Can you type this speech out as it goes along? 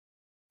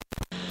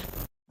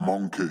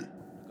Monkey.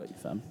 Got you,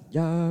 fam.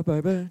 Yeah,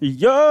 baby.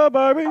 Yeah,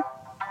 baby.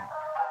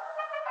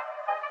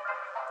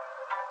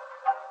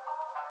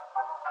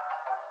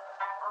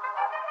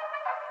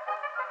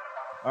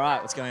 All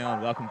right, what's going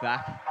on? Welcome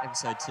back.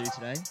 Episode 2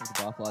 today of the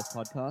Barflies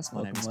podcast.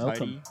 My name is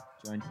Cody,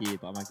 joined here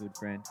by my good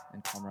friend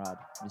and comrade,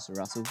 Mr.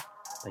 Russell.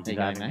 Thank How you you for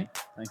going, having me. mate?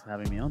 Thanks for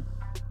having me on.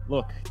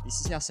 Look,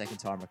 this is our second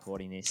time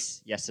recording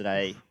this.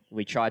 Yesterday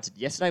we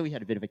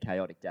had a bit of a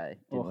chaotic day,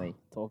 didn't we?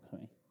 Talk to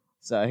me.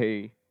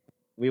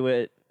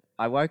 So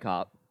I woke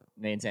up,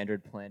 me and Xander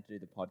had planned to do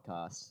the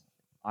podcast.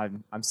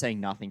 I'm seeing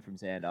nothing from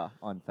Xander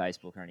on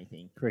Facebook or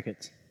anything.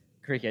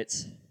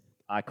 Crickets.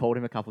 I called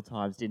him a couple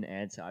times, didn't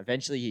answer.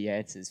 Eventually he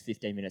answers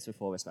 15 minutes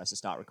before we're supposed to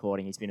start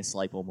recording. He's been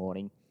asleep all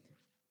morning.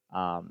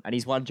 And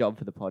his one job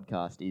for the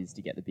podcast is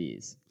to get the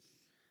beers.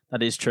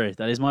 That is true.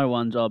 That is my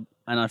one job,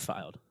 and I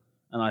failed.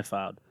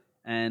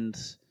 And,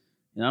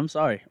 I'm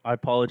sorry. I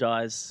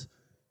apologise.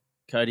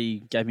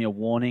 Cody gave me a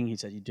warning. He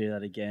said, you do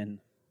that again,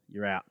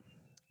 you're out.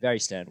 Very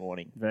stern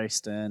warning. Very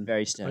stern.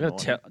 Very stern I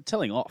got warning.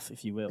 telling off,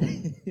 if you will.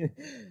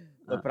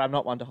 Look, but I'm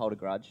not one to hold a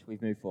grudge.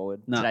 We've moved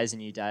forward. No. Today's a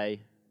new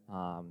day.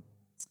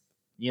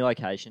 New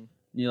location.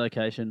 New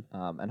location.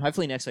 And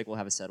hopefully next week we'll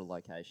have a settled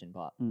location.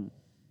 But,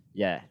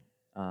 yeah.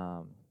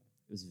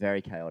 It was a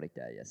very chaotic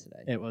day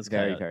yesterday. It was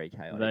very, chaotic. very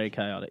chaotic. Very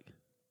chaotic.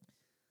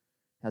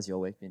 How's your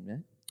week been,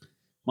 man?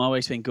 My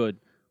week's been good.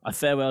 I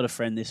farewelled a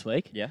friend this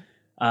week.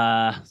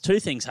 Yeah. Two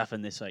things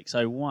happened this week.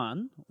 So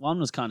one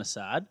was kind of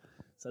sad.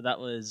 So that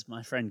was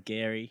my friend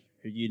Gary,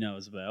 who you know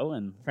as well,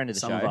 and Friend of the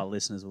some show. of our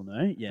listeners will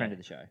know. Yeah. Friend of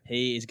the show.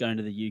 He is going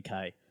to the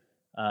UK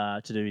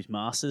to do his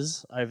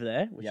masters over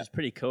there, which is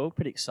pretty cool,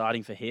 pretty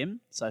exciting for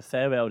him. So I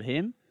farewelled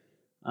him.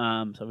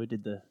 So we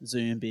did the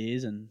Zoom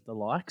beers and the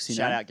likes.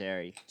 Shout out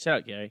Gary. Shout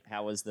out Gary.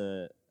 How were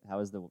the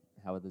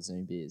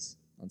Zoom beers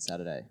on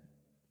Saturday?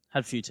 Had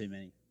a few too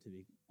many, to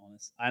be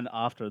honest. And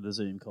after the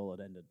Zoom call, it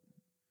ended.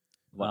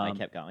 They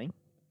kept going?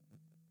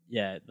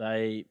 Yeah,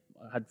 I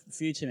had a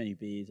few too many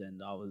beers,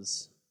 and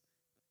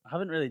I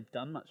haven't really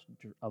done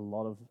a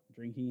lot of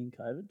drinking in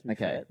COVID. To be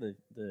fair.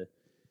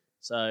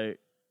 So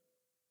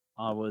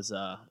I was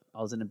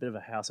in a bit of a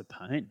house of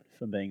pain,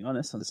 if I'm being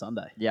honest, on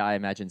Sunday. Yeah, I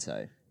imagine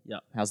so. Yeah.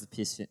 How's the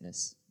piss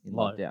fitness in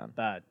Low, lockdown?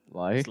 bad.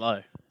 Low? It's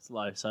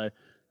low. So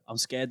I'm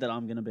scared that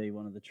I'm going to be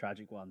one of the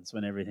tragic ones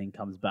when everything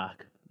comes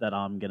back, that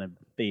I'm going to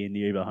be in the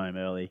Uber home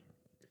early.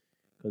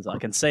 Because I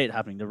can see it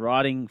happening. The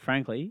writing,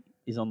 frankly,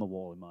 is on the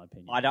wall, in my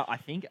opinion. I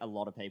think a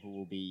lot of people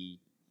will be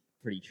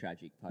pretty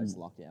tragic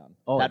post-lockdown.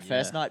 Oh, that yeah.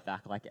 first night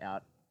back, like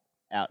out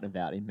and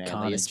about in Manly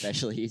Carnage.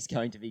 especially, is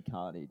going to be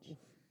carnage.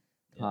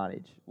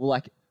 Carnage. Well,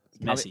 like...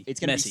 Messy. It's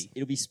gonna Messy.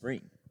 It'll be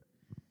spring.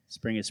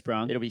 Spring is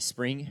sprung. It'll be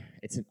spring.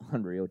 It's an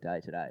unreal day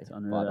today,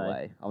 unreal by the day.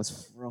 way. I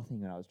was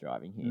frothing when I was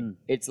driving here.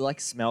 It's like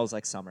smells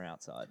like summer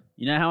outside.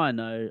 You know how I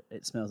know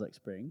it smells like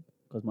spring?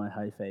 Because my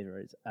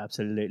Hayfever is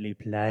absolutely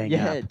playing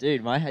Yeah, up.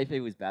 dude, my hay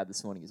fever was bad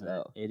this morning as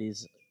well. It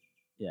is,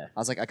 yeah. I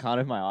was like, I can't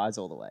have my eyes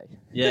all the way.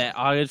 Yeah,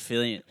 I was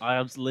feeling it. I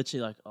was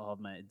literally like, oh,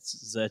 mate,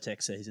 it's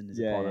Zyrtec season is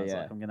upon us.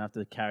 Yeah. Like, I'm going to have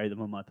to carry them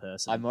on my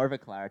person. I'm more of a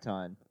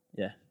Claritine.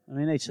 Yeah. I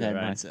mean, each their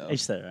own. myself.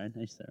 Each their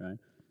own.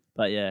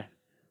 But yeah.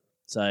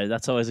 So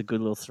that's always a good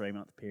little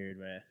 3-month period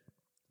where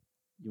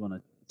you want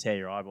to tear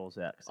your eyeballs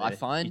out. I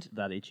find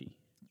that itchy.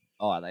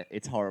 Oh,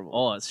 it's horrible.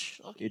 Oh, it's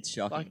shocking. It's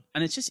shocking.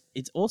 And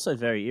it's also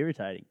very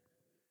irritating.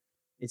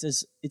 It's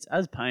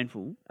as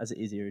painful as it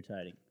is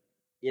irritating.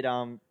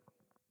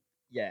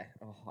 Yeah.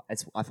 Oh,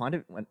 I find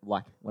it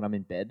when I'm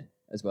in bed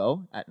as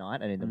well at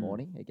night and in the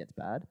morning it gets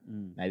bad.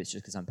 Maybe it's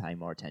just because I'm paying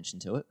more attention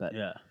to it, but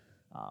Yeah.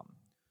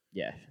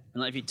 yeah,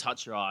 And like if you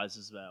touch your eyes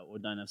as well or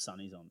don't have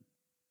sunnies on,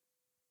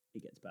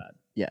 it gets bad.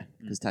 yeah.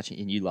 Because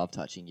and you love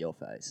touching your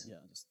face. Yeah,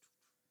 just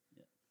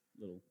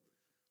little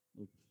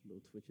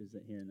twitches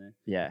here and there.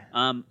 Yeah.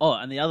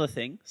 And the other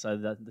thing, so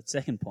the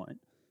second point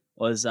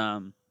was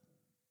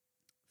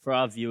for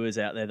our viewers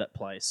out there that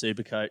play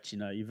Supercoach,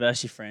 you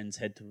verse your friends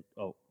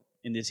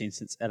in this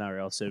instance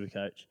NRL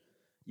Supercoach.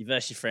 You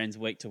verse your friends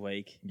week to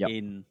week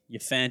in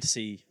your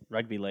fantasy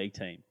rugby league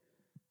team,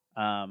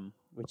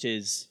 which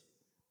is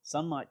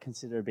some might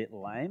consider a bit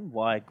lame.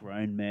 Why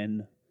grown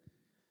men,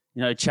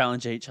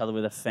 challenge each other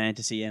with a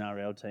fantasy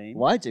NRL team?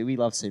 Why do we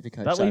love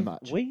Supercoach so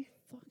much? We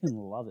fucking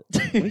love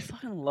it. We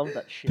fucking love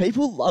that shit.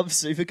 People love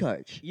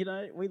Supercoach.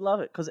 We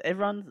love it because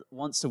everyone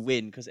wants to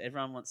win because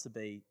everyone wants to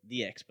be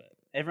the expert.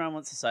 Everyone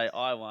wants to say,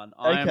 I won.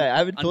 I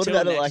haven't thought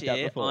about it like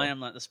that before. I am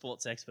like the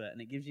sports expert.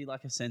 And it gives you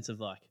like a sense of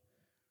like,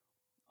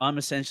 I'm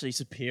essentially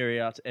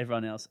superior to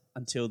everyone else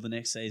until the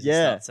next season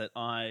starts. That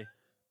I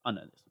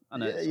know this. I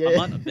know this. I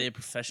might not be a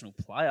professional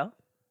player,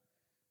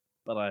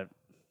 but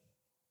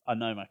I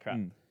know my crap.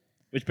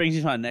 Which brings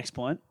me to my next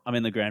point. I'm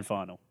in the grand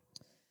final.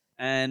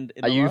 And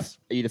Are you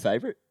the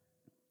favourite?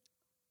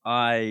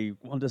 I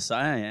want to say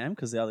I am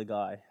because the other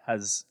guy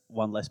has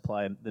one less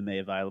player than me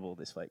available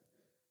this week.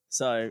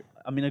 So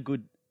I'm in a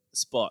good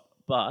spot.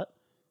 But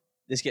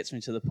this gets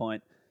me to the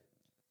point.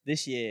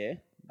 This year,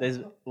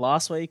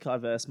 last week I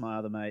versed my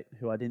other mate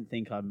who I didn't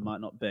think I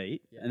might not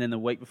beat. Yeah. And then the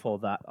week before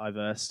that, I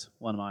versed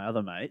one of my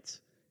other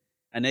mates.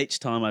 And each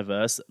time I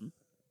versed them,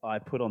 I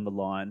put on the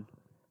line,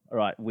 all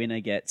right, winner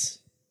gets,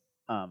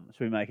 should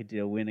we make a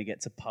deal? Winner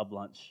gets a pub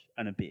lunch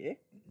and a beer.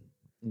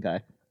 Okay.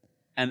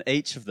 And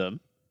each of them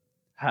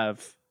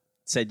have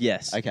said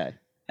yes. Okay.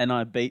 And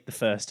I beat the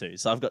first two.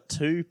 So I've got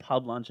 2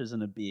 pub lunches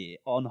and a beer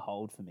on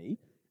hold for me,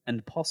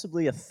 and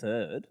possibly a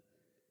third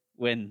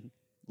when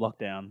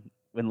lockdown,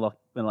 when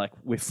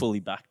we're fully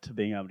back to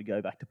being able to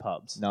go back to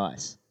pubs.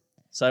 Nice.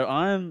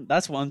 So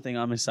that's one thing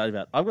I'm excited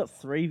about. I've got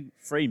 3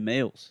 free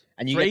meals.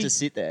 And you get to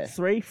sit there.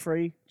 3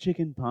 free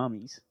chicken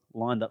palmies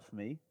lined up for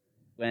me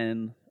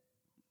when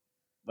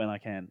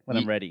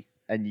I'm ready.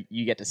 And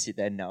you get to sit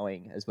there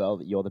knowing as well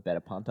that you're the better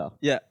punter.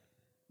 Yeah,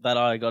 that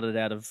I got it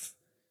out of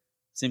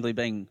simply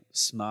being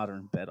smarter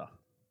and better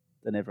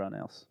than everyone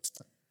else.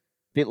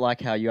 Bit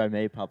like how you owe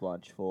me pub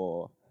lunch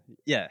for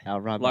our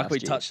run like last we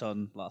year. touched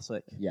on last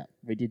week. Yeah,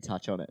 we did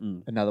touch on it.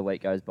 Another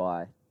week goes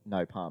by,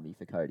 no palmy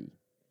for Cody.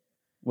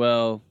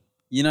 Well,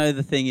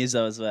 the thing is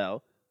though as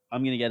well,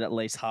 I'm going to get at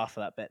least half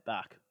of that bet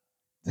back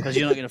because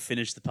you're not going to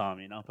finish the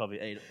palmy and I'll probably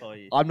eat it for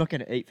you. I'm not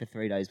going to eat for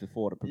 3 days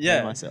before to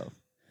prepare myself.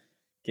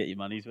 Get your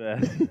money's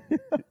worth.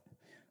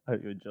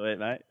 Hope you enjoy it,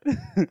 mate.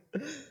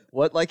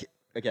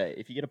 Okay,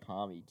 if you get a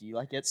palmy, do you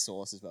get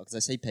sauce as well? Because I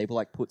see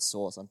people put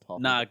sauce on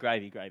top. Nah,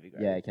 gravy.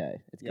 Yeah,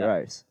 okay. It's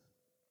gross.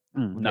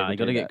 No, you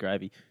got to get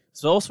gravy.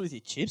 Sauce with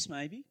your chips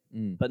maybe,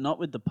 but not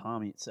with the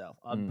palmy itself.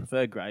 I'd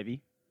prefer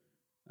gravy.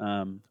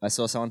 I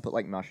saw someone put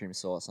mushroom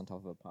sauce on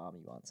top of a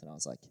palmy once, and I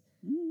was like,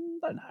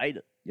 don't hate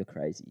it. You're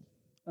crazy.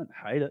 Don't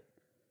hate it.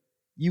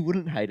 You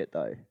wouldn't hate it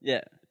though.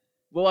 Yeah.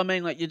 Well, I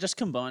mean, you're just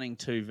combining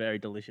 2 very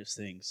delicious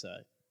things, so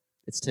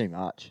it's too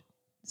much.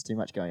 It's too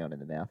much going on in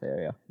the mouth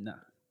area. No,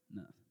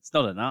 it's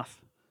not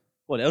enough.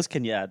 What else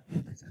can you add?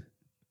 I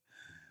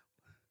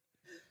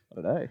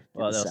don't know.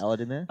 Get a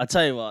salad in there. I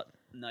tell you what.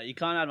 No, you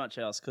can't add much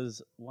else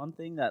because one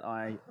thing that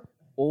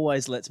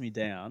always lets me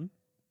down.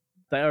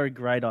 They are a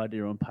great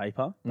idea on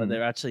paper, but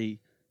they're actually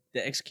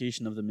the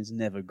execution of them is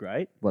never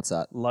great. What's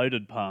that?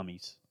 Loaded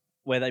palmies,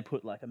 where they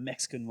put a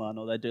Mexican one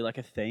or they do a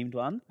themed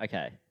one.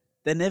 Okay.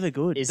 They're never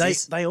good.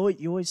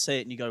 You always see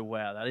it and you go,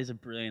 wow, that is a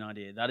brilliant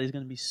idea. That is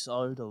going to be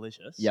so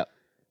delicious. Yep.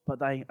 But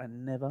they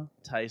never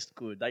taste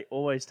good. They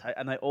always taste,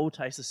 and they all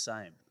taste the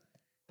same.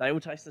 They all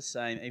taste the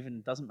same,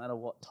 even doesn't matter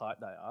what type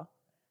they are.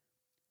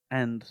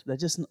 And they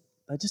just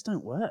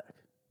don't work.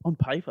 On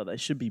paper, they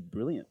should be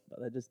brilliant,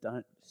 but they just don't.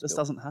 It just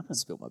doesn't happen.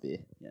 Spilt my beer.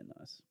 Yeah,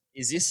 nice.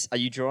 Are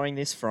you drawing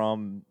this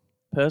from...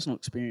 Personal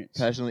experience.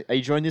 Personally, are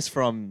you drawing this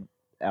from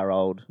our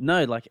old...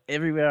 No,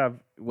 everywhere I've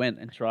went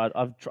and tried,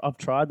 I've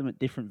tried them at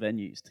different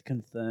venues to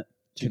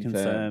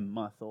confirm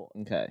my thought.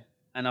 Okay.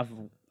 And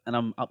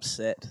I'm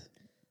upset.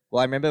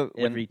 Well, I remember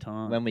every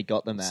time when we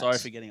got them at... Sorry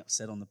for getting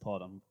upset on the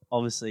pod. I'm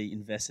obviously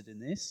invested in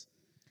this.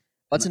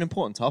 That's an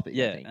important topic,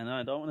 yeah, I think. And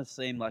I don't want to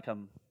seem like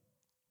I'm...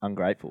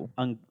 ungrateful.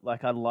 I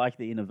like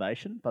the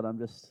innovation, but I'm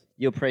just...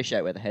 You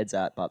appreciate where the head's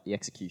at, but the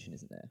execution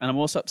isn't there. And I'm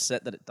also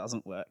upset that it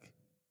doesn't work.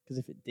 Because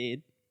if it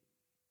did,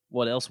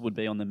 what else would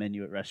be on the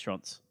menu at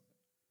restaurants?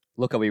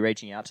 Look, are we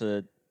reaching out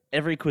to...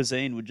 Every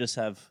cuisine would just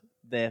have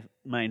their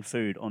main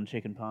food on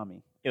chicken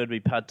palmy. It would be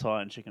pad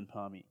thai and chicken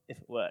palmy if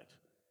it worked.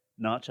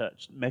 Nacho,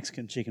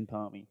 Mexican chicken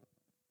palmy.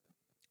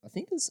 I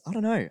think there's... I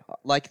don't know.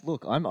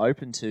 Look, I'm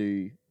open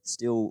to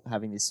still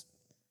having this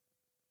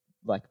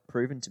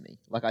proven to me.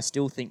 I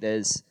still think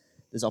there's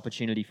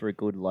opportunity for a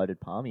good loaded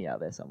palmy out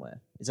there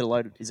somewhere. Is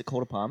it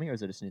called a palmy or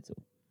is it a schnitzel?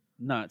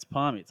 No, it's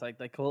palmy. It's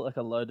they call it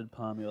a loaded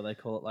palmy or they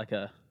call it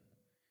a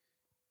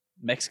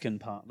Mexican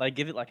palmy. They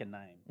give it a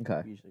name.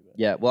 Okay. Usually.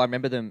 Yeah, well I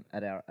remember them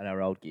at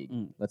our old gig.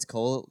 Let's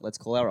call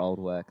our old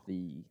work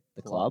the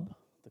club.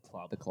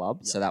 The club.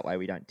 Yep. So that way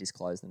we don't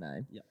disclose the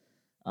name. Yeah.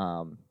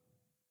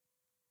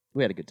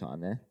 We had a good time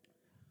there.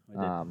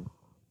 We did.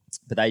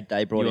 But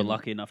they brought You were in...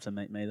 lucky enough to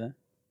meet me there.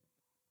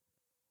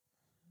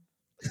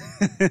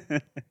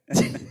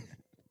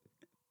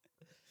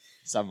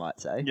 Some might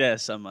say. Yeah,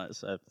 some might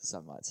say.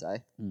 Some might say.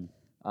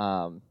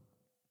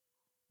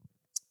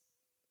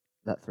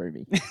 That threw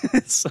me.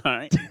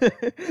 Sorry.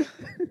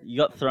 You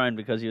got thrown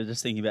because you were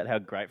just thinking about how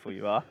grateful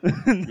you are.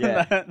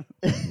 Yeah.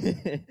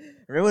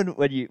 Remember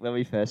when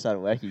we first started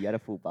working, you had a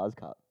full buzz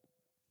cut?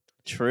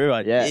 True,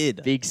 I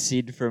did. Big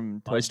Sid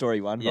from Toy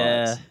Story 1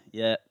 Yeah, vibes.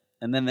 yeah.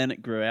 And then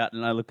it grew out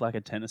and I looked like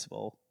a tennis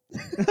ball.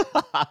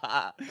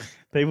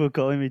 People were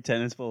calling me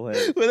tennis ball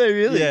head. Were they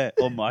really? Yeah,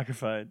 or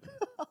microphone.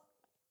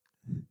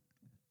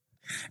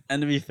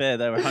 And to be fair,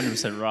 they were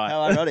 100% right.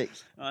 How ironic.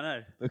 I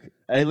know.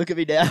 Look at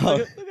me now.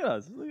 Look at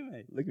us. Look at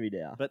me. Look at me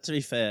now. But to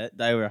be fair,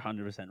 they were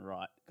 100%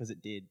 right because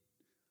it did.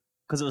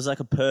 Because it was a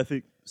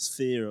perfect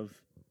sphere of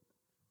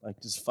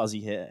just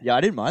fuzzy hair. Yeah,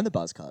 I didn't mind the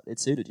buzz cut. It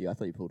suited you. I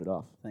thought you pulled it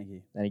off. Thank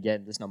you. And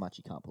again, there's not much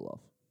you can't pull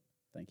off.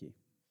 Thank you.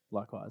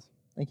 Likewise.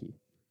 Thank you.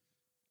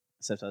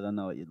 Except I don't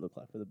know what you'd look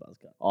like with a buzz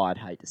cut. Oh, I'd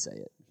hate to see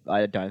it.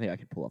 I don't think I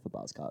could pull off a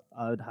buzz cut.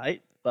 I would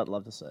hate, but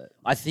love to see it.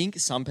 I think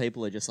some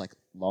people are just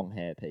long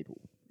hair people.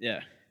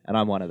 Yeah. And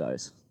I'm one of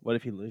those. What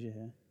if you lose your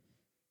hair?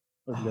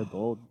 What if you go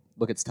bald?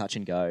 Look, it's touch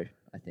and go,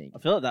 I think. I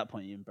feel at that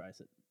point you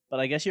embrace it. But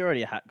I guess you're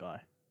already a hat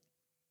guy.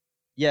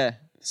 Yeah.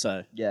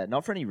 So yeah,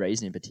 not for any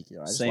reason in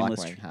particular. I just like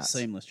wearing hats.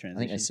 Seamless transition. I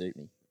think they suit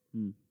me.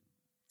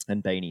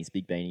 And beanies,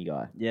 big beanie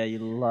guy. Yeah, you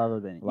love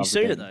a beanie. You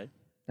suit it though.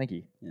 Thank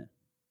you. Yeah.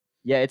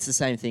 Yeah, it's the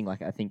same thing.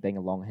 Like I think being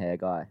a long hair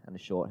guy and a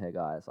short hair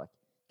guy is like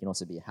you can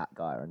also be a hat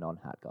guy or a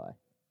non-hat guy.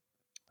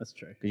 That's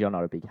true. Because you're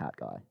not a big hat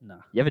guy. No.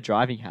 You have a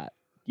driving hat.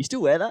 Do you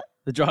still wear that?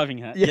 The driving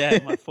hat? Yeah,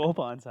 my 4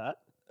 Pines hat.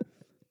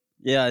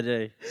 Yeah, I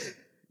do.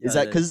 Is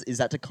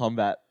that to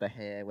combat the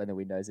hair when the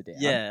windows are down?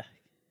 Yeah.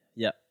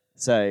 Yep.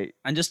 So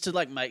and just to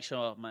like make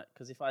sure,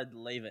 because if I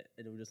leave it,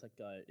 it'll just like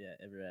go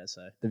everywhere.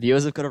 So the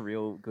viewers have got a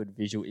real good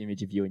visual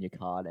image of you in your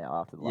car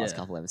now after the last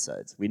couple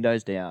episodes.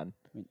 Windows down.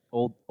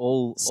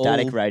 All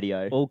static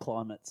radio. All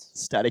climates.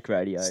 Static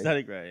radio.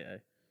 Static radio.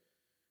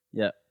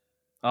 Yeah.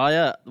 Oh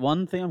yeah.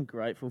 One thing I'm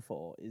grateful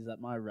for is that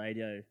my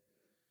radio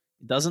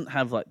doesn't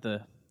have like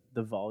the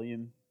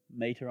volume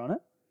meter on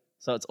it,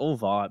 so it's all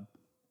vibe.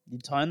 You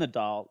tone the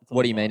dial.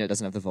 What do you mean it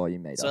doesn't have the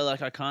volume meter? So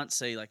like I can't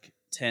see like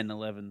 10,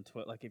 11,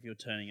 12, like if you're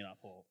turning it up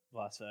or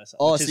vice versa.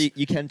 Oh, so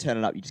you can turn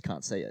it up, you just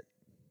can't see it.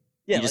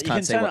 Yeah, you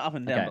can turn it up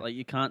and down, but like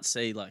you can't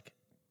see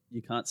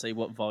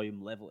what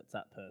volume level it's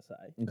at per se.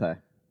 Okay.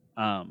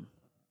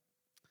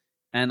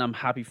 And I'm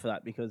happy for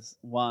that because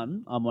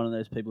one, I'm one of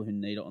those people who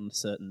need it on a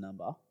certain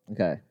number.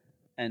 Okay.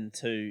 And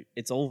two,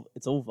 it's all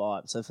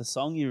vibe. So if a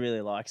song you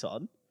really like's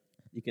on,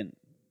 you can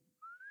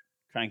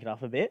crank it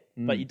up a bit,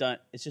 but you don't.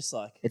 It's just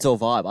like it's all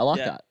vibe. I like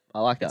that. I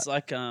like that.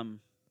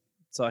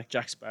 It's like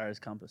Jack Sparrow's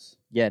compass.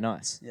 Yeah,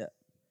 nice. Yeah,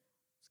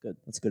 it's good.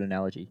 That's a good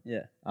analogy.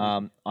 Yeah.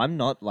 I'm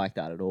not like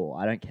that at all.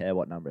 I don't care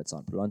what number it's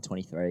on. Put it on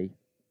 23.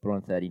 Put it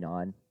on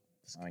 39.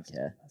 I don't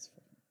care. That's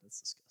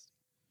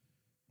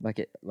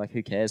disgusting. Like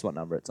who cares what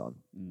number it's on?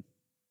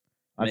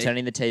 I'm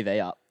turning the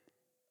TV up.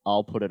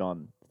 I'll put it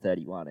on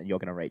 31, and you're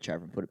going to reach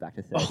over and put it back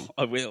to 30. Oh,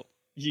 I will.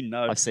 You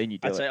know. I've seen you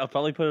do it. I'll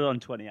probably put it on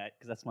 28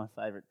 because that's my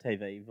favourite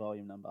TV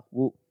volume number.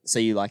 Well, so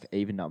you like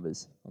even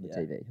numbers on the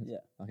TV? Yeah.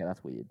 Okay,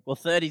 that's weird. Well,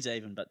 30's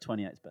even, but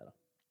 28's better.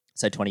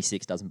 So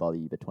 26 doesn't bother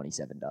you, but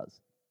 27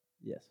 does?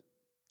 Yes.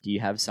 Do you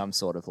have some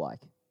sort of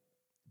like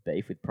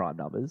beef with prime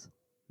numbers?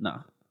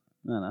 No.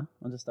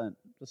 I just don't.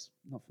 Just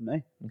not for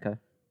me. Okay.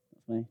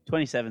 Not for me.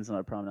 27's not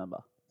a prime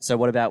number. So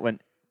what about when...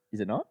 Is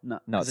it not? No,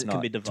 it's it not.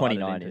 Can be divided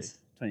 29 into. is.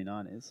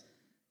 29 is.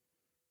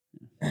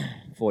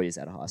 4 years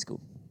out of high school.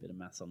 Bit of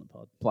maths on the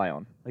pod. Play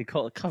on. We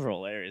cover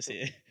all areas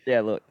here.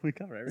 Yeah, look. We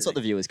cover everything. That's what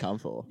the viewers come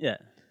for. Yeah.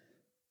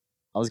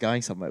 I was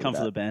going somewhere Come with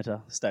for that. the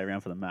banter. Stay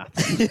around for the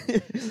maths.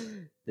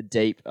 The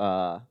deep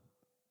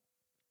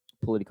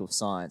political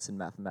science and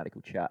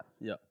mathematical chat.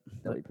 Yep.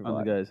 That we provide. On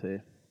the goes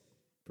here.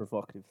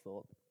 Provocative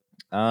thought.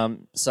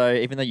 So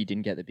even though you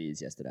didn't get the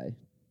beers yesterday,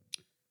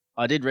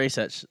 I did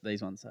research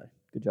these ones, so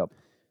good job.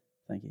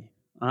 Thank you.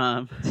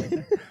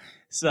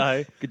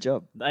 So good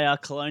job. They are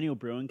Colonial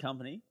Brewing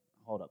Company.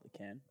 Hold up the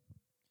can.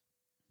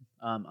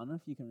 I don't know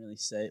if you can really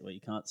see it. Well,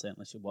 you can't see it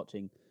unless you're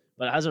watching.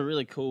 But it has a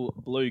really cool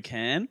blue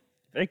can.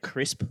 Very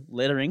crisp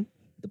lettering.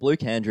 The blue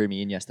can drew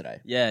me in yesterday.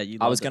 Yeah,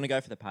 I was going to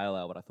go for the pale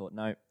ale, but I thought,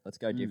 no, let's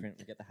go different.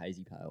 We'll get the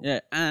hazy pale. Yeah,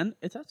 and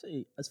it's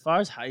actually, as far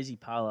as hazy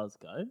pale ales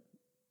go,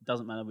 it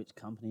doesn't matter which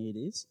company it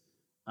is.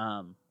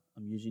 I'm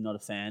usually not a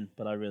fan,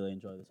 but I really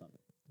enjoy this one.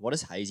 What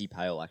does hazy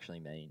pale actually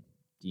mean?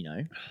 Do you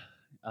know?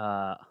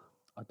 I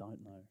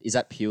don't know. Is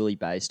that purely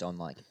based on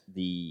like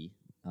the...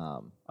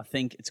 I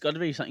think it's got to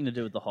be something to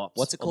do with the hops.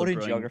 What's it called in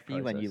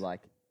geography when you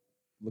like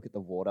look at the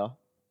water?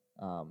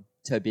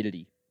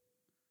 Turbidity.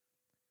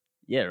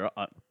 Yeah,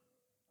 right.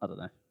 I don't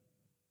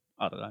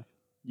know.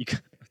 You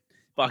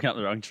barking up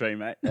the wrong tree,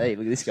 mate. Hey,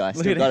 look at this guy.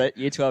 Still got it.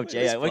 Year 12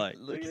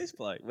 Look at this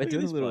bloke. We're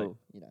doing a little,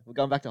 we're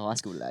going back to high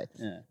school today.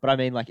 Yeah. But I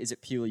mean, like, is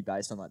it purely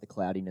based on like the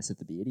cloudiness of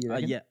the beer? Do you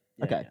reckon? Yeah.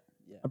 Okay.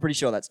 Yeah. I'm pretty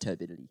sure that's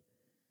turbidity.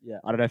 Yeah.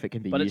 I don't know if it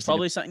can be But used. it's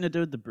probably something to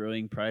do with the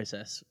brewing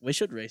process. We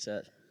should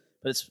research.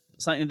 But it's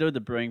something to do with the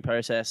brewing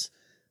process.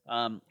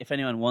 If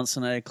anyone wants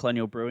to know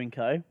Colonial Brewing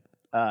Co.,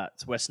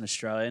 it's Western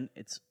Australian.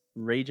 Its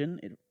region,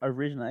 it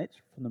originates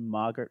from the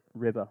Margaret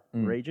River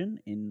region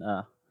in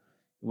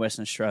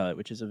Western Australia,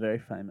 which is a very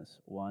famous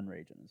wine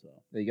region as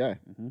well. There you go.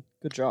 Mm-hmm.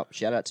 Good job.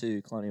 Shout out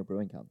to Colonial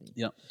Brewing Company.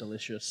 Yep,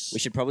 delicious. We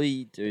should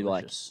probably do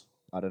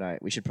I don't know.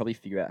 We should probably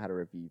figure out how to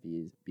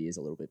review beers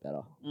a little bit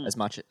better.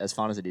 As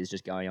fun as it is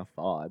just going off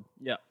vibe.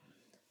 Yeah.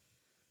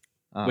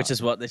 Which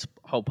is what this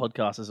whole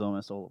podcast is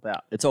almost all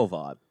about. It's all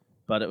vibe.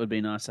 But it would be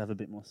nice to have a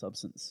bit more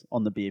substance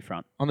on the beer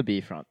front. On the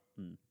beer front.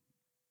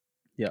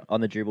 Yeah. On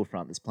the dribble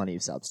front, there's plenty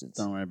of substance.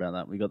 Don't worry about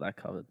that. We got that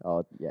covered.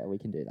 Oh, yeah, we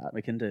can do that.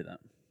 We can do that.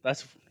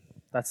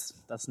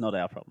 That's not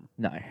our problem.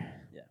 No.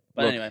 Yeah.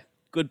 But anyway,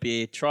 good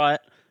beer. Try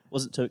it.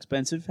 Wasn't too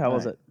expensive. How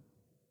was it?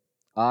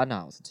 No, it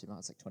wasn't too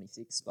much. It's like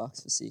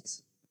 $26 for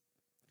 6.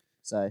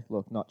 So,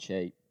 look, not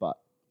cheap, but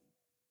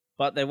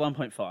they're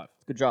 1.5.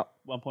 Good drop.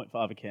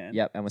 1.5 a can.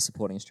 Yep, and we're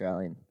supporting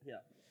Australian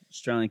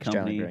Australian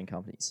brewing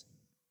companies.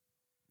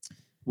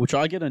 We'll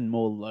try to get a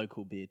more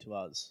local beer to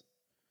us.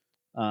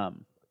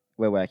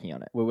 We're working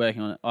on it. We're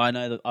working on it. I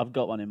know that I've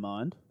got one in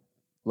mind.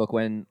 Look,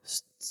 when...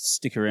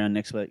 Stick around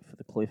next week for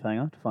the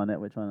cliffhanger to find out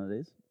which one it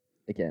is.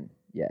 Again,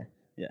 yeah.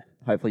 Yeah.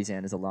 Hopefully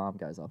Xander's alarm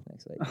goes off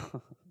next week.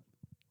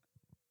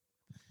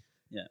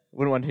 Yeah.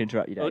 Wouldn't want to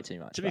interrupt your day too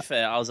much. To be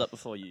fair, I was up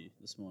before you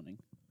this morning.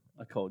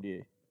 I called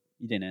you.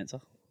 You didn't answer.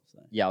 So.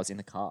 Yeah, I was in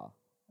the car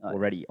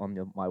already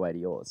on my way to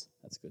yours.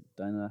 That's good.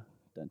 Don't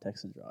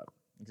text and drive.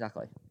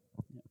 Exactly.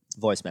 Yeah.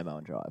 Voice memo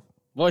and drive.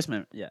 Voice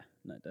memo. Yeah.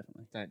 No,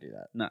 definitely. Don't do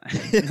that. No.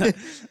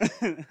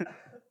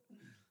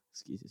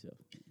 Excuse yourself.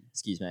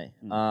 Excuse me.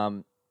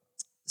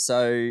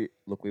 So,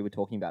 look, we were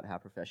talking about how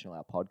professional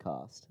our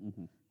podcast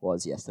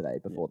was yesterday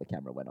before the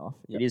camera went off.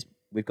 Yep.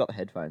 We've got the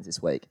headphones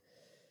this week,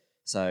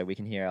 so we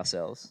can hear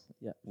ourselves.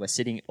 Yeah, we're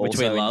sitting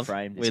also in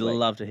frame this week. We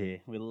love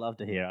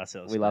to hear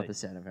ourselves. We love the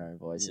sound of our own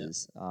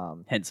voices. Yeah.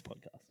 Hence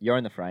podcast. You're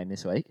in the frame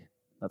this week.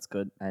 That's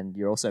good. And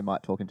you're also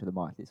talking to the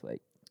mic this week.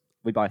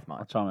 We both might.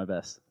 I'll try my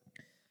best.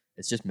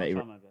 It's just me.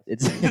 I'll try my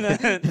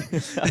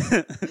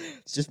best.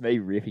 It's just me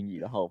ripping you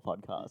the whole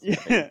podcast.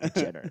 Yeah.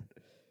 Degenerate.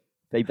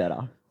 Be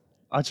better.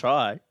 I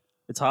try.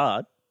 It's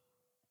hard.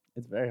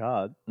 It's very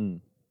hard. Yeah.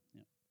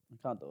 I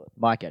can't do it.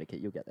 Mic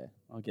etiquette. You'll get there.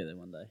 I'll get there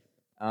one day.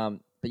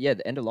 But yeah,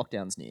 the end of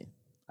lockdown's near.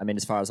 I mean,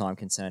 as far as I'm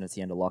concerned, it's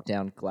the end of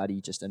lockdown. Gladdy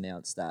just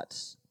announced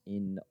that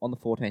on the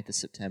 14th of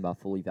September,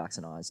 fully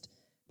vaccinated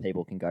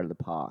people can go to the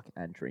park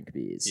and drink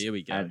beers. Here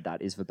we go. And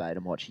that is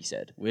verbatim what she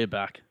said. We're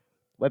back.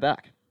 We're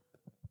back.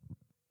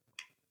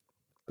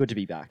 Good to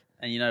be back.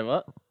 And you know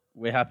what?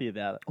 We're happy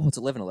about it. Oh, it's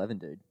 11/11,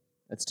 dude.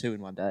 That's 2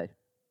 in one day.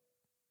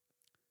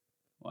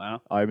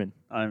 Wow. Omen.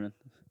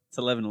 It's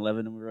 11:11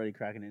 and we're already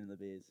cracking into the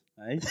beers.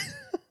 Eh?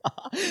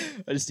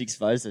 I just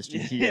exposed us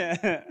drinking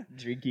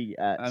drinking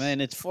at... I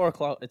mean, it's 4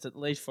 o'clock. It's at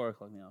least 4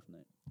 o'clock in the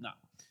afternoon. No.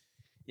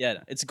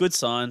 Yeah, it's good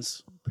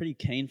signs. Pretty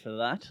keen for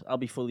that. I'll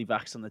be fully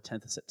vaxxed on the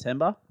 10th of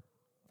September.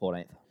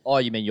 14th. Oh,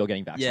 you mean you're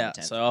getting vaxxed on the 10th?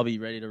 Yeah, so I'll be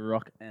ready to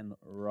rock and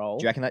roll.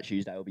 Do you reckon that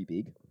Tuesday will be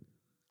big?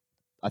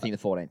 I think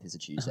the 14th is a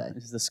Tuesday.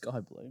 Is the sky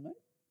blue, mate?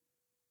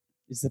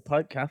 Is the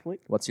Pope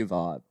Catholic? What's your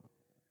vibe?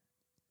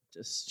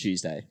 Just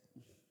Tuesday.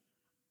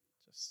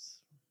 Just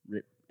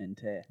rip and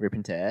tear. Rip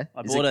and tear.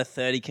 I bought a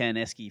 30-can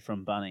esky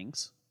from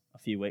Bunnings a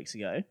few weeks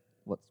ago.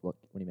 What do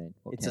you mean?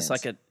 It's just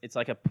like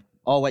a.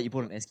 Oh wait, you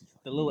bought an esky.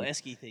 The little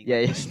esky thing.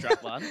 Yeah, the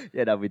strap one.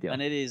 Yeah, no, with you.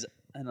 And it is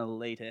an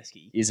elite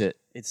esky. Is it?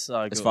 It's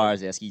so good. As far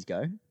as eskies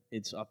go,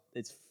 it's up.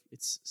 It's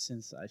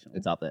sensational.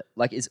 It's up there.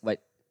 Like,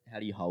 how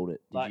do you hold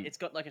it? It's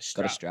got like a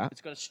strap. Got a strap?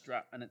 It's got a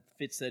strap and it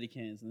fits 30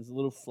 cans and there's a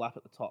little flap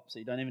at the top, so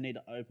you don't even need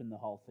to open the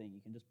whole thing.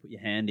 You can just put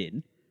your hand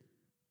in.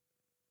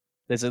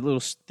 There's a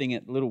little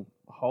little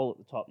hole at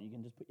the top and you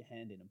can just put your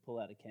hand in and pull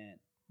out a can.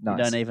 Nice.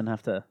 You don't even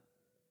have to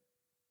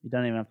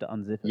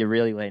unzip it. You're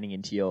really leaning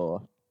into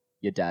your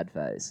dad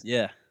phase.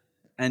 Yeah.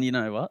 And you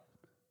know what?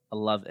 I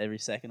love every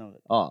second of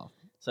it. Oh.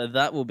 So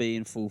that will be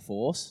in full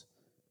force.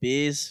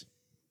 Beers,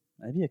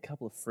 maybe a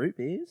couple of fruit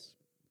beers.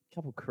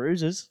 Couple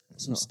cruisers,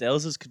 some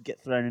Stelzers could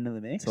get thrown into the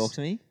mix. Talk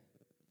to me.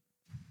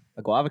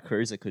 A guava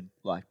cruiser could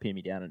pin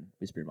me down and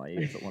whisper in my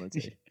ear if it wanted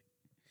to.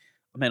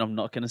 I mean, I'm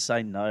not going to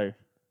say no.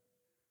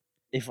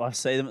 If I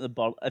see them at the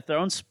bottom, if they're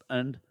on,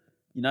 and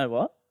you know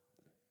what?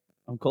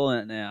 I'm calling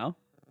it now.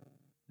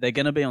 They're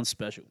going to be on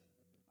special.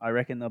 I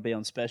reckon they'll be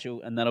on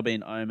special, and that'll be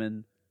an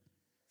omen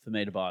for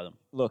me to buy them.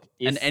 Look,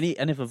 even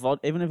if a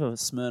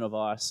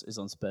Smirnoff Ice is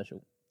on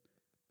special,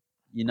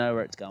 you know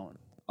where it's going.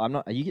 I'm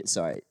not. Are you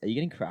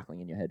getting crackling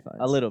in your headphones?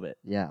 A little bit.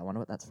 Yeah, I wonder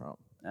what that's from.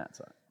 That's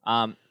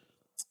right.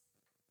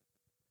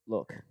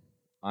 Look,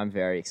 I'm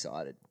very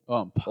excited. Oh,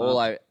 I'm pumped.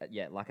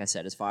 Like I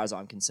said, as far as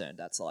I'm concerned,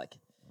 that's like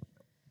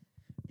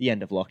the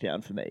end of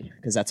lockdown for me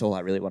because that's all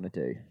I really want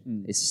to do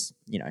is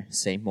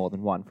see more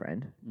than one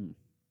friend.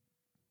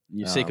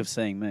 You're sick of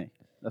seeing me,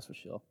 that's for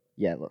sure.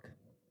 Yeah, look,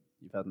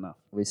 you've had enough.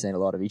 We've seen a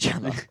lot of each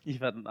other.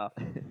 You've had enough.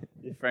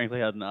 You've frankly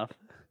had enough.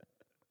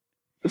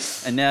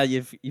 And now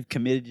you've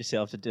committed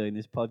yourself to doing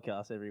this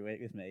podcast every week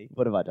with me.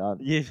 What have I done?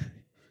 You're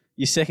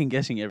second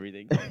guessing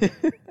everything.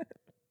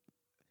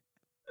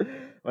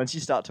 Once you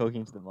start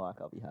talking to the mic,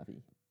 I'll be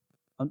happy.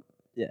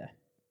 Yeah.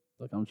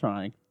 Look, I'm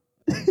trying.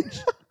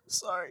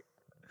 Sorry.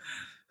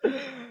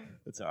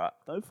 It's all right.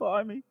 Don't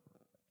fire me.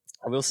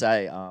 I will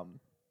say,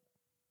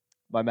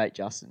 my mate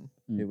Justin,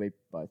 who we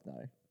both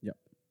know. Yep.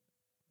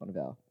 One of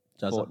our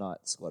Juzza. Fortnite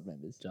squad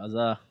members.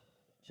 Juzza.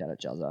 Shout out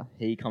Juzza.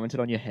 He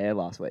commented on your hair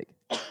last week.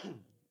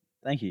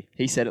 Thank you.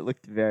 He said it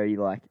looked very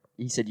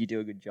he said you do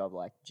a good job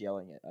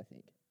gelling it, I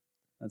think.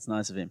 That's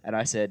nice of him. And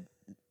I said,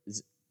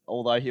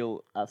 although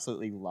he'll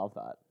absolutely love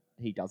that,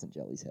 he doesn't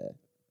gel his hair.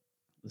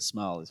 The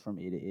smile is from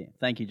ear to ear.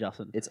 Thank you,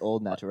 Justin. It's all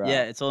natural.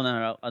 Yeah, it's all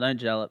natural. I don't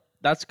gel it.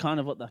 That's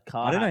kind of what the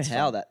car I don't know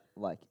how that,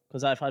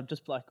 because if I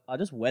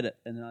just wet it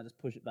and then I just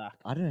push it back.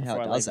 I don't know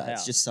how it does that.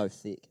 It's just so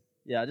thick.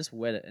 Yeah, I just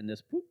wet it and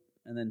just poof,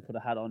 and then put a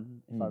hat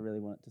on if I really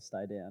want it to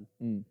stay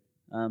down.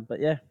 But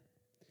yeah,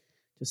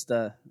 just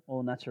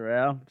all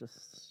natural,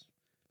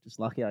 just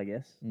lucky, I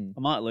guess. I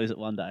might lose it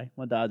one day.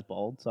 My dad's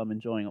bald, so I'm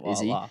enjoying it while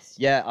it lasts.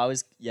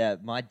 Yeah,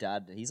 my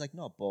dad, he's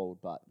not bald,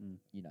 but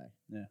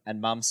Yeah.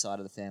 And mum's side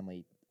of the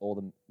family,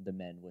 all the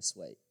men were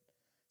sweet.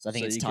 So I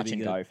think it's touch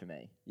and go for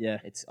me. Yeah.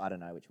 I don't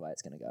know which way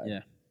it's going to go. Yeah.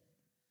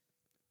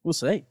 We'll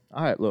see.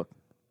 All right, look.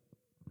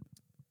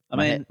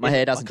 My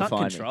hair doesn't define me. I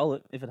can't control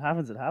it. If it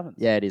happens, it happens.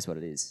 Yeah, it is what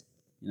it is.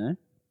 You know?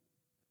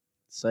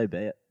 So be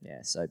it. Yeah,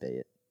 so be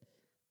it.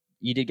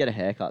 You did get a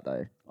haircut,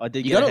 though. I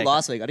did. You got it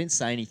last week. I didn't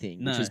say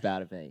anything, which was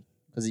bad of me.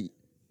 Because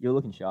you're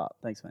looking sharp.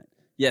 Thanks, mate.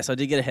 Yes, I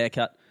did get a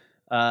haircut.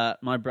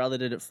 My brother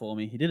did it for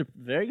me. He did a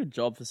very good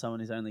job for someone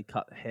who's only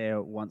cut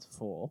hair once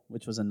before,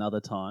 which was another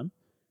time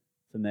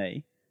for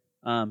me.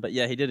 But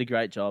yeah, he did a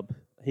great job.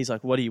 He's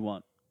like, what do you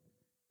want?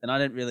 And I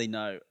didn't really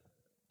know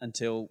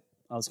until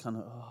I was kind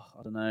of,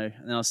 I don't know.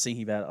 And then I was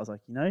thinking about it. I was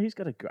like, who's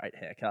got a great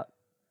haircut?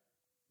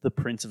 The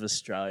Prince of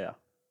Australia,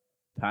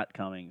 Pat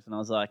Cummins. And I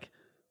was like,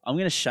 I'm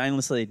going to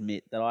shamelessly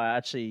admit that I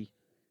actually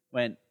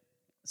went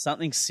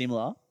something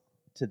similar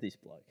to this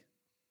bloke.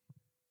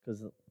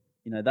 Because,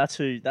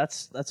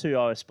 that's who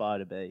I aspire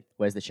to be.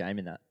 Where's the shame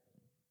in that?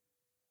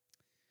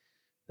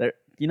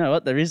 You know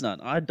what? There is none.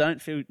 I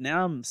don't feel,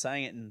 now I'm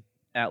saying it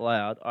out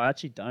loud, I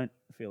actually don't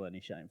feel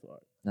any shame for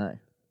it. No.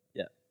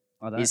 Yeah,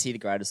 I don't. Is he the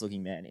greatest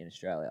looking man in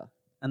Australia?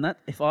 And that,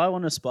 if I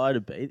want to aspire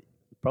to be,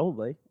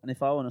 probably. And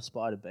if I want to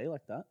aspire to be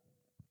like that,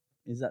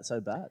 is that so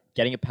bad?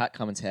 Getting a Pat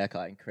Cummins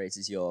haircut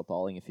increases your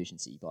bowling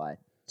efficiency by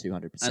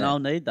 200%. And I'll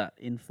need that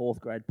in 4th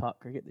grade park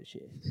cricket this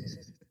year.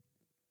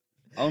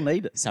 I'll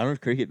need it. Summer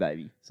of cricket,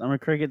 baby. Summer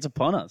of cricket's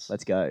upon us.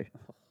 Let's go.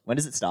 When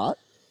does it start?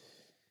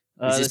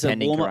 Is this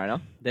pending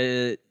Corona?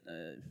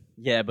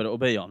 Yeah, but it'll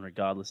be on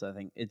regardless, I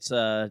think. It's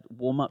a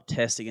warm-up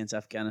test against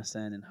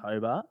Afghanistan in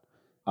Hobart.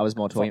 I was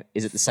more talking...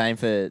 Is it the same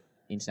for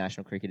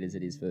international cricket as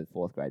it is for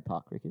 4th grade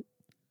park cricket?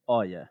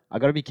 Oh, yeah. I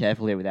got to be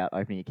careful here without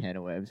opening a can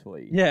of worms for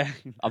you. Yeah.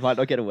 I might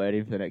not get a word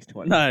in for the next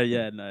 20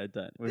 No,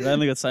 don't. We've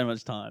only got so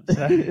much time,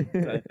 so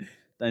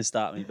don't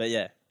start me. But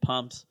yeah,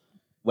 pumped.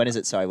 When does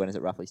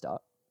it roughly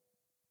start?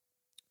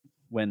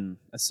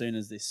 As soon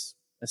as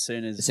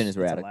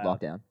we're out of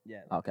lockdown?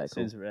 Yeah. Okay, cool. As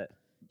soon as we're out.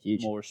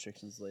 Huge. More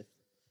restrictions lift.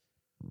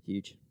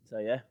 Huge. So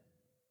yeah,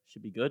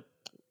 should be good.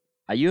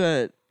 Are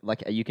you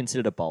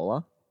considered a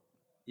bowler?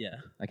 Yeah.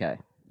 Okay.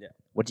 Yeah.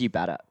 What do you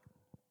bat at?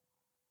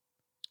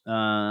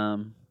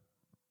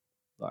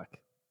 Like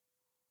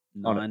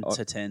 9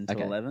 to 10 to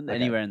 11,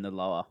 anywhere in the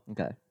lower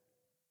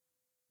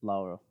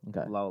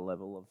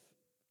level of.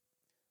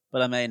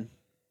 But I mean,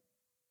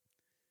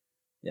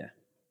 yeah,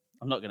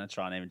 I'm not going to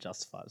try and even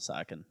justify it. So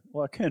I can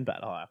bat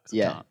higher.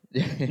 I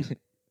can't.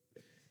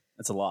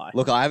 That's a lie.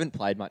 Look, I haven't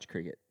played much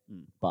cricket,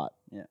 but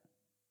yeah,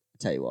 I'll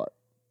tell you what,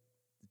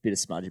 a bit of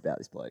smudge about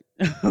this bloke.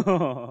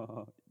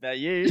 About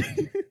you?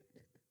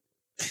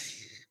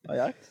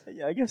 Yeah,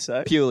 I guess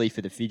so. Purely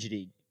for the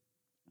fidgeting.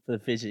 For the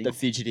fidgeting. The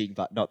fidgeting,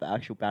 but not the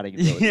actual batting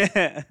ability.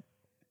 Yeah.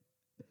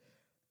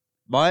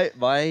 My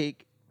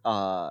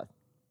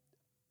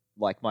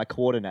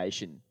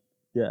coordination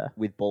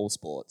with ball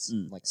sports,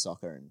 like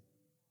soccer and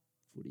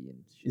footy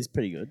and shit, is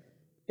pretty good.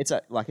 It's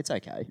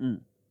okay.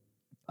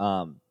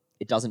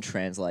 It doesn't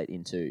translate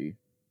into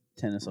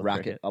tennis or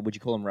racket. cricket. Would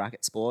you call them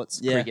racket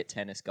sports? Yeah. Cricket,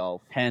 tennis,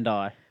 golf.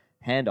 Hand-eye.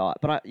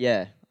 But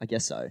I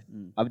guess so.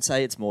 I would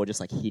say it's more just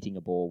like hitting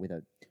a ball with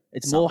a...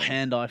 It's more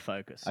hand-eye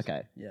focused.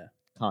 Okay. Yeah.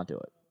 Can't do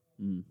it.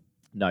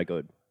 No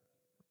good.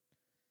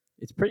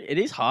 It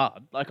is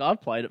hard. Like,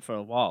 I've played it for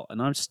a while and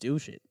I'm still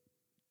shit.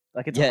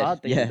 Like, it's a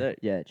hard thing to do.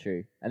 Yeah,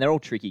 true. And they're all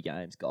tricky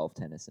games, golf,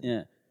 tennis.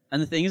 Yeah.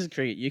 And the thing is with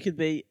cricket,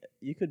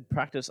 you could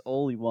practice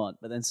all you want,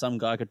 but then some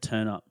guy could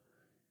turn up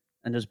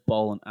and just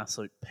bowl an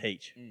absolute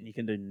peach. And you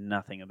can do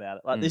nothing about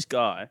it. Like this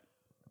guy,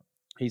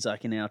 he's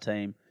like in our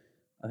team,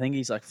 I think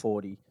he's like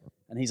 40,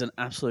 and he's an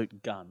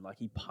absolute gun. Like,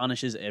 he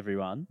punishes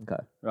everyone.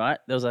 Okay. Right?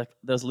 There was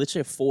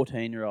literally a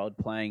 14-year-old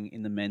playing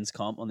in the men's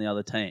comp on the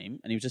other team,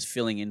 and he was just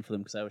filling in for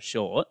them because they were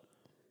short.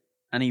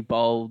 And he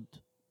bowled...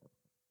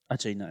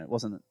 Actually, no, it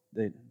wasn't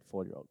the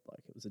 40-year-old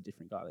bloke. It was a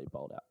different guy that he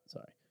bowled out.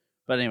 Sorry.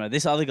 But anyway,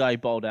 this other guy he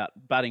bowled out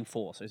batting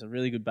 4, so he's a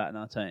really good bat in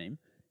our team.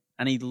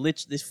 And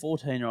this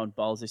 14-year-old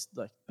bowls this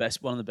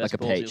one of the best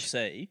balls you'll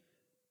see.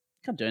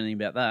 Can't do anything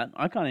about that.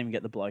 I can't even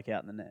get the bloke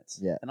out in the nets.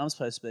 Yeah. And I'm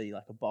supposed to be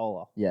like a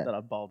bowler that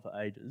I've bowled for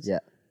ages. Yeah.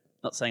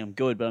 Not saying I'm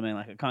good, but I mean,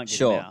 like, I can't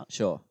get him out.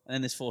 Sure. And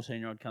then this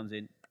 14-year-old comes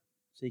in,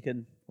 so it's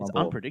ball.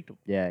 unpredictable.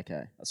 Yeah,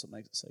 okay. That's what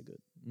makes it so good.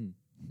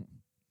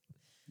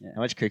 Yeah.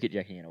 How much cricket do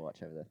you reckon you're going to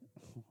watch over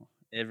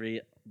there?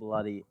 Every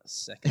bloody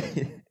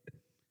second.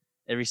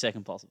 Every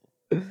second possible.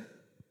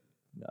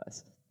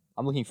 Nice.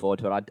 I'm looking forward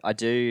to it. I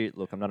do,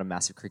 look, I'm not a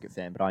massive cricket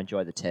fan, but I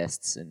enjoy the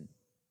tests and...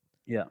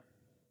 Yeah.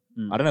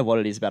 I don't know what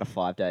it is about a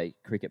 5-day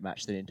cricket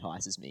match that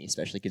entices me,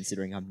 especially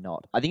considering I'm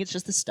not. I think it's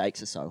just the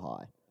stakes are so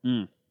high.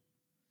 And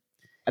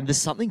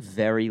there's something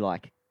very,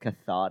 like,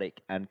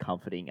 cathartic and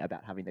comforting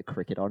about having the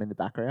cricket on in the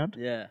background.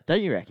 Yeah.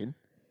 Don't you reckon?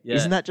 Yeah.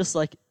 Isn't that just,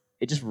 like,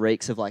 it just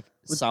reeks of, like,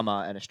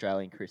 summer and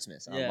Australian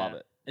Christmas, and I love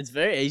it. It's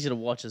very easy to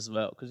watch as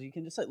well, because you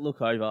can just, like,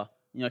 look over,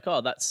 you're like,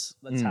 oh, that's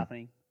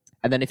happening.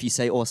 And then if you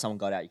see, someone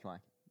got out, you can, like,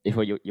 if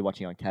you're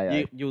watching on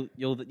KO. You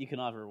can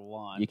either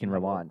rewind. You can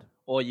rewind.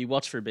 Or you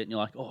watch for a bit and you're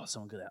like, oh,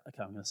 someone got out.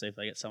 Okay, I'm going to see if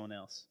they get someone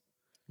else.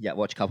 Yeah,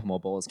 watch a couple more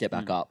balls, get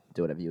back up,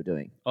 do whatever you're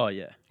doing. Oh,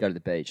 yeah. Go to the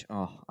beach.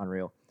 Oh,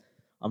 unreal.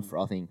 I'm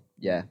frothing.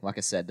 Yeah, like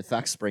I said, the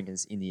fact spring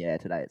is in the air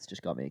today. It's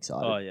just got me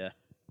excited. Oh, yeah.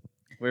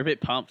 We're a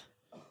bit pumped.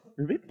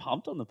 We're a bit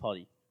pumped on the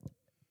potty.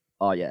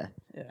 Oh, yeah.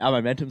 Our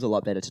momentum's a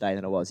lot better today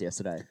than it was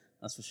yesterday.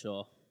 That's for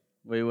sure.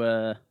 We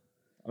were...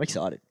 I'm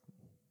excited.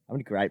 I'm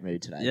in a great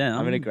mood today. Yeah,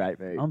 I'm in a great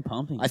mood. I'm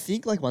pumping. I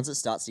think like once it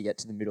starts to get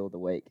to the middle of the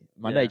week,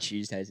 Monday,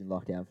 Tuesdays in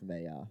lockdown for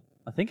me.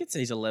 I think it's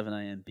these 11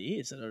 a.m.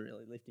 beers that are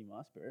really lifting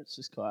my spirits,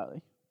 just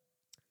quietly.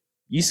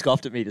 You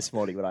scoffed at me this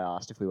morning when I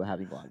asked if we were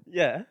having one.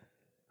 Yeah,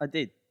 I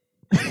did.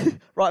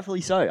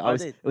 Rightfully so. I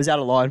did. It was out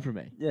of line for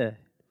me. Yeah.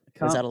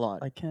 It was out of line.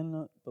 I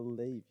cannot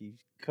believe you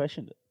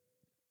questioned it.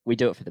 We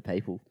do it for the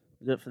people.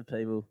 We do it for the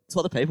people. It's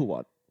what the people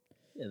want.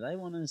 Yeah, they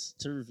want us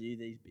to review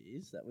these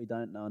beers that we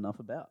don't know enough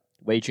about.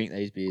 We drink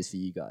these beers for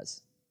you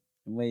guys.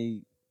 And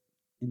we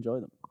enjoy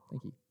them.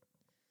 Thank you.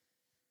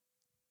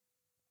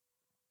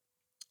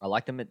 I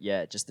like them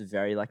just the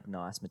very like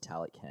nice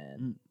metallic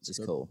can. It's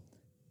just cool.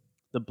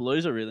 The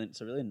blues are it's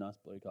a really nice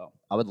blue color.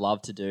 I would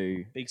love to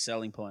do... Big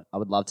selling point. I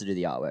would love to do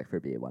the artwork for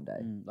a beer one day.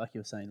 Like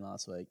you were saying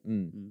last week.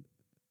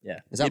 Yeah.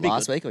 Was that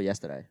last week or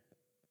yesterday?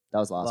 That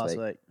was last week.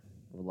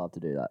 I would love to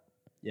do that.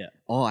 Yeah.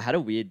 Oh, I had a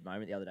weird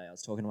moment the other day. I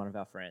was talking to one of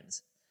our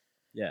friends.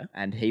 Yeah.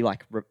 And he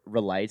like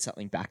relayed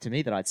something back to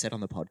me that I'd said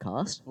on the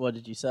podcast. What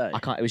did you say?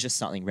 It was just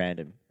something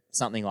random.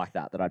 Something like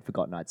that I'd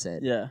forgotten I'd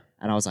said. Yeah.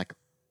 And I was like,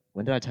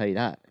 when did I tell you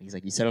that? He's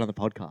like, you said it on the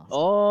podcast.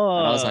 Oh,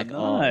 and I was like,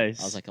 nice.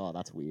 Oh,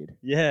 that's weird.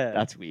 Yeah.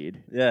 That's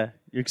weird. Yeah.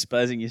 You're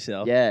exposing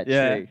yourself. Yeah,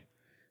 true.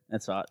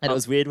 That's right. And it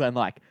was weird when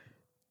like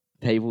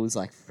people's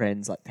like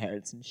friends, like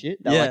parents and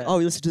shit, they're like, oh,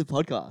 we listened to the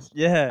podcast.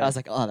 Yeah. And I was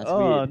like, oh, that's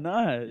weird. Oh,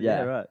 no.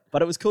 Yeah, right.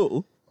 But it was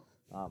cool.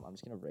 I'm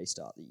just going to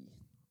restart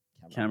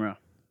the camera.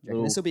 Do you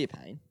reckon this will be a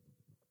pain?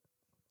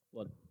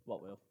 What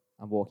will?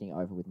 I'm walking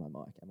over with my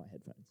mic and my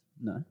headphones.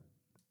 No.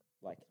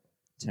 Like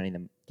turning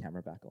the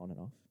camera back on and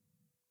off.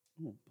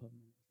 Oh, pardon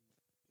me.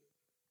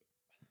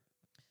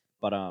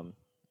 But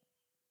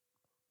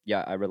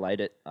I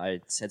relayed it.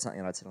 I said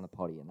something that I'd said on the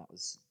potty, and that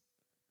was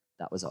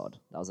odd.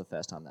 That was the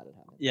first time that had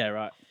happened. Yeah,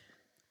 right.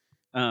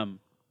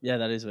 Yeah,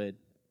 that is weird.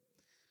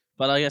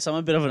 But I guess I'm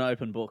a bit of an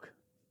open book,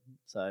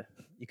 so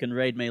you can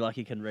read me like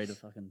you can read a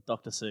fucking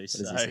Dr. Seuss.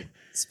 What is this,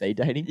 speed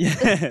dating?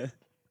 Yeah.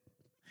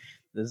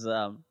 There's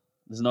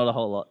not a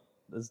whole lot.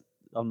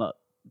 I'm not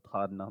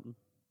hiding nothing.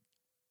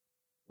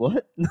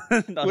 What?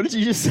 What did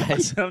you just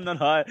say? I'm not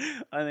hiding.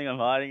 I don't think I'm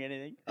hiding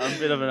anything. I'm a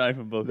bit of an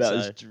open book. That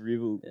was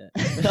dribble.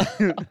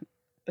 Yeah.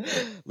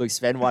 Look,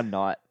 spend one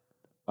night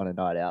on a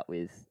night out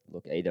with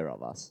either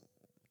of us.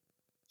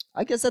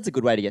 I guess that's a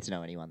good way to get to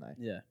know anyone, though.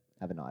 Yeah.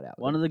 Have a night out.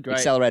 One of the great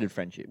accelerated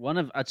friendship.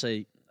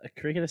 Actually, a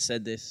cricketer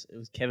said this. It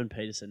was Kevin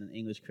Peterson, an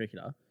English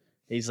cricketer.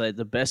 He's like,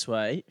 the best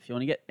way, if you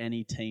want to get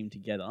any team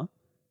together,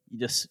 you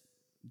just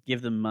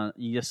give them money.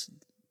 You just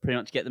pretty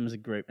much get them as a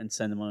group and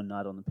send them on a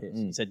night on the piss.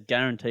 He said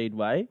guaranteed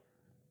way. He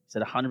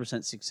said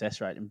 100%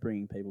 success rate in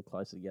bringing people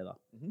closer together.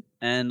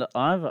 And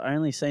I've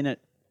only seen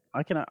it.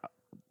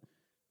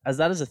 As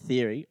that is a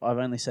theory, I've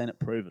only seen it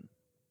proven.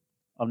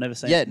 I've never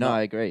seen it. Yeah, no,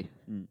 I agree.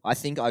 I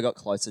think I got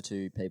closer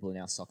to people in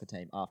our soccer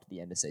team after the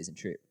end of season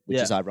trip, which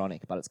is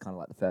ironic, but it's kind of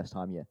like the first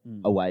time you're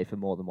away for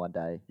more than one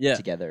day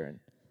together.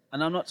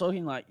 And I'm not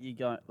talking like you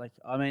go, like,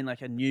 I mean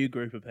like a new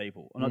group of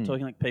people. I'm not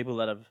talking like people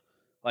that have,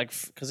 like,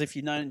 because if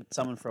you've known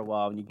someone for a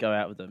while and you go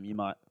out with them, you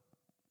might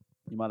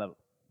have a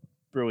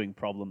brewing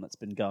problem that's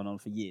been going on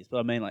for years. But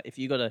I mean, like, if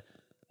you got a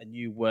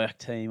new work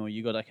team or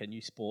you got like a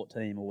new sport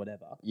team or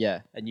whatever,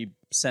 and you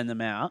send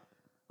them out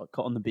like,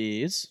 on the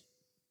beers,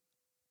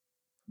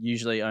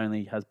 usually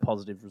only has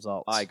positive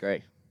results. I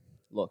agree.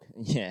 Look,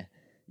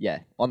 yeah,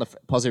 on the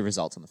positive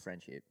results on the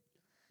friendship.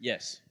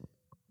 Yes.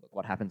 Look,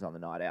 what happens on the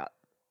night out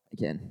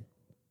again?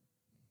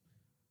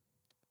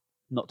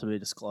 Not to be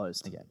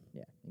disclosed. Again,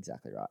 yeah,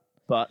 exactly right.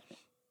 But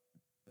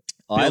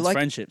I like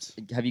friendships.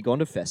 Have you gone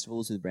to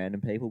festivals with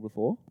random people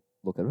before?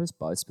 Look at us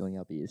both spilling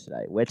our beers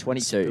today. We're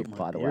 22,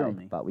 by the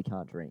way, but we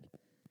can't drink.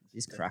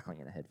 This crackling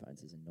in the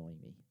headphones is annoying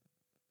me.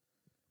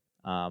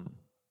 I've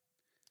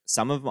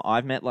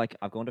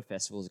gone to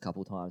festivals a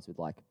couple of times with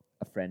like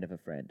a friend of a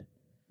friend.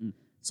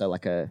 So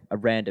like a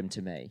random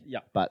to me,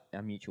 but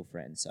a mutual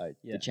friend. So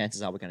the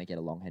chances are we're going to get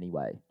along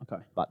anyway.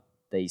 Okay. But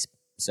these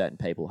certain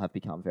people have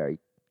become very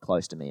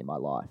close to me in my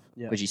life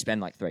because you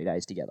spend like 3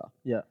 days together.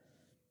 Yeah.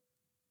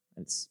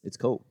 It's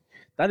cool.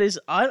 That is,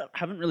 I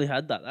haven't really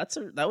had that.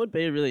 That would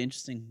be a really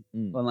interesting,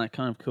 like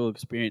kind of cool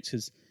experience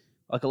because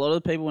like a lot of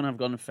the people when I've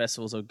gone to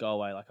festivals or go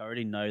away, like I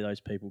already know those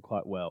people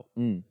quite well.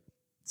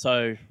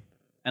 So,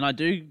 and I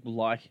do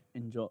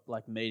enjoy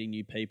meeting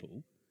new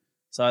people.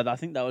 So I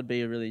think that would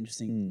be a really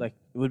interesting, like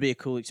it would be a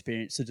cool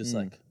experience to just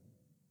like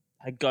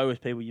go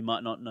with people you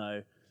might not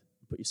know,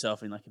 put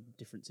yourself in like a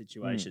different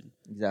situation.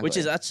 Exactly. Which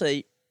is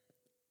actually,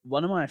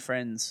 one of my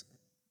friends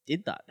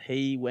did that.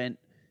 He went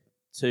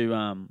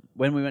to,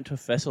 when we went to a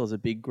festival as a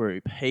big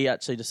group, he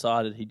actually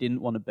decided he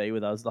didn't want to be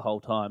with us the whole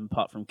time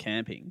apart from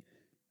camping.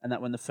 And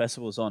that when the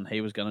festival was on,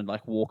 he was going to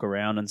like walk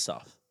around and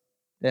stuff.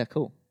 Yeah,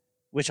 cool.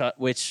 Which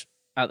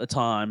at the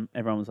time,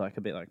 everyone was like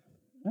a bit like,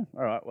 oh,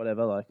 all right,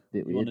 whatever. Like,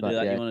 you want to do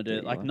that, you want to do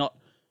it. Like, not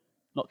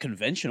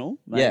conventional,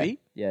 maybe.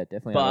 Yeah,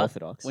 definitely but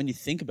unorthodox. When you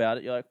think about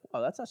it, you're like,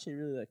 oh, that's actually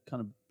really like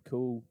kind of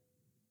cool,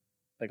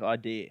 like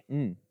idea.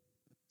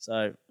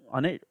 So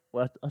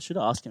I should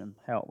ask him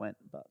how it went.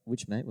 But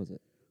which mate was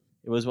it?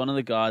 It was one of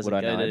the guys Would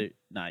that I know go him? to.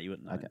 No, you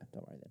wouldn't know. Okay,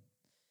 don't worry then.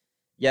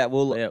 Yeah,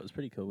 well, But yeah, it was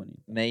pretty cool when he.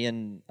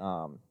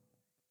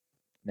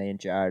 me and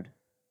Jared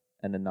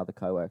and another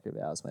co-worker of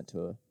ours went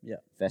to a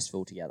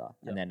festival together,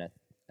 and then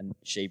and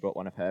she brought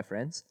one of her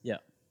friends,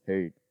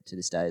 who to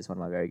this day is one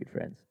of my very good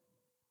friends.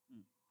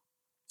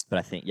 But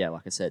I think,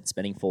 like I said,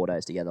 spending 4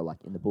 days together, like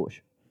in the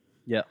bush,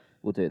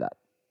 we'll do that.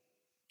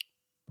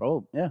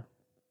 Probably, yeah.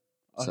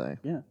 So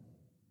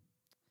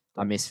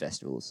I miss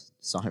festivals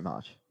so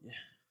much. Yeah,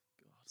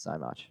 so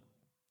much.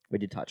 We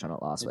did touch on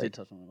it last week. We did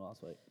touch on it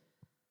last week.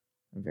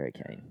 I'm very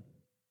keen.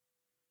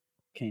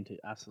 Keen to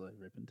absolutely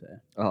rip and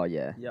tear. Oh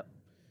yeah. Yep.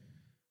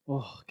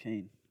 Oh,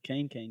 keen.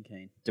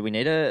 Do we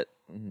need a?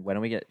 When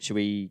do we get? Should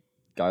we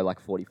go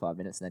like 45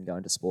 minutes and then go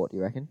into sport? Do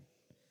you reckon?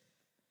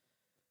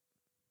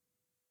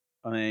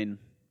 I mean,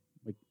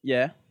 we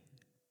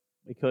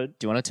could.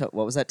 Do you want to?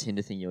 What was that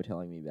Tinder thing you were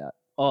telling me about?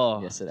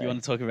 Oh, yesterday? Do you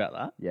want to talk about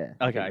that? Yeah.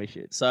 Okay. We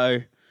should. So,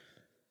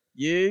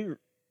 you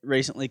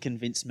recently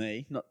convinced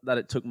me. Not that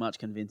it took much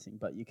convincing,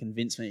 but you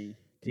convinced me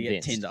to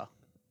get Tinder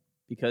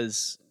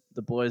because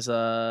the boys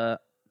are,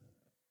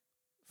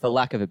 for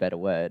lack of a better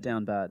word,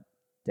 down bad.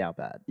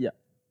 Yeah.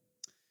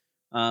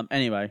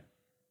 Anyway,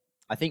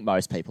 I think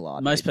most people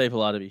are. Most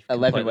people are to be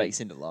 11 weeks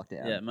into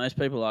lockdown. Yeah, most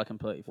people are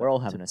completely. We're all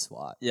having a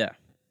swipe. Yeah.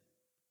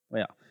 We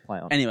are. Play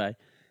on. Anyway,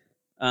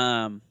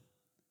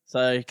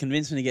 so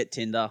convinced me to get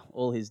Tinder.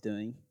 All he's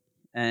doing,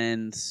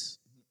 and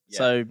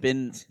so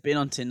been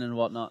on Tinder and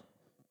whatnot.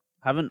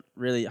 Haven't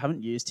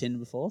used Tinder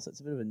before, so it's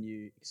a bit of a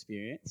new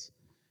experience.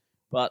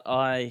 But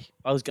I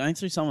was going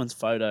through someone's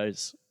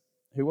photos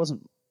who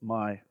wasn't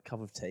my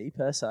cup of tea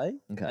per se.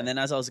 Okay. And then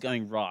as I was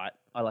going right,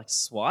 I like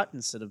swiped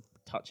instead of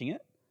touching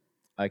it.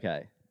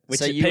 Okay. Which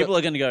so people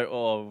are going to go,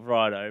 oh,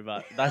 righto,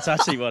 but that's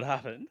actually what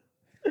happened.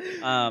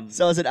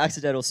 So it's an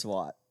accidental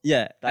swipe.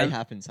 Yeah. They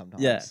happen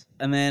sometimes. Yeah.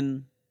 And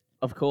then,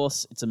 of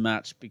course, it's a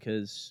match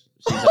because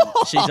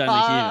she's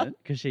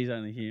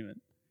only human.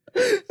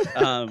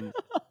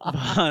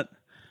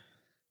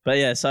 But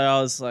yeah, so I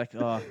was like,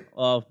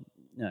 whatever.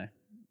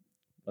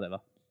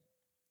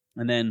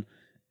 And then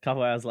a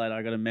couple hours later,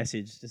 I got a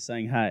message just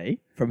saying, hey.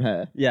 From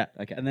her? Yeah.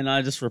 Okay. And then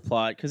I just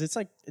replied, because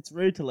it's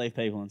rude to leave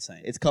people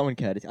unseen. It's common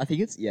courtesy. I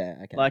think it's,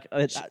 okay. Like,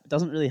 it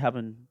doesn't really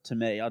happen to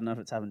me. I don't know if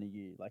it's happened to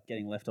you, like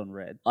getting left on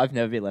red. I've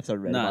never been left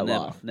on red in my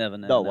life. Never.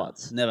 Not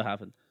once. Never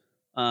happened.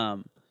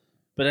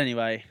 But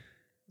anyway,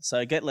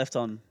 so get left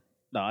on.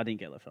 No, I didn't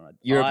get left on red.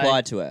 You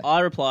replied to her?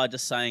 I replied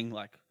just saying,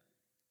 like,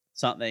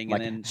 something,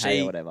 like, and then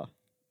hey or whatever.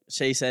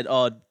 She said,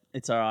 oh,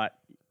 it's all right,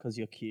 because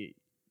you're cute.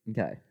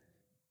 Okay.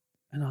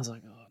 And I was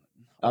like, oh.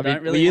 I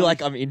mean, were you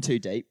like, I'm in too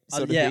deep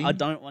sort of thing? I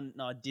didn't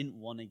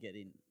want to get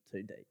in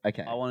too deep.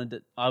 Okay.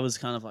 I was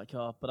kind of like,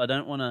 but I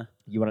don't want to.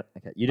 You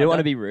didn't want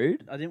to be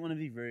rude? I didn't want to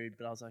be rude,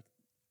 but I was like,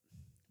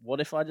 what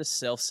if I just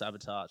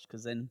self-sabotage?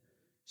 Because then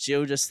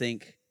she'll just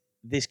think,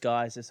 this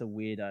guy's just a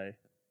weirdo.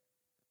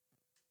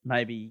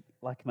 Maybe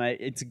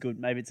it's a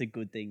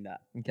good thing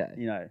that,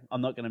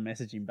 I'm not going to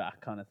message him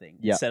back kind of thing.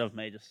 Yeah. Instead of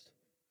me just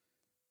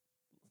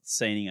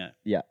seeing it.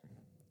 Yeah.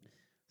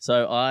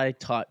 So I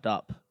typed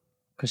up,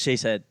 because she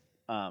said,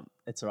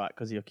 it's all right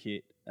because you're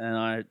cute. And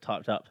I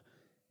typed up,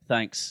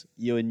 thanks,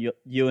 you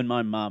and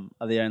my mum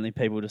are the only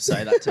people to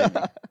say that to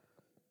me.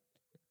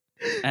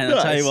 And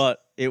I'll tell you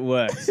what, it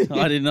worked.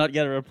 I did not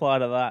get a reply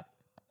to that.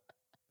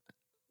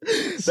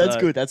 That's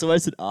good. That's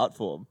almost an art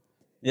form.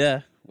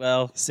 Yeah.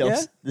 Well,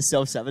 the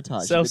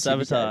self-sabotage.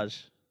 Self-sabotage.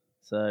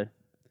 So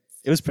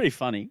it was pretty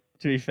funny,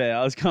 to be fair.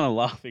 I was kind of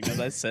laughing as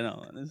I sent it.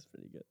 It was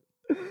pretty good.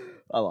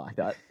 I like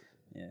that.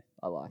 Yeah.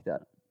 I like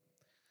that.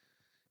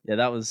 Yeah,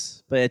 that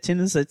was... But yeah,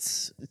 Tinder's,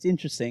 it's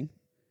interesting.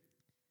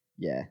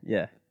 Yeah.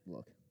 Yeah.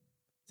 Look.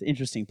 It's an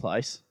interesting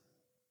place.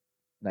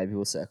 Maybe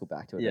we'll circle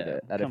back to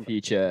it at a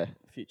future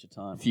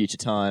time.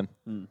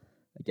 Mm.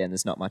 Again,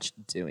 there's not much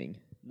doing.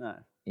 No.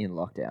 In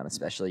lockdown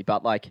especially.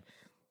 But like,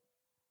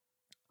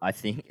 I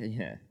think,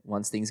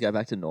 once things go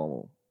back to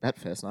normal, that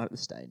first night at the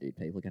Stain, dude,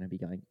 people are going to be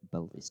going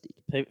ballistic.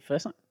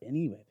 First night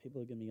anywhere,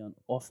 people are going to be going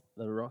off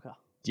the rocker.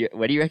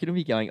 Where do you reckon it'll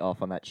be going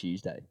off on that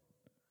Tuesday?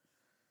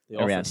 The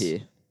around office. Here.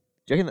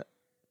 Do you reckon that?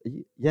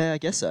 Yeah, I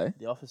guess so.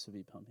 The office will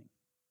be pumping.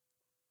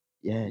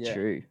 Yeah,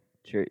 true.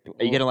 Are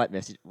you going to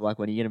message, when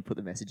are you going to put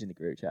the message in the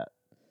group chat?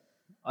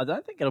 I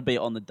don't think it'll be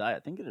on the day. I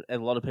think a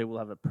lot of people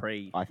have a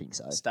I think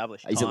so.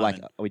 Established Is time.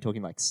 it are we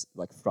talking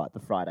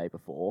the Friday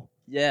before?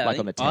 Yeah.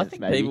 On the 10th, I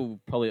think maybe? people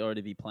will probably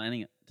already be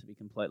planning it, to be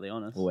completely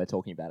honest. Well, we're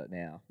talking about it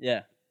now.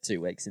 Yeah.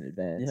 2 weeks in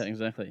advance. Yeah,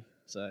 exactly.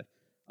 So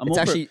I'm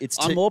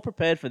more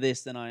prepared for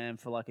this than I am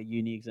for like a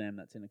uni exam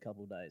that's in a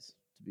couple of days,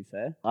 to be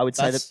fair. I would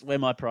say that's where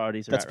my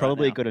priorities are. That's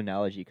probably right a good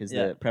analogy because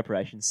the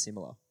preparation's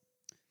similar.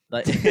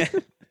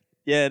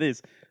 Yeah, it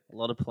is. A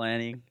lot of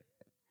planning,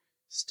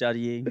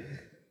 studying.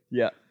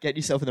 Yeah. Get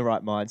yourself in the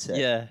right mindset.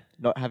 Yeah.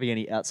 Not having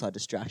any outside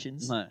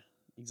distractions. No,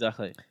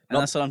 exactly. And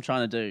that's what I'm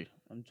trying to do.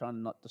 I'm trying to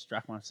not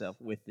distract myself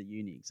with the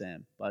uni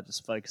exam by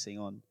just focusing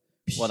on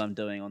what I'm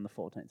doing on the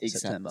 14th of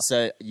September.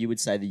 So you would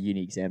say the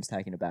uni exam's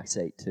taking a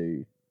backseat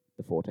to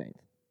the 14th?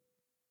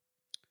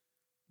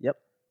 Yep.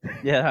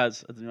 Yeah, it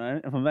has at the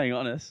moment, if I'm being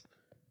honest.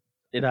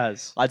 It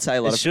has. I'd say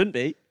It shouldn't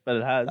be, but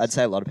it has. I'd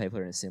say a lot of people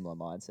are in a similar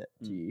mindset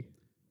to you.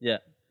 Yeah.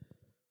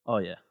 Oh,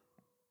 yeah.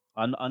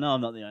 I know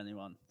I'm not the only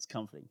one. It's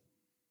comforting.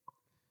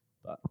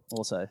 But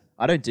also...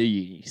 I don't do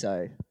uni,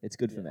 so it's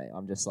good for me.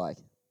 I'm just like...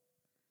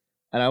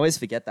 And I always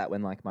forget that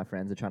when like my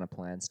friends are trying to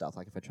plan stuff,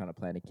 like if we're trying to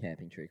plan a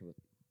camping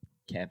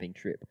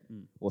trip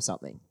or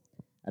something.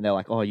 And they're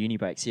like, oh, uni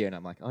break's here. And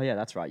I'm like, oh, yeah,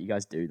 that's right. You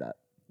guys do that.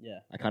 Yeah.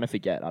 I kind of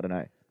forget. I don't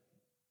know.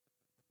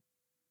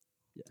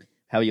 Yeah.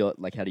 How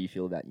do you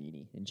feel about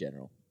uni in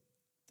general?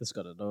 Just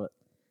got to do it.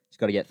 Just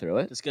got to get through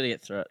it? Just got to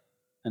get through it.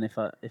 And I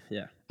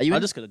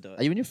just got to do it.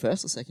 Are you in your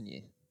first or second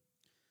year?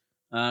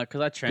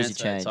 Because I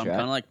transferred, so I'm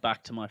kind of like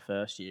back to my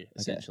first year,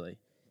 essentially.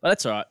 But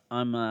that's all right.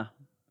 I'm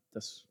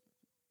just...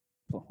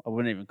 Well, I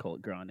wouldn't even call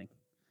it grinding.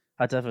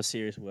 I had to have a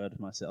serious word with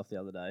myself the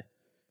other day. I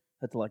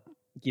had to like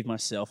give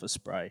myself a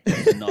spray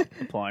for not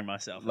applying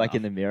myself. Like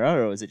in the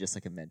mirror, or was it just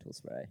like a mental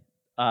spray?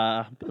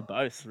 A bit of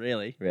both,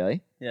 really.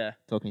 Really? Yeah.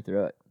 Talk me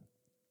through it.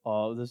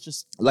 Oh, there's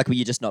just... Like, were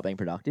you just not being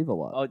productive or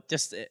what? Oh,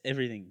 just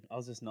everything. I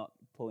was just not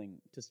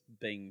just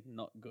being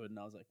not good. And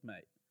I was like,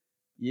 mate,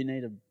 you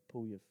need to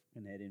pull your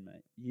fucking head in,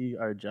 mate. You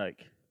are a joke.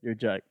 You're a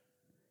joke.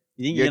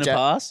 You think you're going to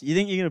pass? You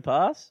think you're going to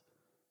pass?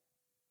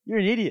 You're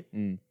an idiot.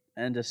 Mm.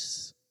 And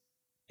just...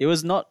 It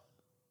was not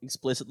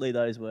explicitly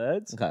those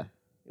words. Okay.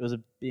 It was a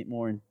bit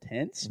more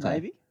intense,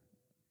 maybe.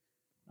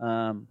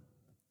 But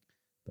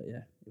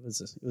yeah, it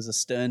was a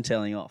stern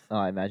telling off. Oh,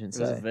 I imagine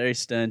so. It was a very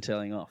stern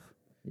telling off.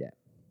 Yeah.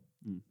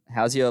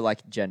 How's your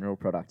like general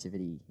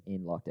productivity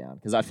in lockdown?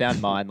 Because I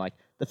found mine like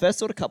the first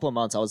sort of couple of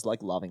months I was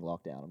like loving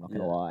lockdown. I'm not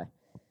gonna lie.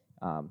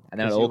 And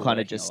then it all kind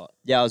of just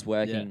I was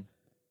working.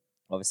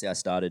 Yeah. Obviously, I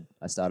started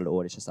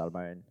Audish. I started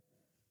my own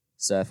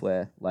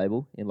surfwear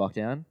label in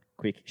lockdown.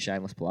 Quick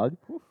shameless plug.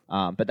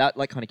 But that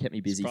like kind of kept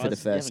me busy for the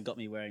first. You haven't got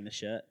me wearing the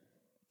shirt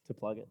to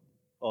plug it.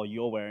 Oh,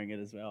 you're wearing it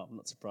as well. I'm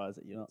not surprised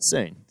that you're not.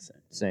 Soon.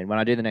 When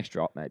I do the next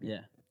drop, maybe.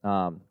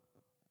 Yeah.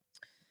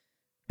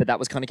 But that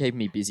was kind of keeping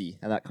me busy,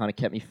 and that kind of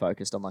kept me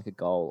focused on like a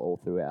goal all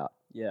throughout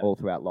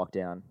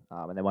lockdown.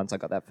 And then once I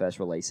got that first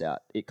release out,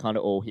 it kind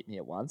of all hit me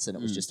at once, and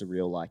it was just a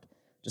real like,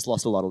 just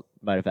lost a lot of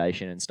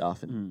motivation and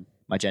stuff, and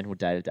my general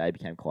day-to-day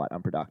became quite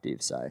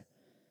unproductive. So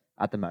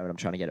at the moment, I'm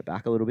trying to get it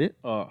back a little bit.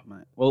 Oh,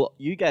 mate. Well,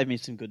 you gave me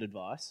some good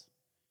advice.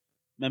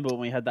 Remember when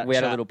we had that? We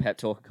had a little pep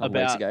talk a couple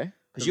weeks ago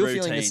because you were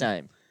feeling the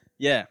same.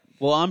 Yeah.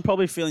 Well, I'm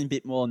probably feeling a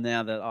bit more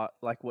now that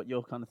like what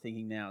you're kind of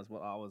thinking now is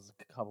what I was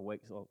a couple of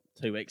weeks or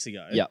 2 weeks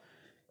ago. Yeah.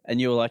 And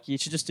you were like, you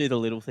should just do the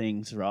little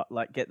things, right?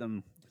 Like get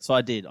them. So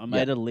I did. I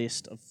made a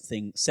list of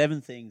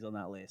 7 things on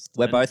that list.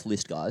 We're both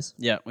list guys.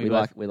 Yeah. We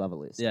love a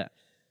list. Yeah.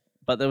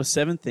 But there were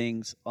 7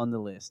 things on the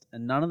list,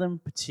 and none of them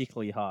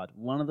particularly hard.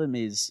 One of them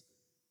is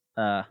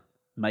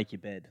make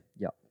your bed.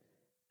 Yep.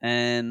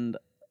 And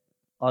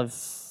I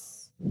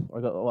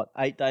got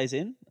 8 days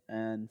in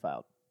and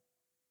failed.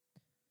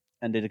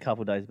 And did a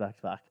couple of days back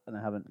to back, and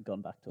I haven't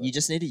gone back to it. You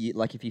just need to,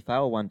 like, if you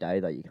fail one day,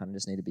 though, you kind of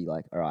just need to be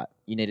like, all right,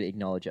 you need to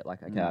acknowledge it.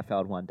 Like, okay, I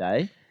failed one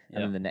day,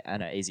 and then I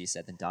know easier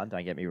said than done,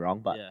 don't get me wrong,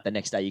 but the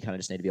next day you kind of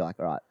just need to be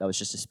like, all right, that was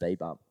just a speed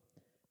bump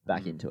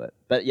back into it.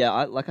 But yeah,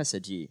 like I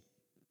said to you,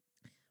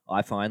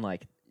 I find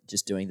like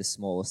just doing the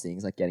smallest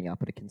things, like getting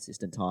up at a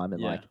consistent time,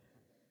 and like,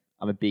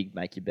 I'm a big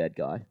make your bed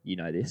guy. You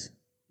know this.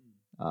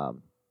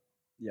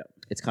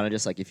 It's kind of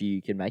just like if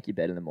you can make your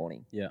bed in the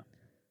morning,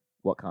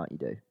 what can't you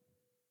do?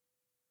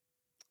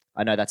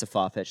 I know that's a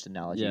far-fetched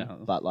analogy,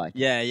 but like...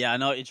 Yeah, I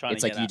know what you're trying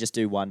to get It's like you just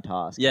do one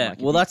task. Yeah, like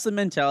well, that's the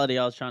mentality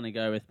I was trying to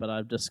go with, but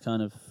I've just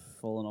kind of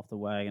fallen off the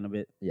wagon a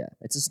bit. Yeah,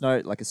 it's a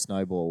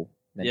snowball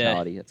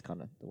mentality. That's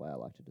kind of the way I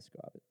like to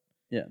describe it.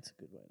 Yeah, it's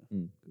a good way.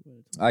 Good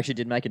way to I actually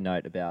did make a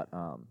note about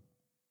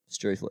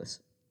Struthless.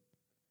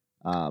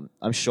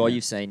 I'm sure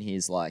you've seen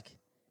his, like...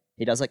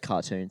 He does, like,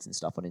 cartoons and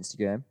stuff on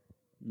Instagram.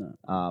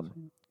 No.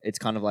 It's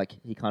kind of like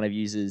he kind of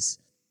uses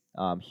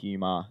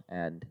humor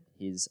and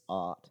his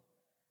art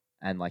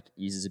and like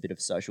uses a bit of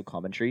social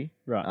commentary,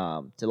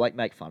 right? To like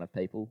make fun of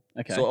people,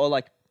 okay, or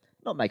like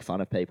not make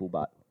fun of people,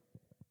 but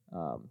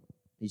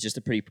he's just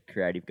a pretty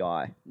creative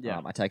guy.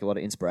 Yeah, I take a lot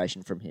of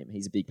inspiration from him.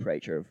 He's a big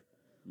preacher of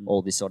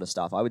all this sort of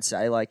stuff. I would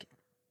say like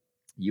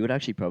you would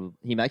actually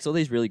he makes all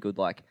these really good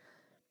like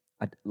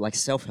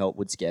self-help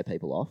would scare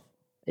people off,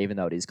 even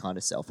though it is kind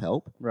of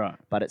self-help, right?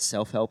 But it's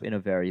self-help in a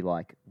very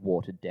like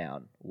watered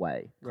down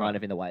way, kind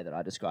of in the way that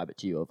I describe it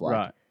to you of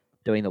like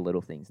doing the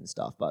little things and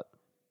stuff, but.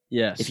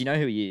 Yes. If you know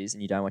who he is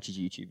and you don't watch his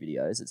YouTube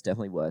videos, it's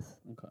definitely worth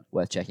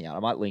checking out. I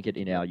might link it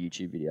in our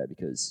YouTube video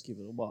because give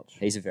it a watch.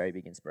 He's a very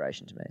big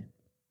inspiration to me.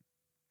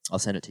 I'll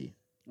send it to you.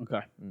 Okay.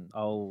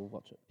 I'll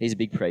watch it. He's a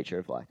big preacher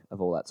of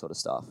all that sort of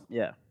stuff.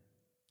 Yeah.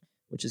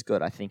 Which is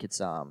good. I think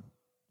it's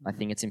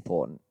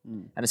important.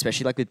 And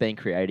especially like with being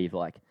creative,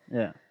 like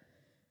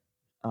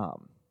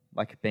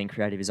being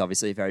creative is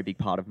obviously a very big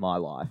part of my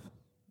life.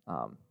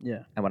 And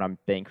when I'm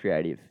being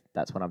creative,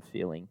 that's when I'm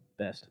feeling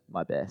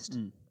my best.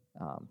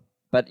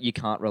 But you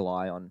can't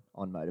rely on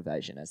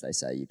motivation, as they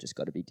say. You've just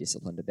got to be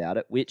disciplined about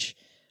it, which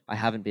I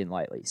haven't been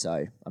lately.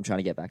 So I'm trying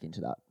to get back into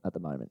that at the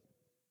moment.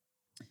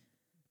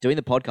 Doing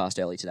the podcast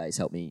early today has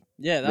helped me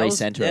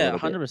recenter a little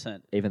 100%.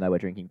 bit, even though we're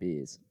drinking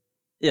beers.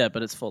 Yeah,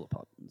 but it's for the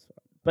pod.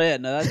 But yeah,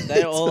 no,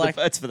 they're all like...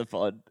 It's for the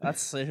pod.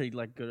 That's literally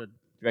like good. Do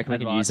you reckon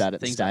we can use that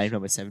at the stage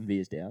when we're 7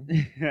 beers down?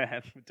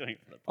 Yeah, we're doing it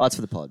for the pod. Oh, it's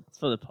for the pod. It's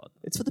for the pod.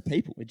 It's for the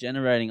people. We're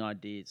generating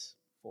ideas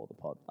for the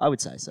pod. I would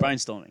say so.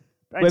 Brainstorming.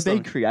 We're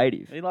being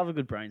creative. We love a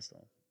good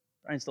brainstorm.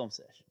 Brainstorm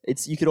sesh.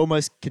 You could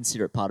almost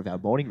consider it part of our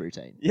morning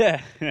routine.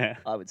 Yeah.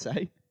 I would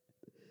say.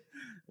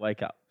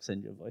 Wake up,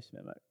 send you a voice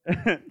memo.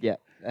 Yeah.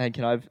 And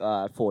can I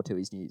have 4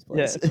 Tooheys News,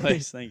 please? Yeah,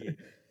 please, thank you.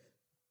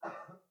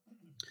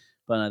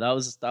 But no, that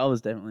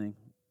was definitely,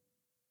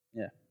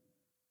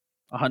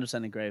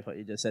 100% agree with what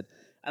you just said.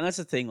 And that's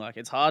the thing, like,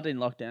 it's hard in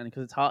lockdown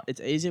because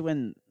it's easier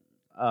when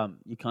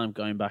you're kind of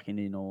going back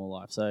into your normal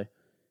life. So,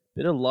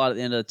 bit of light at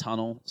the end of the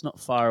tunnel. It's not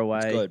far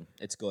away.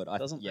 It's good. It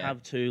doesn't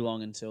have too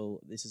long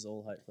until this is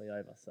all hopefully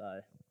over.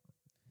 So,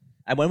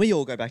 and when we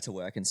all go back to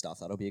work and stuff,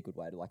 that'll be a good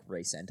way to like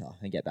recenter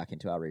and get back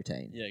into our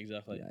routine. Yeah,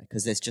 exactly.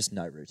 Because there's just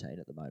no routine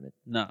at the moment.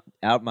 No.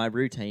 My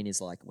routine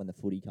is like when the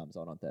footy comes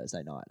on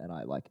Thursday night, and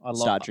I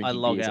start drinking. I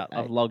log out.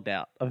 I've logged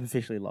out. I've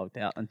officially logged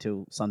out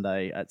until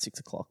Sunday at 6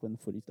 o'clock when the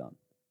footy's done.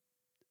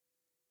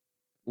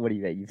 What do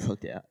you mean you've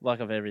logged out? Like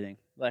of everything.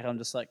 Like I'm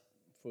just like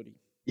footy.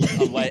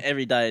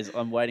 Every day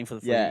I'm waiting for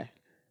the footy. Yeah.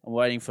 I'm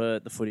waiting for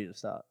the footy to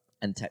start.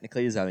 And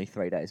technically there's only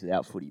 3 days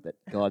without footy, but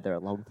God, they're a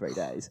long 3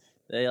 days.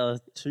 They are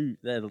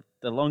they're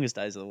the longest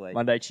days of the week.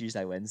 Monday,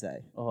 Tuesday,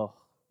 Wednesday. Oh.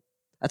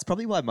 That's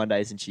probably why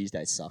Mondays and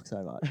Tuesdays suck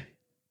so much.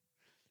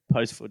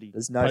 Post-footy.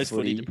 There's no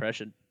Post-footy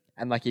depression.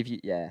 And like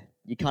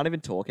you can't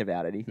even talk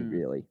about anything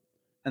really.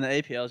 And the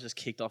APL's just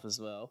kicked off as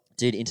well.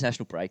 Dude,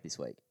 international break this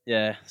week.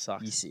 Yeah,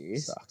 sucks. Are you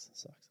serious? Sucks.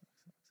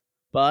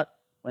 But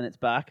when it's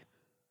back,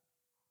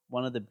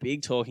 one of the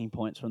big talking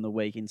points from the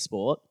week in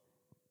sport,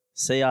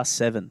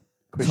 CR7,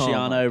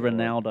 Cristiano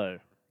Ronaldo.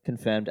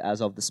 Confirmed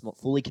as of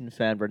fully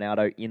confirmed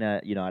Ronaldo in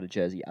a United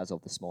jersey as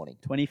of this morning.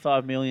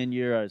 25 million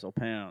euros or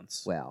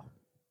pounds. Wow.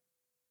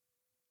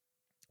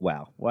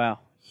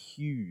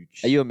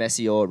 Huge. Are you a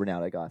Messi or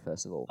Ronaldo guy,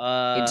 first of all?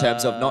 In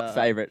terms of not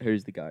favourite,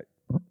 who's the GOAT?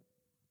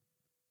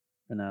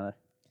 Ronaldo.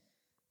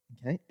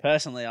 Okay.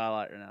 Personally, I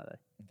like Ronaldo.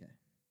 Okay.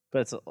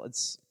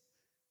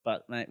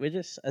 But mate, we're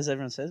just, as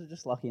everyone says, we're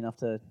just lucky enough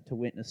to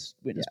witness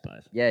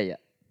both. Yeah.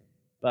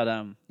 But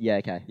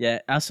okay. Yeah,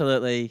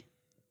 absolutely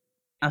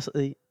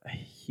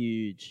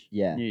huge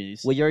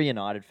news. Well, you're a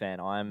United fan.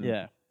 I'm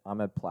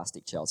a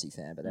plastic Chelsea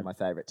fan, but they're my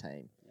favourite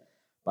team. Yeah.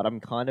 But I'm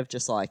kind of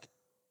just like,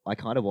 I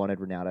kind of wanted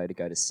Ronaldo to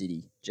go to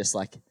City, just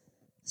like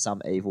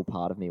some evil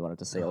part of me wanted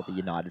to see all the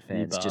United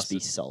fans just be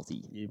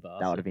salty. You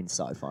bastard. That would have been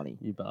so funny.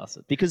 You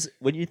bastard. Because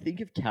when you think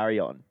of carry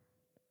on,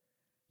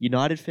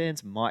 United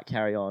fans might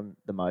carry on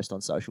the most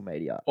on social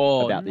media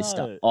about this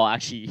stuff. Oh,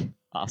 actually,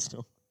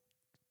 Arsenal.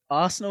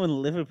 Arsenal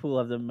and Liverpool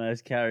have the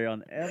most carry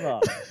on ever.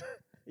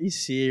 Are you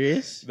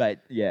serious? Mate,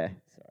 yeah.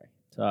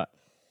 Sorry.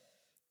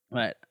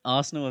 Mate,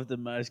 Arsenal have the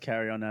most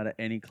carry on out of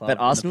any club. But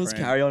Arsenal's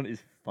carry on is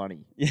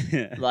funny.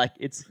 Yeah. Like,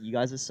 you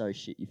guys are so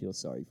shit, you feel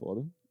sorry for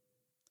them.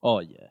 Oh,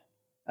 yeah.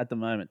 At the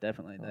moment,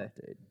 definitely.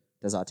 Dude.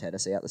 Does Arteta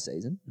see out the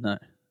season? No.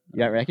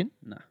 You don't reckon?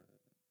 No.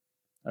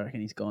 I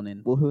reckon he's gone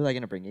in. Well, who are they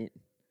going to bring in?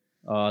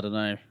 Oh, I don't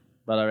know.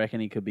 But I reckon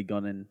he could be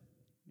gone in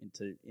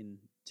 2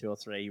 or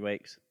 3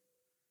 weeks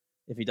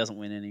if he doesn't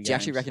win any games. Do you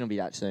actually reckon it'll be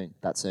that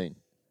soon?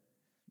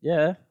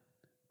 Yeah.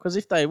 Because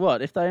if they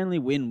only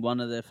win one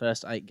of their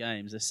first 8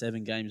 games, they're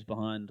 7 games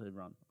behind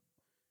everyone.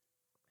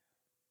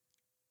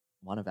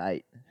 1 of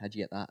 8. How'd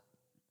you get that?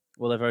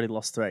 Well, they've already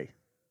lost 3.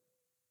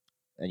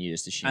 And you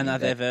just assume.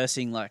 And they're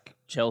versing like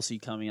Chelsea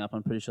coming up.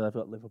 I'm pretty sure they've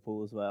got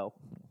Liverpool as well.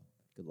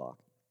 Good luck.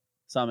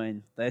 So I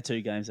mean, they're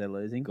 2 games they're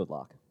losing. Good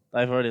luck.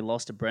 They've already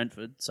lost to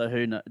Brentford, so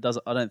who knows?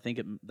 I don't think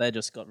they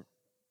just got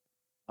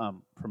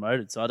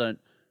promoted. So I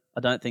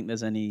don't think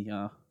there's any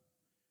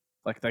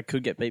they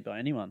could get beat by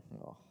anyone.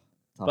 Oh,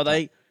 but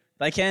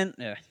they can.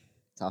 Yeah.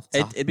 Tough.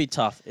 It'd be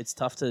tough. It's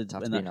tough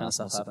when that kind of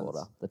stuff supporter.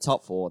 happens. The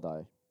top 4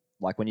 though,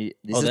 like when you.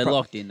 They're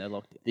locked in. They're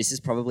locked in. This is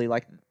probably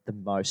like the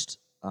most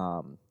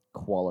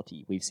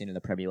quality we've seen in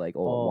the Premier League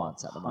all at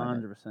once at the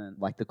moment. 100%.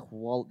 Like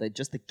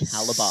just the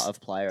caliber of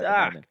player at the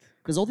moment.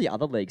 Because all the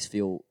other leagues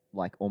feel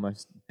like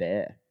almost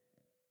bare.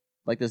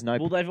 Like there's no.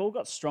 Well, they've all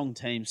got strong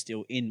teams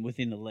still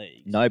within the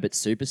league. No, but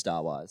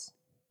superstar wise.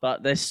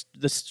 But there's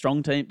the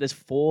strong team. There's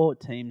 4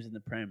 teams in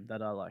the Prem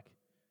that are like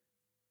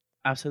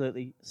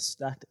absolutely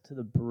stacked to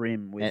the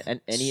brim with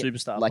any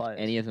superstar players. Like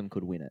any of them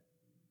could win it.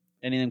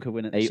 Any of them could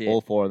win it this year.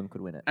 All 4 of them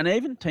could win it. And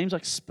even teams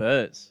like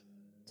Spurs,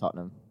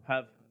 Tottenham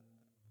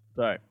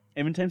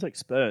even teams like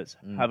Spurs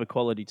have a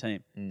quality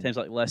team. Teams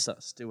like Leicester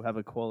still have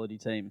a quality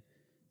team.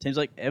 Teams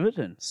like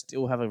Everton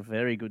still have a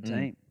very good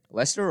team.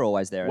 Leicester are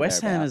always there.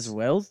 West Ham as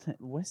well.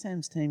 West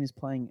Ham's team is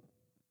playing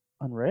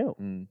unreal.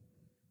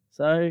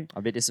 So I'm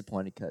a bit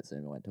disappointed Kurt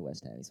Zouma went to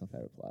West Ham. He's my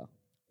favourite player.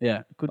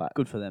 Yeah,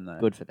 good for them though.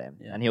 Good for them.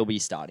 Yeah. And he'll be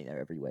starting there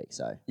every week.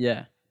 So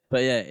yeah,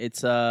 but yeah,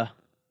 it's I'm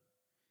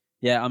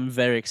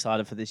very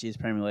excited for this year's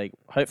Premier League.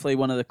 Hopefully,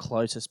 one of the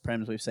closest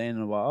Prems we've seen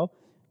in a while.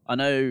 I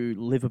know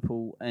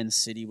Liverpool and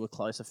City were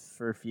closer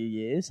for a few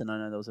years, and I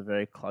know there was a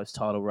very close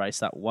title race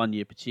that one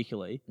year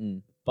particularly.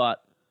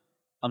 But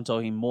I'm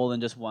talking more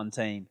than just one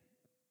team.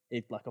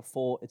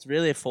 It's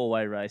really a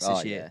four-way race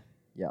this year.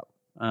 Yep.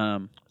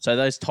 So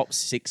those top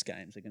 6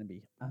 games are going to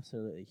be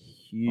absolutely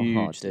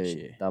huge this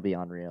year. They'll be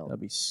unreal. They'll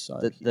be so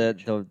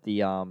huge.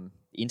 The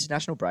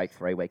international break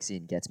 3 weeks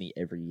in gets me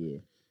every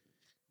year.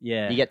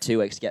 Yeah. You get 2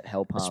 weeks to get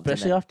hell pumped.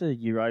 Especially after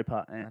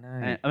Europa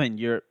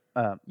Europe,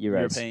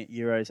 European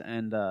Euros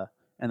and the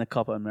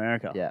Copa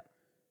America. Yeah.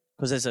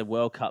 Because there's a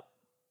World Cup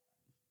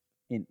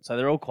so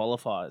they're all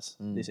qualifiers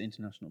this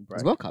international break.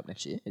 There's a World Cup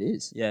next year. It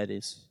is. Yeah, it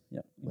is.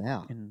 Yep.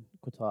 Wow. In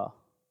Qatar.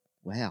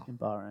 Wow. In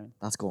Bahrain.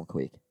 That's gone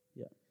quick.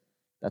 Yeah.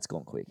 That's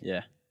gone quick.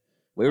 Yeah.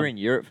 We were in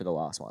Europe for the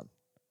last one.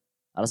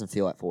 That doesn't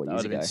feel like 4 years ago.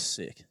 That would have been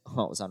sick.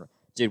 Oh, it was unreal.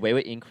 Dude, we were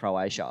in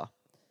Croatia.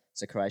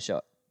 So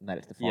Croatia made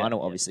it to the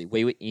final, obviously.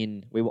 We were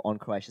on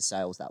Croatia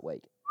sales that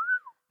week.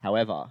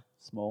 However,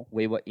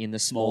 we were in the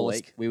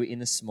smallest. League. We were in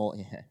the small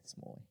Didn't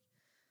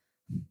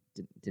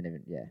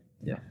even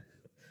Yeah.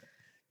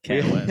 Can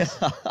of worms.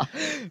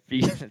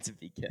 That's a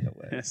big can of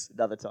worms.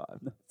 Another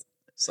time.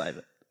 Save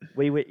it.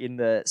 We were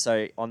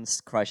on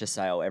Croatia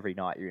sale every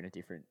night you're in a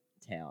different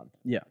town.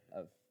 Yeah.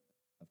 Of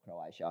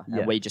Croatia.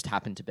 And we just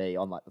happened to be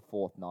on like the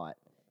 4th night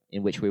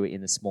in which we were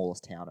in the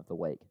smallest town of the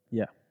week.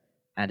 Yeah.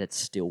 And it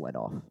still went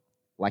off.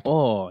 Like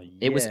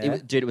it was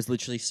dude, it was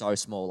literally so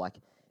small. Like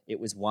it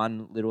was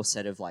one little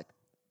set of like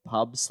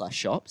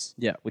pubs/shops.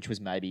 Yeah. Which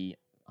was maybe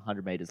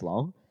 100 meters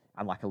long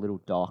and like a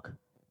little dock,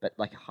 but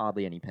like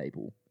hardly any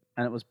people.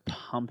 And it was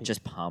pumping.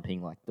 Just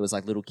pumping. Like there was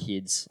like little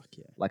kids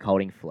like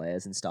holding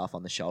flares and stuff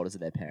on the shoulders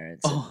of their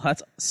parents. Oh,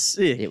 that's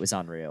sick. It was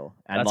unreal.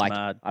 And that's like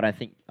mad. I don't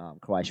think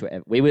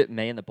Croatia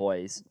me and the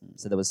boys,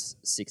 so there was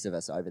 6 of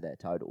us over there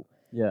total.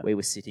 Yeah. We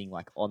were sitting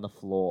like on the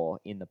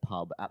floor in the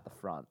pub at the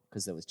front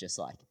because there was just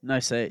like no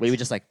seats. We were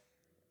just like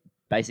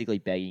basically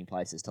begging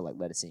places to like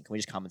let us in. Can we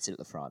just come and sit at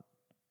the front?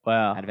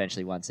 Wow. And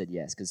eventually one said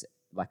yes because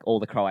like all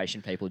the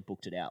Croatian people had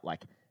booked it out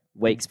like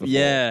weeks before.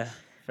 Yeah.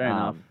 Fair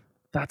enough.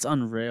 That's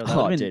unreal.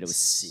 Dude, it was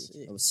sick.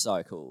 It was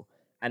so cool.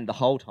 And the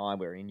whole time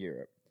we were in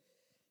Europe,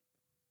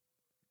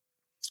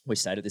 we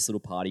stayed at this little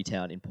party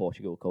town in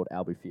Portugal called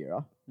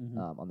Albufeira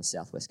on the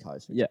southwest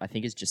coast, which I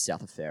think is just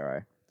south of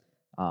Faro.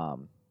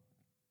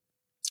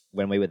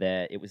 When we were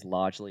there, it was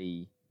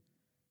largely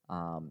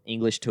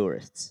English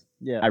tourists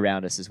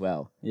around us as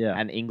well. Yeah.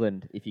 And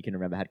England, if you can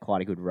remember, had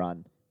quite a good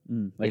run.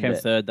 They came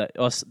third.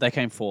 They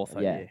came fourth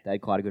that year. They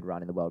had quite a good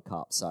run in the World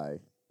Cup. So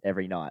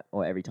every night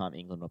or every time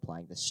England were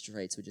playing, the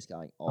streets were just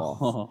going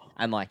off.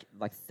 And like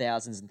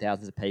thousands and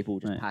thousands of people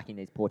just packing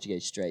these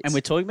Portuguese streets. And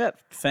we're talking about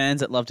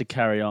fans that love to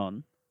carry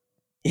on.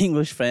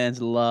 English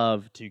fans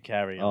love to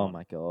carry on. Oh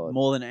my God.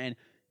 More than any.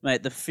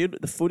 Mate, the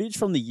footage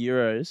from the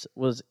Euros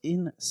was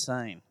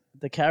insane.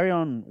 The carry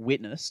on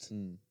witnessed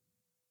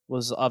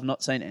was, I've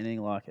not seen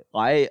anything like it.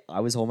 I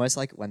was almost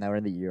like, when they were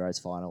in the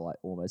Euros final, I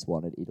almost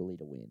wanted Italy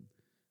to win.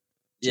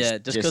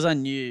 Just because I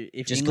knew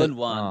if England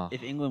won,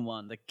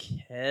 the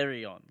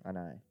carry on I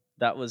know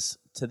that was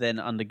to then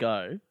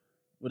undergo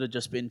would have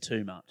just been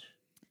too much.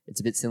 It's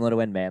a bit similar to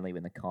when Manly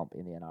win the comp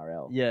in the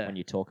NRL. Yeah. When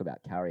you talk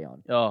about carry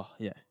on. Oh,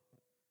 yeah.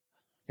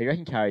 Who do you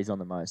reckon carries on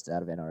the most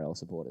out of NRL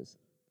supporters?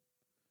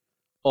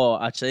 Oh,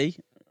 actually,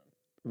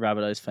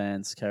 Rabbitohs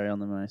fans carry on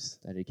the most.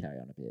 They do carry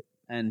on a bit.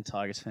 And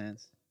Tigers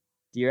fans.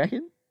 Do you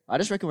reckon? I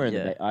just reckon we're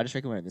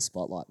in the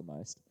spotlight the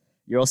most.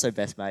 You're also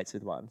best mates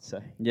with one,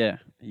 so yeah,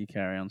 you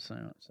carry on so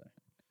much. So,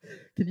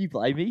 can you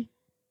blame me?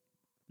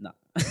 No.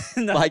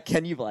 No. Like,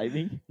 can you blame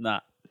me? No.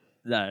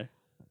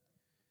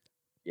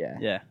 Yeah.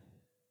 Yeah.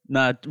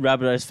 No,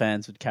 Rabbitohs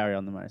fans would carry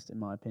on the most, in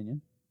my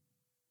opinion.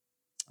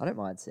 I don't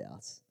mind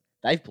Souths.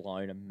 They've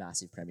blown a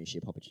massive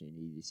premiership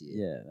opportunity this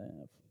year. Yeah, they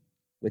have.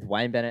 With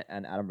Wayne Bennett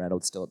and Adam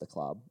Reynolds still at the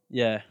club.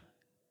 Yeah.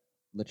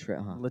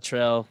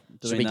 Latrell.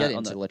 Should we get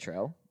into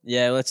Latrell?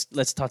 Yeah,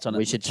 let's touch on it.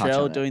 We should touch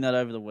on it. Latrell doing that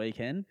over the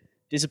weekend.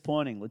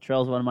 Disappointing.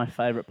 Latrell's one of my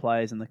favourite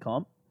players in the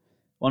comp.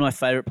 One of my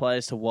favourite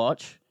players to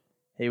watch.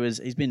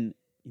 He's been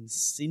in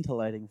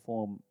scintillating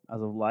form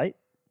as of late,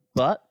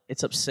 but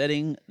it's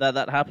upsetting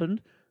that happened.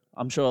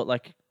 I'm sure,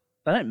 like,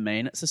 they don't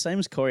mean it. It's the same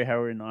as Corey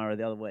Harrow and Naira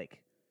the other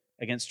week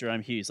against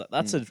Jerome Hughes. Like,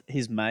 that's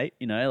his mate,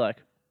 you know,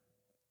 like,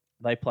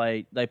 they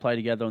play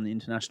together on the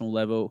international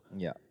level.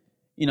 Yeah.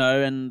 You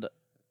know, and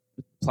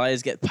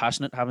players get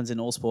passionate. Happens in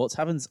all sports.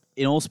 Happens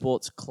in all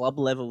sports, club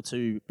level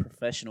to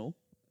professional.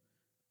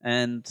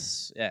 And,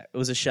 yeah, it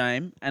was a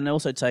shame. And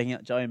also taking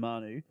out Joey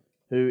Manu,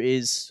 who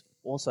is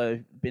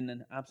also been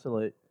an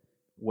absolute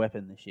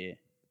weapon this year.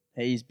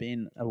 He's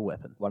been a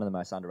weapon. One of the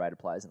most underrated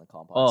players in the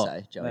comp, I'd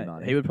say, Joey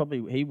Manu.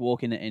 He'd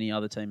walk into any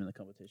other team in the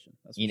competition.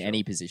 In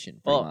any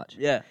position, pretty much.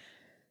 Yeah.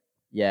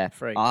 Yeah.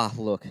 Freak.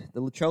 Look,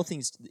 the Latrell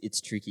thing's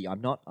it's tricky. I'm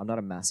not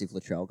a massive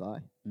Latrell guy.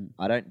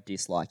 I don't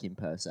dislike him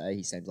per se.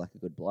 He seems like a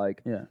good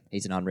bloke. Yeah.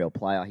 He's an unreal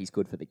player. He's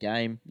good for the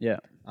game. Yeah.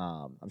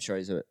 I'm sure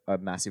he's a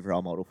massive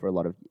role model for a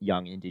lot of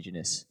young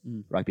Indigenous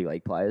rugby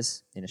league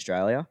players in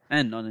Australia.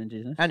 And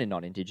non-Indigenous. And in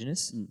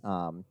non-Indigenous.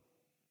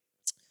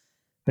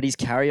 But his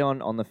carry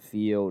on the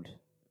field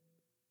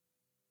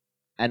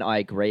And I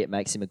agree it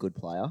makes him a good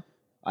player.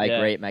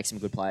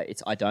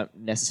 I don't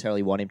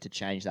necessarily want him to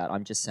change that.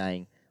 I'm just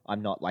saying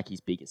I'm not like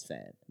his biggest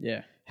fan.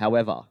 Yeah.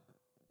 However,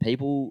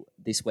 people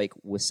this week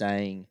were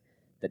saying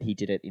that he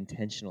did it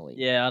intentionally.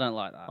 Yeah, I don't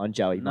like that. On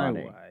Joey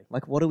Manu. No way.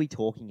 Like, what are we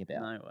talking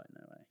about? No way.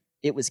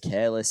 It was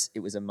careless.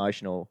 It was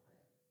emotional.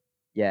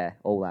 Yeah,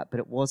 all that.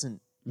 But it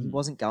wasn't. He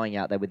wasn't going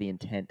out there with the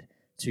intent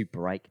to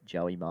break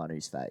Joey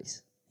Manu's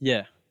face.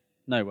 Yeah.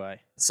 No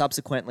way.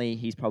 Subsequently,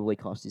 he's probably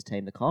cost his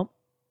team the comp.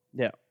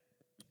 Yeah.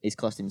 He's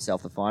cost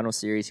himself the final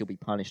series. He'll be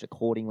punished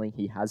accordingly.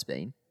 He has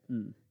been.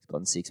 He's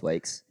gotten 6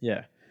 weeks.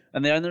 Yeah.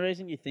 And the only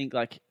reason you think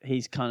like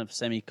he's kind of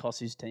cost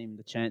his team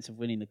the chance of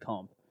winning the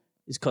comp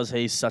is because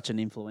he's such an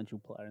influential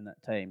player in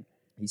that team.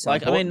 He's so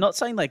like, important. I mean, not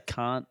saying they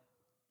can't.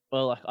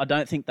 Well, like, I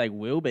don't think they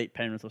will beat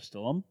Penrith or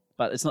Storm,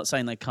 but it's not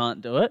saying they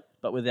can't do it.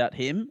 But without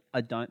him,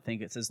 I don't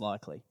think it's as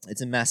likely.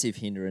 It's a massive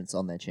hindrance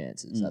on their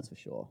chances, that's for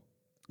sure.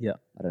 Yeah.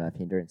 I don't know if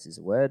hindrance is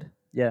a word.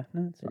 Yeah,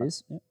 no, it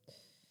is. Yeah.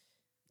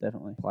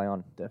 Definitely. Play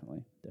on.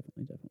 Definitely.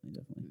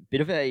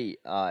 Bit of a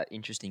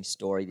interesting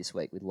story this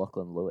week with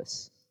Lachlan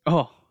Lewis.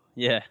 Oh,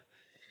 yeah.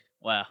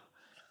 Wow.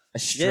 A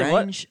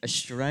strange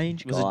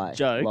it was guy, a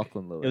joke.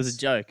 Lachlan Lewis. It was a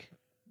joke.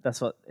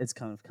 That's what it's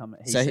kind of come.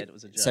 He said it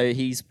was a joke. So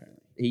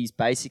he's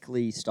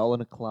basically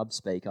stolen a club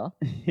speaker,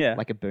 yeah,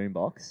 like a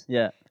boombox,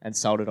 yeah, and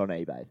sold it on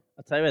eBay.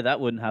 I'll tell you where that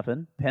wouldn't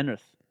happen.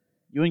 Penrith.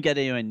 You wouldn't get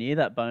anywhere near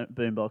that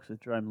boombox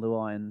with Jerome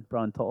Luai and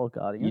Brian Toto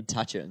guarding it. You'd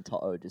touch it and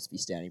Toto would just be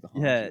standing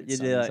behind yeah, you.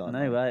 you'd be like,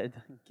 no way,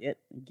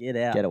 get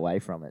out. Get away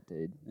from it,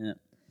 dude. Yeah.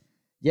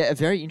 Yeah, a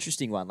very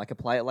interesting one. Like a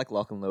player like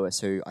Lachlan Lewis,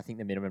 who I think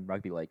the minimum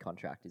rugby league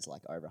contract is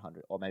like over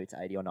 100, or maybe it's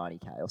 80 or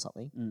 90K or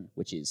something,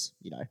 which is,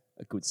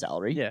 a good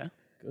salary. Yeah.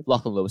 Good.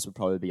 Lachlan Lewis would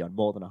probably be on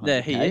more than 100K.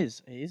 Yeah, he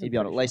is. He'd be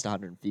on at least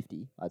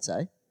 150, I'd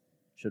say.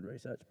 Should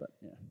research, but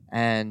yeah.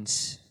 And,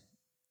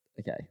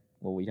 okay,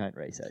 well, we don't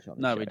research on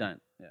this No, show. we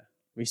don't. Yeah.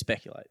 We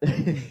speculate.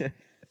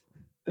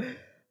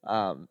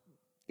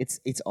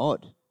 It's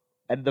odd.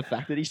 And the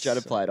fact that he's trying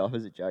to play it off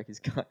as a joke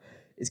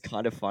is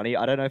kind of funny.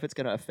 I don't know if it's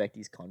going to affect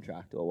his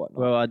contract or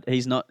whatnot. Well,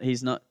 he's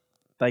not.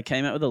 They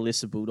came out with a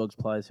list of Bulldogs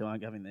players who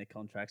aren't having their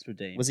contracts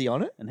redeemed. Was he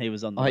on it? And he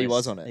was on the list. list. He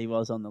was on it? He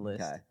was on the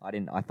list.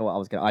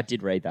 Okay. I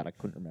did read that. I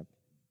couldn't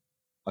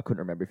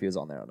remember if he was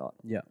on there or not.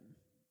 Yeah.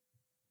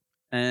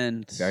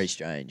 And very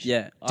strange.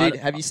 Yeah. Dude,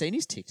 have you seen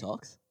his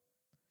TikToks?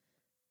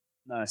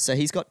 No. So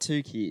he's got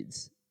 2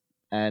 kids,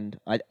 and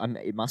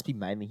it must be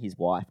mainly his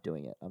wife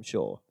doing it, I'm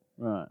sure.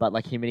 Right. But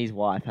like him and his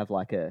wife have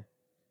like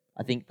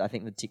I think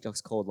the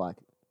TikTok's called like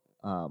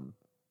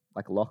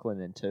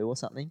Lachlan and 2 or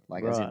something,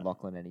 like as in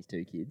Lachlan and his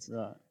 2 kids.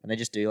 Right. And they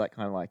just do like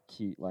kind of like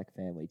cute like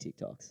family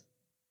TikToks.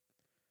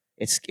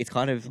 It's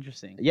kind of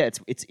interesting. Yeah,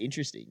 it's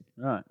interesting.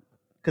 Right.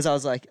 Because I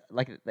was like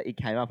it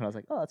came up and I was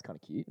like, oh, that's kind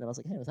of cute. And then I was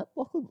like, hey, was that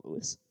Lachlan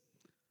Lewis?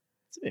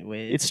 It's a bit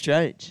weird. It's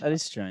strange. That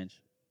is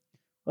strange.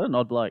 What an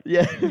odd bloke.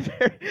 Yeah,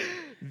 very,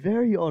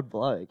 very odd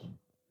bloke.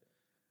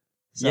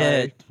 So,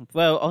 yeah,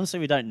 well, obviously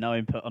we don't know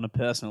him on a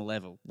personal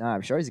level. No,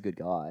 I'm sure he's a good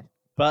guy.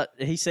 But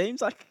he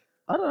seems like,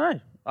 I don't know.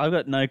 I've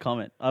got no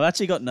comment. I've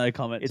actually got no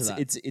comment to that.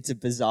 It's a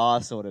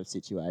bizarre sort of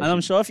situation. And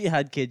I'm sure if you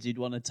had kids, you'd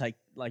want to take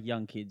like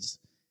young kids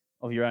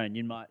of your own.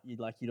 You'd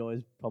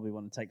always probably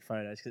want to take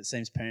photos because it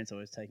seems parents are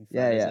always taking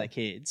photos of their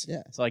kids.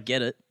 Yeah. So I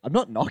get it. I'm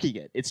not knocking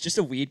it. It's just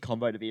a weird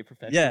combo to be a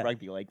professional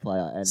rugby league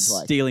player and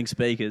like stealing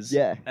speakers.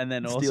 Yeah. And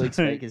then also stealing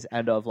speakers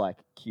and of like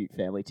cute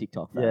family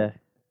TikTok. Fan. Yeah.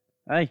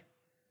 Hey.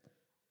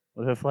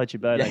 Whatever floats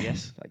your boat, I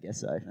guess. I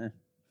guess so. Yeah,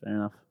 fair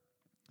enough.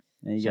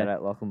 There you Shout go.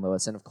 out Lachlan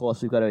Lewis. And of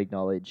course we've got to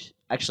acknowledge,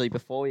 actually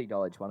before we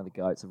acknowledge one of the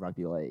GOATs of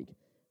rugby league,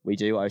 we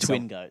do owe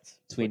Twin goats.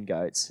 Twin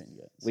goats.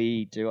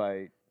 We do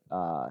owe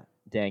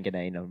Dan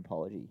Ganine an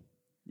apology.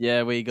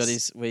 Yeah, we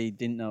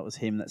didn't know it was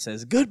him that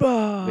says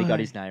goodbye. We got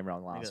his name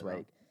wrong last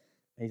week.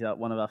 He's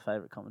one of our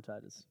favourite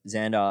commentators.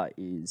 Xander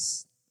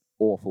is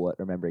awful at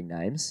remembering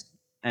names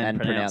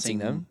and pronouncing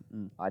them.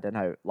 I don't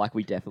know. Like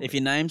we definitely. If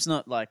your name's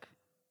not like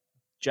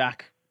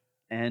Jack,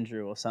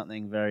 Andrew, or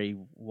something very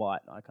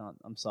white, I can't.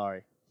 I'm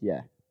sorry.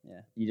 Yeah.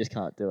 Yeah. You just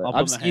can't do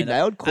it. You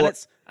nailed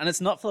and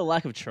it's not for the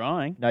lack of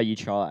trying. No, you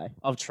try.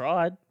 I've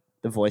tried.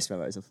 The voice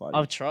memos are funny.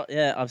 I've tried.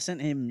 Yeah, I've sent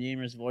him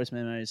numerous voice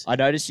memos. I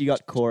noticed you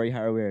got Corey,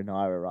 Harawira, and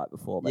Naira right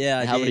before. But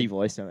yeah, how many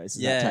voice memos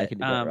has that taken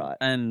to get right?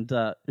 And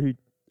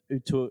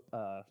Uto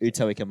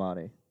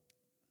Ikamanu.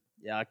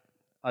 Yeah,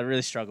 I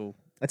really struggle.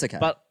 That's okay.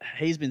 But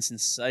he's been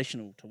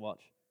sensational to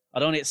watch. I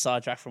don't want to get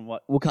sidetracked from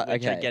what you're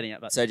getting at.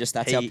 But so just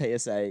that's our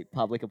PSA,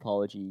 public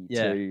apology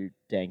to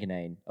Dan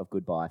Ganine of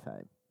Goodbye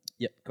fame.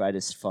 Yep.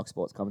 Greatest Fox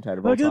Sports commentator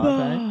of all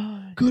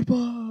time.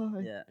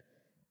 Goodbye. Yeah.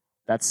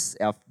 That's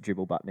our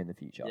dribble button in the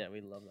future. Yeah,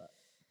 we love that.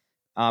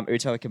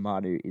 Uto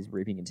Ikamanu is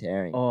ripping and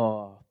tearing.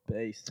 Oh,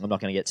 beast. I'm not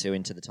going to get too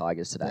into the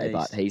Tigers today,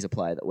 but he's a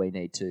player that we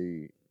need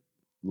to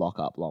lock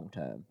up long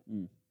term.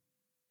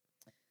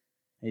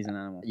 He's an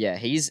animal. Yeah,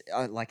 he's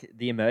like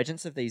the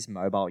emergence of these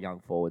mobile young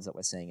forwards that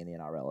we're seeing in the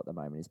NRL at the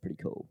moment is pretty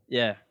cool.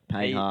 Yeah.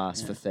 Payne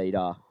Haas,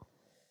 Fafita.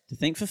 To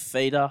think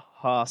Fafita,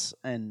 Haas,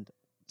 and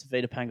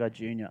Tavita Pangai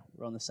Jr.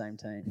 were on the same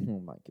team. Oh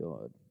my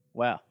God.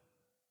 Wow.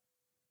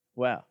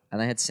 Wow. And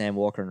they had Sam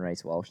Walker and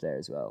Reece Walsh there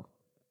as well.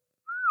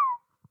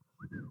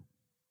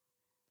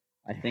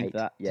 I think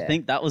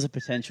that was a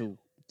potential.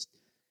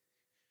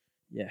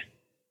 Yeah.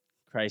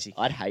 Crazy.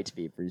 I'd hate to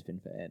be a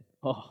Brisbane fan.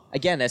 Oh.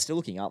 Again, they're still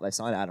looking up. They've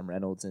signed Adam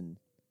Reynolds and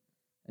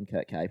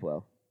Kurt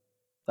Capewell.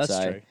 That's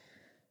true.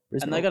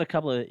 Brisbane, and they got a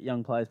couple of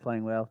young players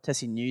playing well.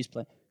 Tessie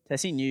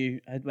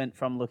New had went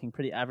from looking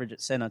pretty average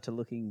at centre to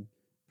looking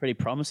pretty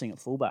promising at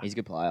fullback. He's a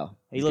good player.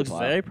 He looks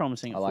very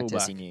promising at fullback. I like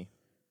Tessie New.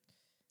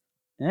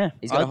 Yeah.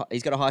 He's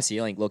got a high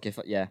ceiling. Look,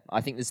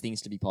 I think there's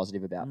things to be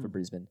positive about for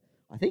Brisbane.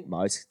 I think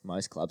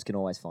most clubs can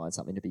always find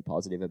something to be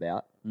positive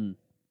about.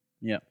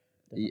 Yeah.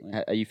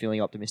 Are you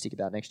feeling optimistic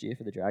about next year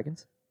for the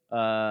Dragons?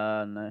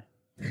 No.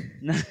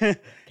 No,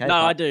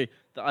 I do.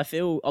 I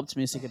feel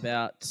optimistic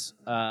about.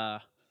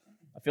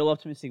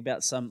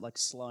 Some like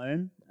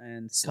Sloan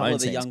and a couple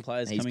of the young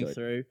players coming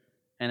through,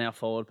 and our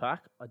forward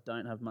pack. I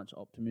don't have much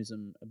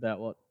optimism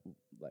about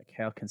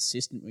how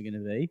consistent we're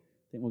going to be.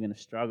 I think we're going to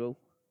struggle.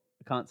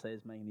 I can't see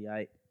us making the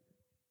 8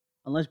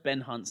 unless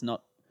Ben Hunt's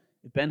not.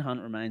 If Ben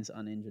Hunt remains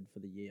uninjured for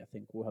the year, I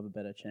think we'll have a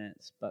better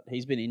chance. But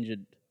he's been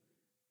injured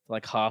for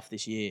like half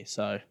this year,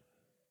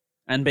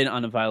 and been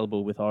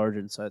unavailable with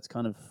Origin, so it's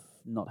kind of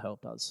not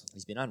helped us.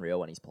 He's been unreal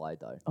when he's played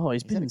though. Oh,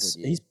 he's had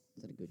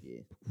a good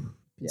year.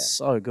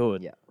 So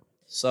good. Yeah.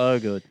 So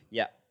good.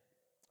 Yeah.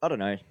 I don't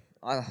know.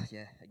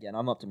 Again,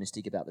 I'm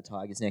optimistic about the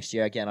Tigers next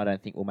year. Again, I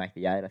don't think we'll make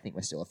the 8. I think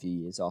we're still a few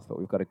years off, but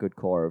we've got a good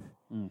core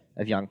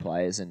of young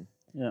players. And,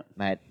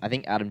 mate, I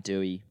think Adam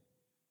Dewey,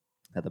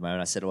 at the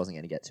moment, I said I wasn't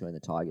going to get to in the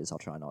Tigers. I'll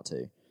try not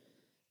to.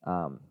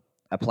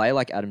 A player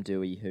like Adam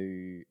Dewey,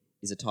 who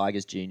is a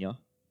Tigers junior,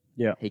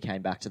 he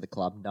came back to the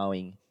club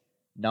knowing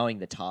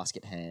the task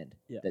at hand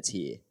that's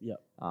here. Yeah.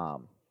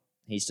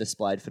 He's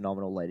displayed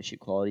phenomenal leadership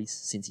qualities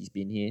since he's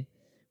been here,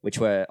 which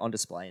were on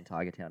display in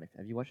Tiger Town.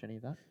 Have you watched any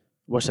of that?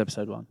 Watched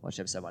episode 1.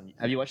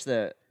 Have you watched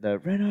the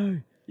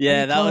Renault?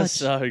 Yeah, that was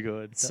so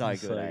good. So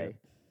good, eh?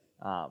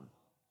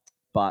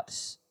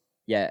 But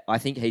yeah, I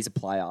think he's a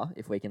player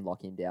if we can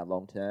lock him down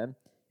long term.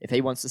 If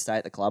he wants to stay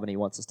at the club and he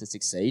wants us to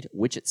succeed,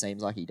 which it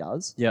seems like he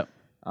does. Yep.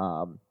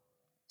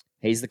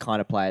 He's the kind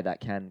of player that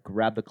can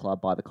grab the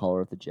club by the collar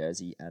of the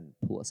jersey and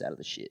pull us out of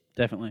the shit.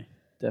 Definitely.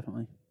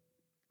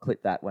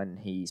 Clip that when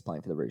he's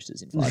playing for the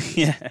Roosters in 5 years.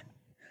 Yeah.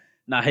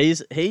 No,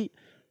 he.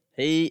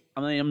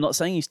 I mean, I'm not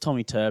saying he's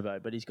Tommy Turbo,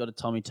 but he's got a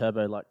Tommy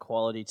Turbo like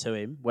quality to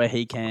him where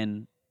he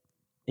can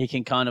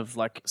kind of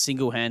like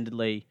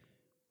single-handedly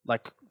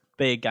like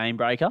be a game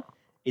breaker.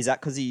 Is that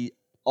because he?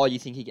 Oh, you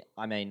think he?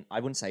 I mean, I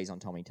wouldn't say he's on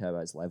Tommy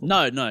Turbo's level.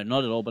 No, not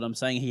at all. But I'm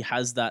saying he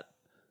has that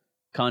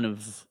kind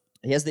of.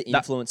 He has the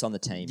influence on the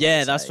team.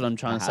 Yeah, that's what I'm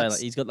trying to say. Like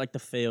he's got like the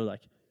feel.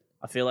 Like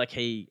I feel like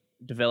he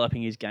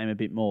developing his game a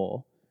bit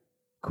more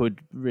could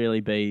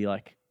really be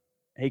like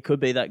he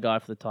could be that guy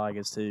for the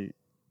Tigers to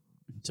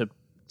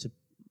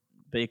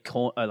be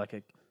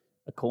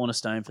a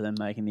cornerstone for them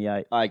making the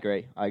 8. I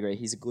agree.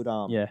 He's a good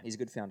he's a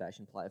good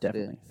foundation player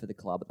for the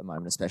club at the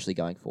moment, especially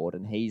going forward.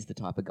 And he's the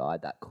type of guy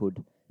that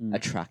could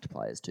attract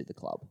players to the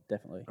club.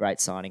 Definitely. Great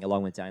signing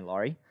along with Dane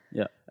Laurie.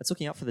 Yeah. It's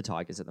looking up for the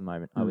Tigers at the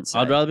moment, I would say.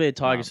 I'd rather be a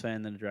Tigers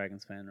fan than a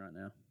Dragons fan right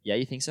now. Yeah,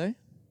 you think so?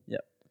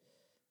 Yep.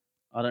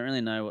 I don't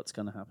really know what's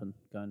going to happen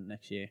going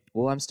next year.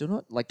 Well, I'm still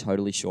not like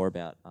totally sure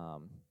about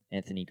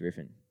Anthony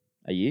Griffin.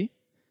 Are you?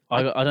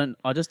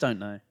 I just don't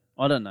know.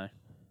 I don't know.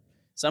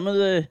 Saying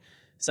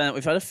that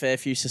we've had a fair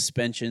few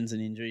suspensions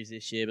and injuries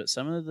this year, but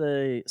some of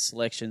the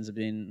selections have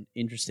been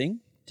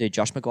interesting. Dude,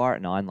 Josh Maguire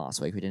at 9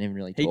 last week. We didn't even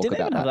really talk about that. He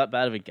didn't even have that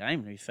bad of a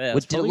game, to be fair.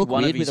 Did it look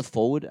weird with a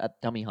forward at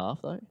dummy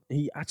half, though?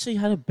 He actually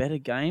had a better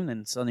game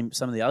than some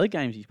of the other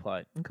games he's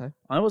played. Okay.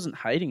 I wasn't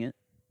hating it.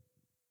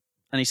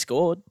 And he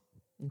scored.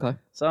 Okay.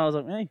 So I was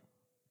like, hey,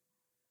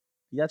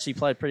 he actually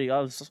played pretty...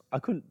 I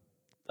couldn't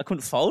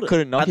fold it.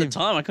 Couldn't knock him. At the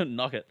time, I couldn't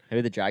knock it. Who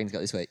have the Dragons got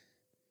this week?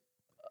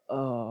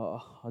 Oh,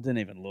 I didn't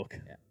even look.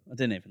 Yeah. I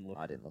didn't even look.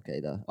 I didn't look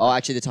either. Oh,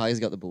 actually, the Tigers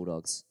got the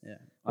Bulldogs. Yeah.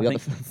 We got the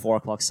 4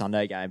 o'clock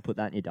Sunday game. Put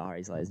that in your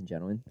diaries, ladies and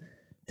gentlemen.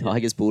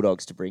 Tigers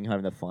Bulldogs to bring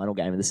home the final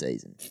game of the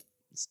season.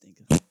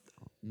 Stinker.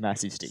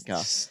 Massive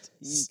stinker.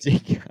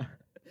 Stinker.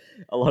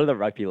 A lot of the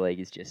rugby league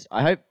is just...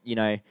 I hope,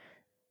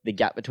 the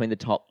gap between the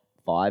top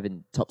 5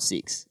 and top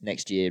 6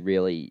 next year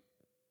really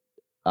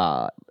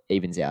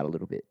evens out a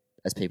little bit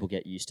as people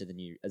get used to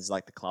the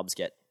clubs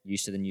get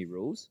used to the new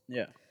rules.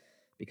 Yeah.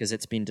 Because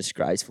it's been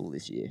disgraceful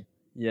this year.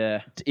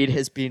 Yeah. It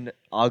has been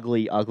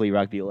ugly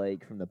rugby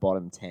league from the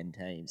bottom 10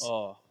 teams.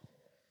 Oh.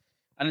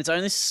 And it's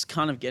only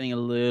kind of getting a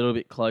little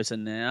bit closer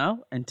now,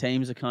 and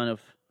teams are kind of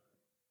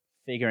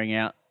figuring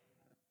out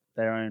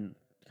their own,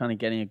 kind of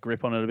getting a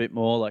grip on it a bit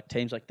more. Like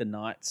teams like the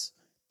Knights,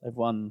 they've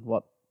won,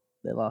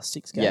 their last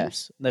 6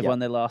 games? Yeah. They've won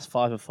their last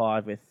 5 of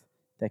 5 with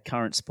their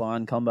current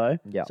spine combo.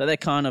 Yeah. So they're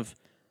kind of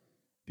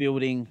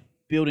building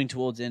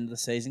towards the end of the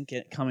season,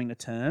 coming to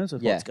terms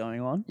with what's going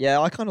on. Yeah,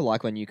 I kind of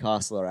like when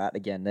Newcastle are at,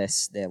 again, they're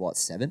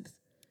 7th?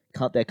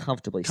 They're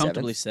comfortably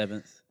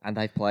 7th. And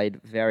they've played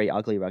very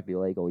ugly rugby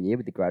league all year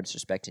with the greatest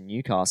respect to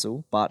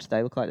Newcastle, but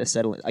they look like they're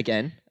settling.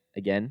 Again,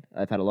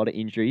 they've had a lot of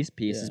injuries.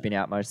 Pierce has been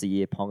out most of the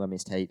year. Ponga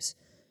missed heaps.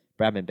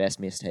 Bradman Best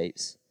missed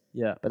heaps.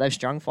 Yeah. But they've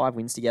strung 5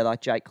 wins together.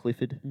 Jake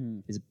Clifford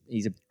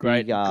he's a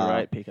great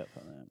big, pickup for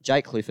them.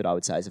 Jake Clifford, I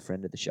would say, is a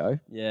friend of the show.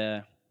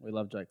 Yeah, we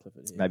love Jake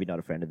Clifford here. Maybe not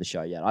a friend of the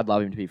show yet. I'd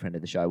love him to be a friend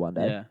of the show one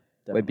day. Yeah.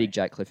 Definitely. We're big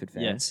Jake Clifford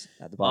fans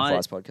at the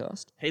Butterflies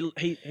podcast.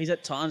 He's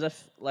at times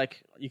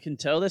like you can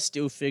tell they're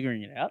still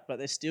figuring it out, but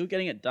they're still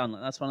getting it done.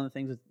 Like, that's one of the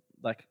things with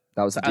like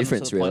that was the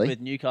difference really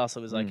with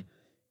Newcastle was like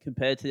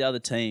compared to the other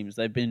teams,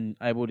 they've been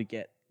able to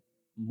get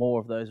more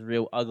of those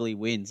real ugly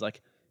wins.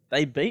 Like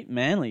they beat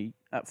Manly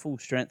at full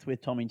strength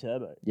with Tommy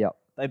Turbo. Yep.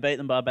 They beat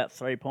them by about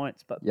 3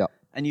 points,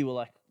 and you were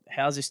like,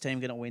 how's this team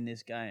going to win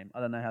this game? I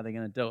don't know how they're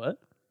going to do it,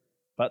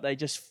 but they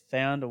just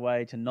found a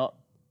way to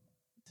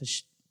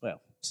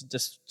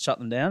just shut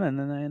them down, and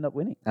then they end up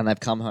winning. And they've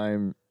come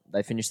home.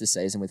 They finished the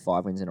season with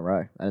 5 wins in a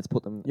row, and it's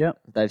put them. Yep.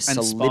 They've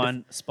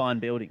spine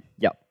building.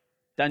 Yep.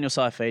 Daniel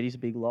Saifiti's a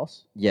big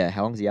loss. Yeah.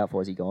 How long's he out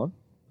for? Is he gone?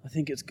 I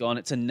think it's gone.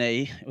 It's a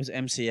knee. It was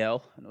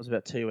MCL, and it was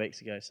about 2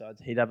 weeks ago. So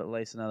he'd have at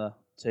least another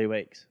 2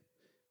 weeks.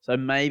 So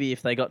maybe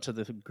if they got to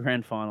the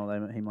grand final,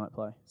 he might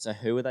play. So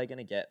who are they going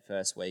to get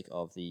first week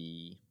of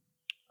the?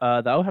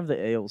 They'll have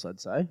the Eels, I'd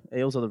say.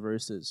 Eels or the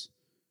Roosters.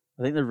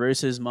 I think the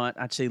Roosters might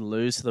actually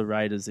lose to the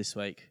Raiders this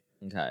week.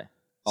 Okay.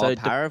 So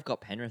Para have got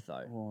Penrith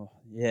though. Oh,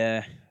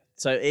 yeah.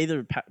 So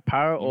either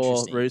Para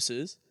or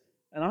Roosters,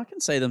 and I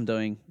can see them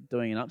doing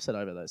an upset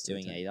over those two.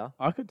 Doing either.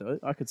 I could do it.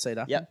 I could see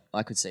that. Yep,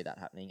 I could see that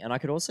happening, and I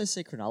could also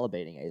see Cronulla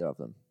beating either of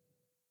them,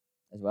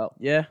 as well.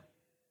 Yeah.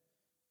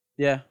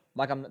 Yeah.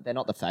 Like they're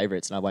not the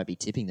favourites, and I won't be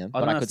tipping them,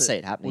 but I could see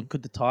it happening.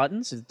 Could the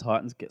Titans? Did the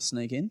Titans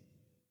sneak in?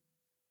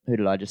 Who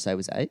did I just say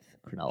was 8th?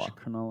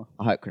 Cronulla.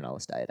 I hope Cronulla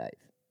stay at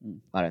 8th.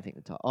 I don't think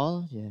the Titans.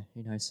 Oh yeah,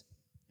 who knows?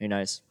 Who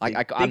knows? I'm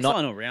not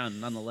final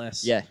round,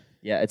 nonetheless. Yeah,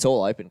 it's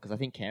all open because I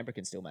think Canberra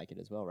can still make it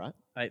as well, right?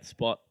 8th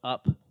spot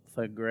up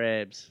for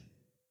grabs.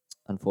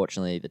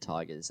 Unfortunately, the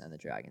Tigers and the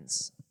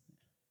Dragons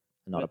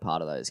are not a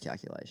part of those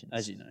calculations.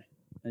 As you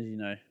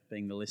know,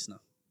 being the listener.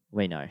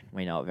 We know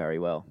it very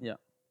well. Yeah,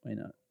 we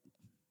know it.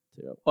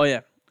 Oh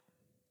yeah,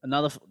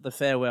 the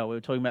farewell. We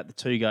were talking about the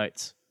two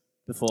goats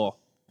before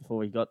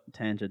we got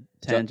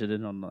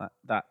tangented on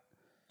that.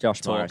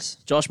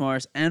 Josh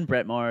Morris and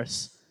Brett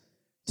Morris.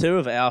 Two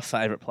of our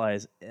favourite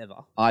players ever.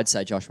 I'd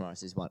say Josh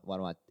Morris is one of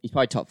my... He's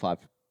probably top 5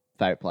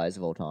 favourite players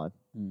of all time.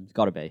 It's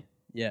got to be.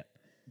 Yeah.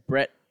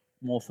 Brett,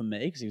 more for me,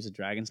 because he was a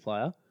Dragons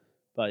player.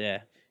 But yeah,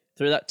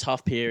 through that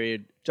tough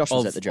period... Josh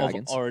was at the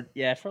Dragons. for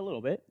a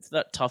little bit. Through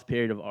that tough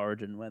period of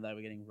Origin where they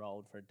were getting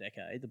rolled for a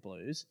decade, the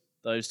Blues,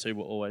 those two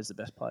were always the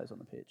best players on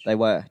the pitch. They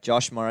were.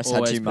 Josh Morris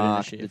always had to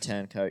mark the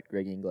turncoat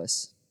Greg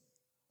Inglis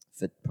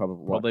for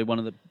probably one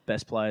of the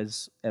best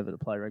players ever to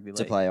play rugby league.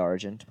 To play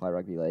Origin, to play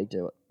rugby league,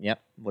 do it.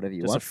 Yep, whatever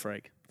you want. Just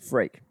a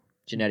freak.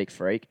 Genetic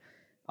freak.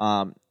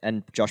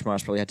 And Josh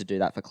Morris probably had to do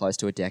that for close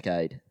to a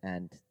decade,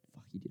 and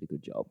he did a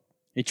good job.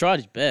 He tried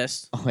his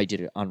best. Oh, he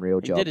did an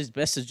unreal job. He did his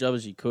best job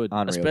as he could,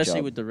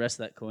 especially with the rest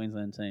of that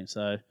Queensland team.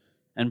 So,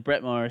 and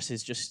Brett Morris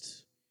is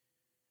just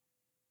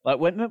like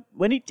when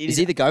he did. Is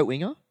he the GOAT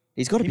winger?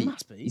 He's got to be.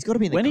 Must be. He's got to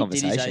be in the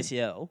conversation. When he did his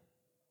ACL,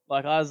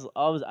 like I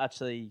was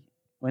actually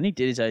when he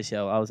did his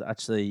ACL, I was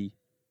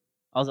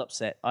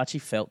upset. I actually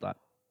felt that,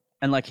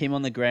 and like him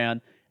on the ground,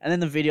 and then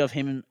the video of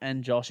him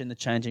and Josh in the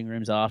changing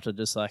rooms after,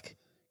 just like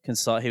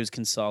he was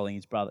consoling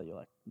his brother. You're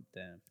like,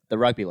 damn. The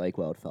rugby league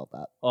world felt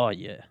that. Oh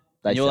yeah.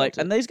 And you're like,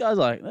 and these guys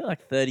they're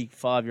like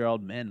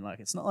 35-year-old men. Like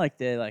it's not like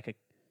they're like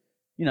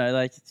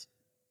it's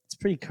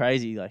pretty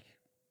crazy. Like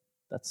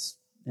that's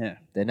They're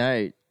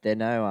no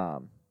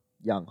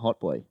young hot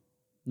boy.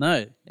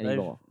 No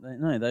anymore.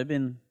 They've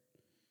been.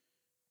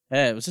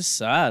 Yeah, it was just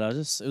sad. It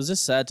was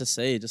just sad to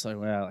see. Just like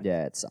wow. Like,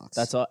 yeah, it sucks.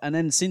 That's all. And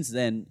then since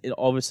then, it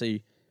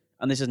obviously,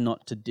 and this is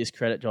not to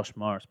discredit Josh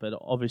Morris, but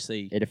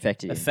obviously it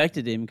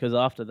affected him because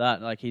after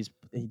that, like he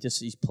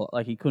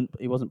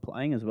wasn't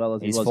playing as well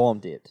as his he was. Form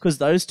dipped because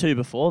those two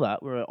before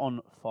that were on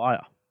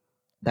fire.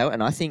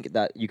 And I think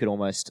that you could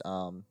almost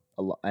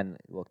and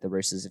look, the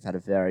Roosters have had a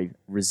very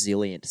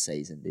resilient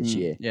season this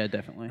year. Yeah,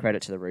 definitely.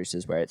 Credit to the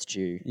Roosters where it's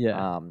due.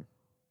 Yeah.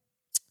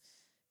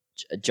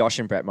 Josh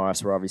and Brett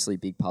Morris were obviously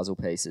big puzzle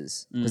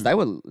pieces because they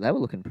were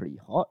looking pretty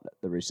hot.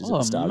 The Roosters at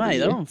the start of the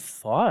year. They're on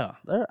fire.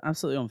 They're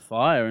absolutely on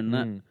fire,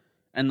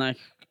 and like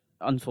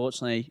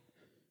unfortunately,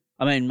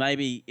 I mean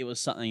maybe it was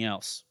something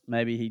else.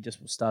 Maybe he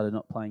just started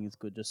not playing as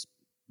good.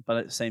 But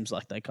it seems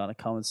like they kind of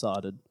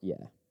coincided. Yeah,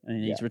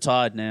 and he's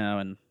retired now,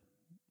 and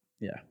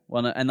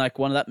one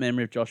of that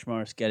memory of Josh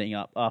Morris getting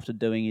up after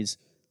doing his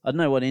I don't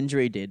know what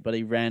injury he did, but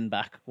he ran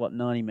back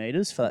 90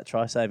 meters for that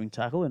try-saving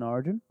tackle in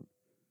Origin.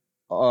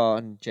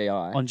 On GI.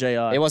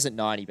 It wasn't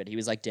 90, but he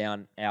was like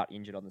down, out,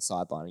 injured on the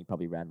sideline. He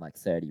probably ran like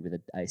 30 with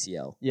an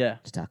ACL. Yeah.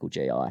 To tackle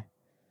GI.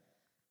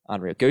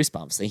 Unreal.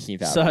 Goosebumps thinking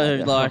about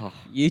that. So,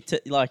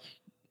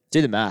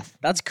 do the math.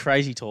 That's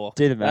crazy talk.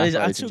 Do the math. That is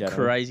actual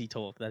crazy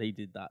talk that he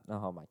did that.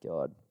 Oh my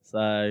God.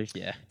 So,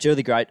 yeah. Two of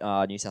the great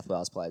New South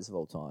Wales players of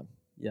all time.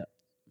 Yeah.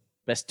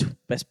 Best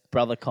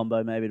brother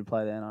combo maybe to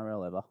play the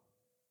NRL ever.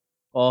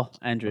 Or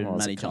Andrew and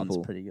Matty John's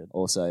pretty good.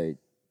 Also,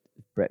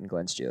 Brett and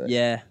Glenn Stewart.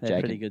 Yeah, they're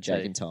pretty good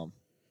Jake too. and Tom.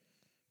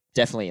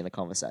 Definitely in the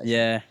conversation.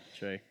 Yeah,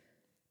 true.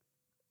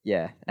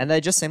 Yeah, and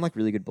they just seem like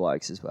really good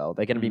blokes as well.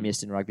 They're going to be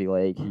missed in rugby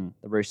league.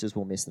 The Roosters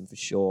will miss them for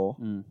sure.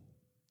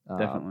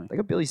 Definitely. They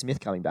got Billy Smith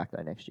coming back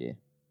though next year.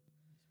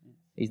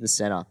 He's the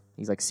centre.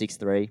 He's like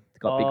 6'3".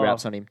 Got big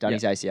raps on him. Done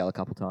his ACL a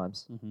couple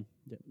times.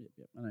 Yep.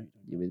 I know.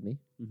 You with me?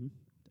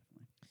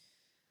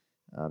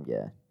 Definitely.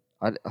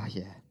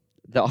 Yeah.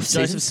 The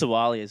off-season. Joseph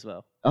Sawali as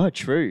well. Oh,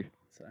 true.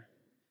 So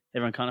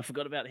everyone kind of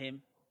forgot about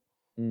him.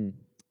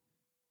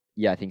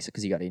 Yeah, I think so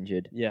because he got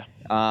injured. Yeah.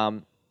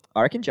 I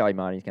reckon Joey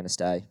Marnie's going to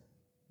stay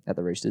at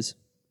the Roosters.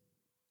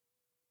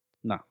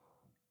 No.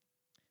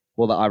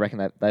 Well, I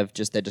reckon they're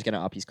just going to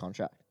up his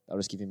contract. They'll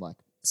just give him like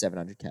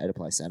 $700K to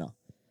play centre.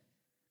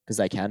 Because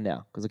they can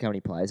now. Because look how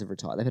many players have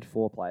retired. They've had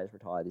 4 players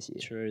retire this year.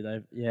 True.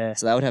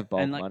 So they would have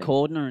bulk money. And like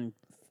Cordner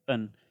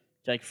and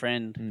Jake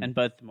Friend and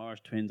both the Morris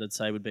twins, I'd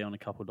say would be on a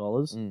couple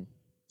dollars.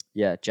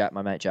 Yeah,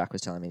 my mate Jack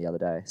was telling me the other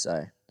day. So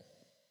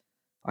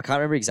I can't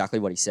remember exactly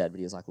what he said, but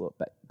he was like, look,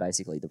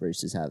 basically the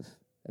Roosters have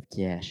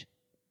cash.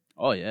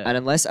 Oh, yeah. And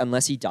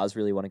unless he does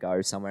really want to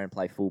go somewhere and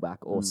play fullback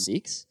or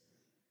 6,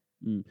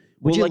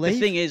 would you leave? The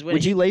thing is,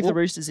 would you leave the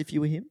Roosters if you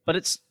were him? But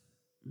it's...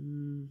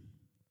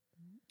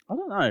 I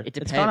don't know. It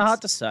depends. It's kind of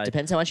hard to say.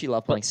 Depends how much you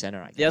love playing centre,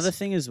 I guess. The other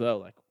thing as well,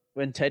 like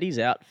when Teddy's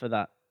out for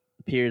that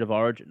period of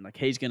origin, like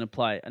he's going to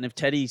play. And if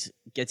Teddy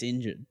gets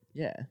injured,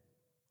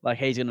 like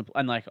he's going to...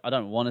 And like I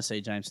don't want to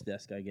see James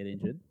Tedesco get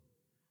injured.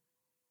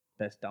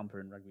 Best dumper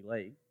in rugby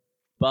league.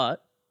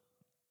 But,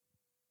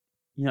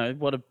 you know,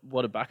 what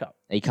a backup.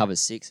 He covers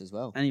 6 as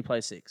well. And he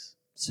plays 6.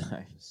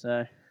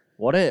 So...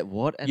 You'd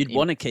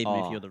want to keep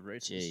him if you're the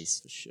Roosters.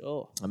 Jeez. For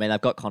sure. I mean, they've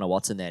got Connor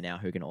Watson there now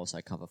who can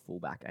also cover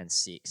fullback and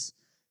 6.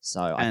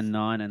 So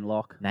 9 and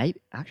lock. Maybe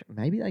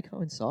they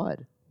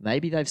coincide.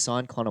 Maybe they've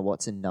signed Connor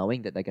Watson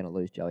knowing that they're going to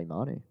lose Joey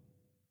Manu.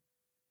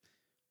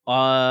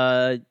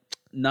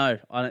 No,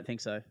 I don't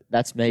think so.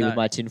 That's me with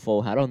my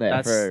tinfoil hat on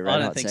there for a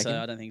red hot second.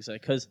 I don't think so.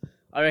 Because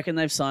I reckon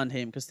they've signed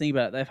him. Because think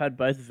about it. They've had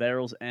both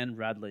Verrills and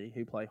Radley,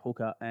 who play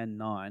hooker and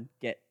 9,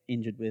 get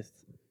injured with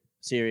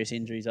serious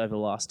injuries over the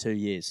last 2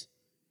 years.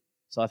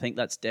 So I think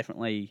that's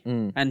definitely...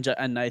 And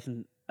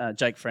Nathan,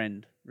 Jake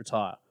Friend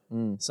retire.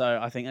 So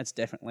I think that's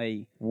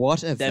definitely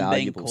what a them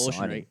being cautionary.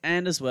 Signing.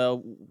 And as well,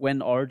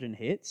 when Origin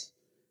hits,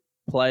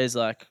 players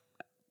like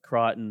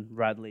Crichton,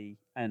 Radley,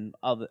 and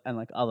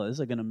others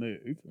are going to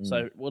move.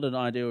 So what an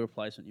ideal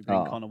replacement! You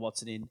bring Connor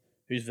Watson in,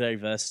 who's very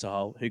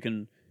versatile, who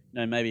can,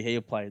 maybe he'll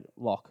play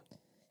lock.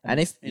 And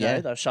if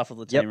they'll shuffle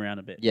the team around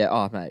a bit. Yeah.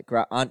 Oh mate,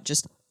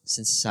 just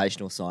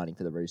sensational signing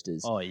for the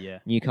Roosters. Oh yeah.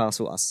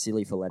 Newcastle are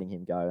silly for letting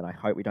him go, and I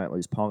hope we don't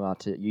lose Ponga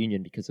to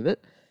Union because of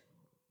it.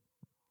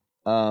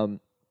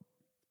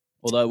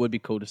 Although it would be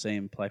cool to see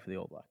him play for the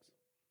All Blacks.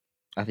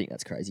 I think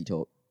that's crazy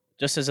talk.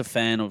 Just as a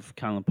fan of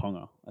Kalyn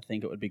Ponga, I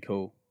think it would be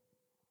cool.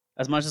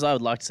 As much as I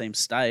would like to see him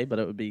stay, but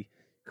it would be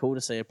cool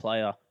to see a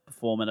player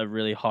perform at a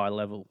really high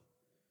level.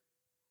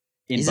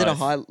 Is it a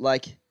high,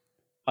 like...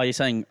 Are you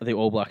saying the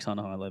All Blacks on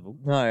a high level?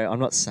 No, I'm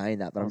not saying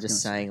that, but I'm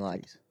just saying,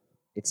 like,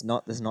 there's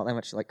not that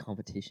much, like,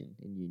 competition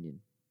in Union.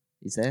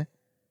 Is there?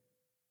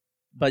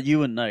 But you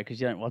wouldn't know because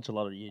you don't watch a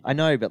lot of Union. I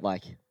know, but,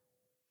 like...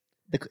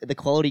 The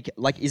quality,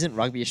 like, isn't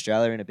Rugby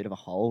Australia in a bit of a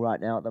hole right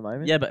now at the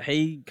moment? Yeah, but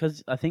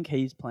because I think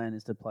his plan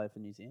is to play for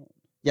New Zealand.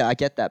 Yeah, I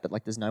get that, but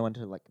like, there's no one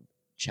to like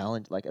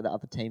challenge. Like, the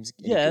other teams.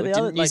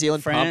 Didn't New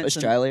Zealand pump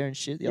Australia and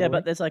shit?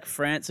 But there's like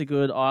France are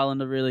good,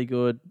 Ireland are really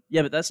good.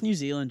 Yeah, but that's New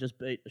Zealand just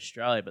beat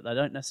Australia, but they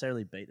don't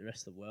necessarily beat the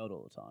rest of the world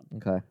all the time.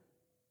 Okay.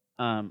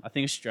 I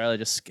think Australia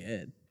just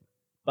scared,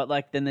 but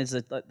like then there's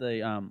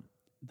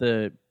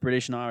the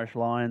British and Irish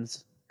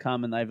Lions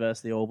come and they verse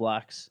the All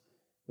Blacks,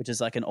 which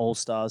is like an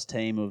all-stars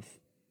team of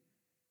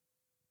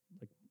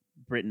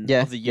Britain,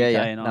 of the UK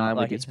and Ireland.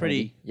 Like it's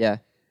pretty,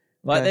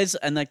 Like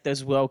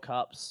there's World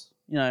Cups,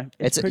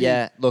 It's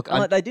pretty, look,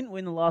 they didn't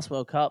win the last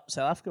World Cup.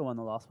 South Africa won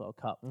the last World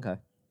Cup. Okay.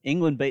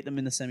 England beat them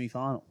in the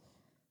semi-final.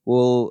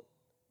 Well,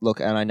 look,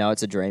 and I know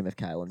it's a dream of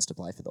Kalyn's to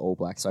play for the All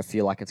Blacks. So I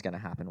feel like it's going to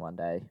happen one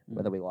day,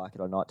 whether we like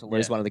it or not. To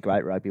lose one of the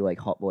great rugby league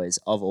hot boys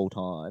of all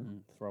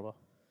time, Throbber.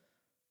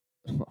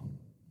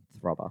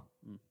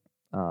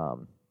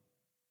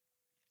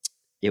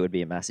 It would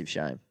be a massive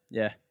shame.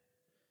 Yeah,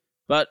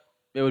 but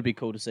it would be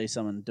cool to see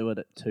someone do it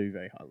at 2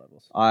 very high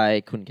levels.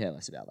 I couldn't care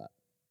less about that,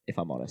 if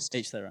I'm honest.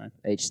 Each their own.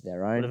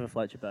 Whatever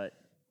floats your boat.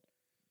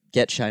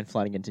 Get Shane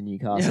Flanagan to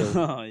Newcastle.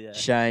 Oh, yeah.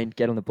 Shane,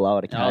 get on the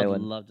blower to Kalyn.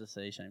 I'd love to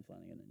see Shane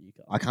Flanagan at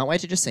Newcastle. I can't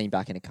wait to just see him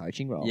back in a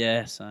coaching role.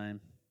 Yeah, same.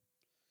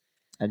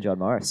 And John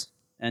Morris.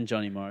 And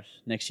Johnny Morris.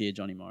 Next year,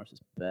 Johnny Morris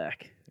is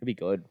back. It'd be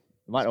good.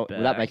 Will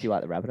that make you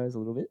like the Rabbitohs a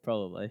little bit?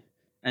 Probably.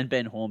 And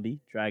Ben Hornby,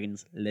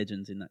 Dragons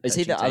legends in that. Is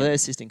he the other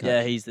assistant coach?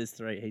 Yeah, there's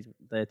 3.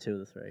 They're 2 of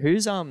the 3.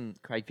 Who's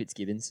Craig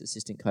Fitzgibbon's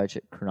assistant coach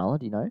at Cronulla?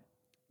 Do you know?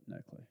 No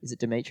clue. Is it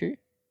Dimitri?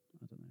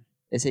 I don't know.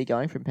 Is he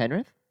going from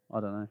Penrith?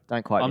 I don't know.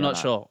 Don't quite. I'm not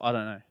sure. I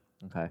don't know.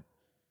 Okay.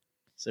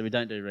 So we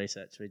don't do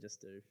research. We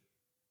just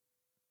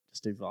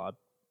do vibe.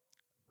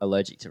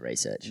 Allergic to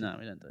research. No,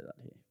 we don't do that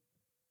here.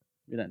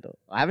 We don't do it.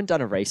 I haven't done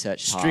a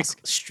research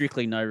task.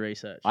 Strictly no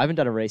research. I haven't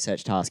done a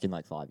research task in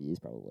like 5 years,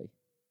 probably.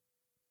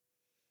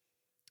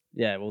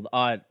 Yeah, well,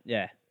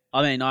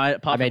 I mean,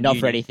 not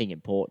for anything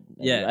important.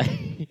 Yeah.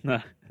 Anyway.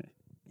 No.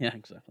 Yeah,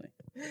 exactly.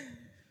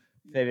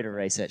 Fair bit of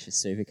research for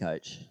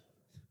Supercoach.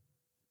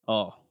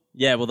 Oh,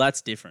 yeah. Well,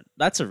 that's different.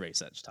 That's a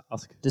research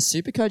task. Does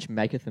Supercoach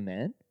maketh a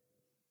man?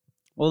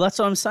 Well, that's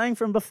what I'm saying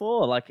from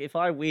before. Like, if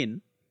I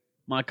win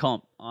my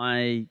comp,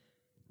 I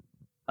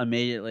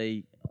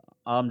immediately,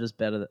 I'm just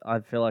better.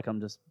 I feel like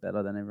I'm just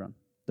better than everyone.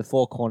 The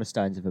 4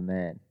 cornerstones of a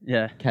man.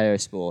 Yeah. KO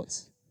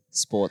Sports.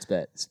 Sports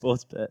bet.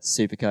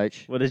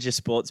 Supercoach. What does your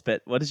sports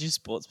bet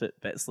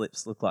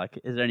slips look like?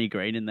 Is there any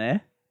green in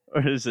there?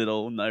 Or is it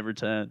all no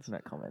returns? No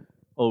comment.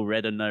 All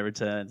red and no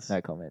returns?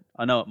 No comment.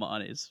 I know what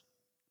mine is.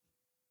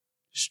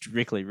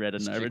 Strictly red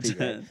and no returns.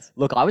 Red.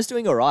 Look, I was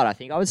doing all right. I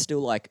think I was still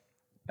like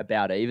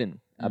about even,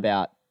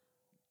 about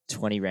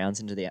 20 rounds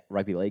into the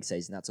rugby league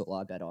season. That's all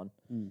I bet on.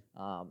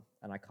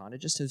 And I kind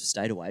of just have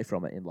stayed away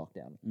from it in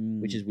lockdown,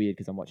 which is weird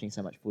because I'm watching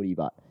so much footy,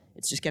 but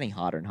it's just getting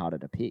harder and harder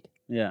to pick.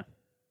 Yeah.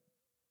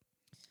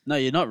 No,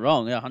 you're not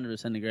wrong. Yeah,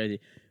 100% agree with you.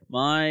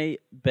 My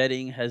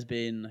betting has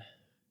been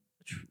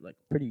like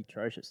pretty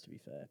atrocious, to be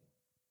fair.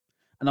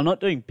 And I'm not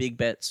doing big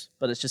bets,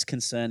 but it's just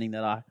concerning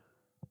that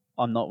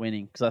I'm not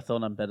winning because I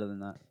thought I'm better than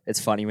that.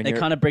 It's funny when it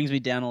kind of brings me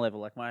down a level.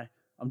 Like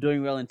I'm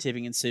doing well in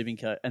tipping and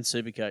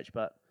Supercoach,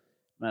 but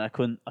man, I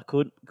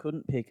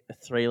couldn't pick a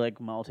 3-leg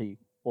multi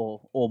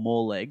or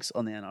more legs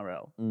on the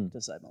NRL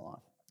to save my life.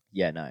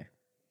 Yeah, no.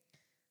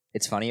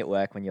 It's funny at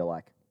work when you're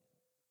like,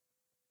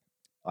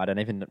 I don't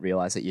even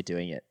realize that you're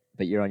doing it,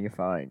 but you're on your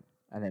phone,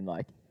 and then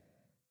like,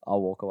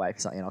 I'll walk away for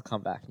something, and I'll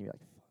come back, and you're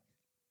like,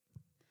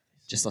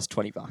 just lost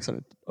 $20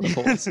 on a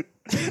pause.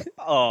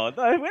 Oh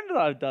no! When did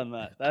I have done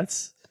that?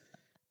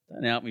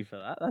 Don't help me for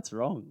that. That's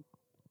wrong.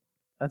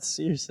 That's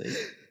seriously.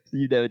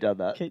 You've never done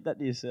that. Keep that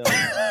to yourself.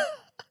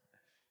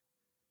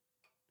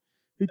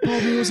 He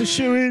told me it was a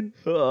shoe-in.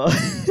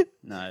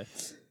 No.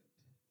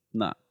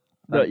 Not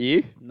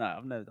you? No,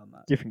 I've never done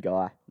that. Different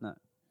guy. No.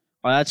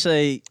 I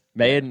actually...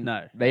 Me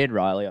and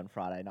Riley on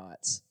Friday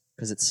nights,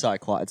 because it's so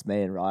quiet. It's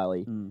me and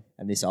Riley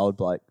and this old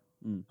bloke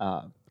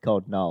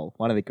called Noel.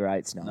 One of the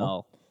greats,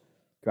 Noel.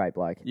 Great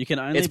bloke. You can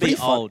only be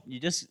old. You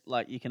just,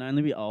 you can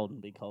only be old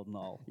and be called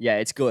Noel. Yeah,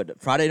 it's good.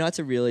 Friday nights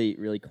are really,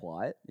 really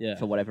quiet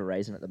for whatever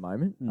reason at the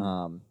moment.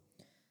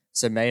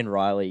 So me and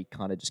Riley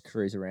kind of just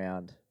cruise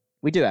around.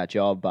 We do our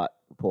job, but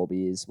pour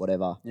beers,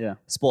 whatever. Yeah.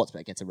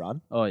 Sportsbet gets a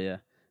run. Oh, yeah.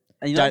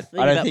 And you know the thing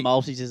about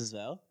multis as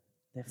well?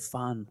 They're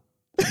fun.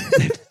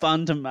 They're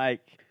fun to make.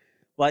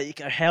 Like, you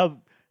go,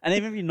 and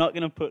even if you're not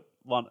going to put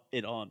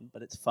it on,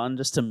 but it's fun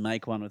just to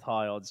make one with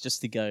high odds,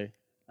 just to go,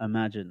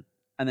 imagine,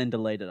 and then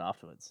delete it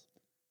afterwards.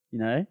 You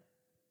know?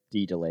 Do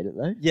you delete it,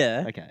 though?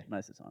 Yeah. Okay.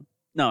 Most of the time.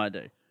 No, I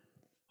do.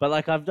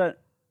 But,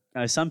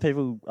 some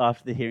people,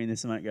 after hearing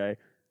this, might go,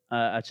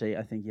 actually,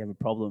 I think you have a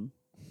problem.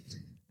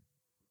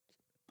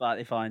 But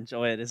if I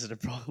enjoy it, is it a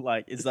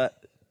problem? Is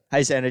that...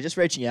 Hey, Sandra, just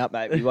reaching out,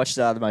 mate. We watched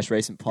the most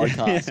recent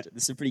podcast.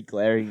 There's some pretty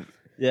glaring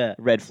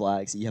red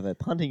flags. You have a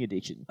punting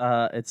addiction.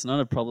 It's not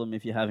a problem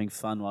if you're having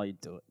fun while you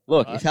do it.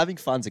 Look, if having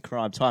fun's a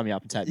crime, tie me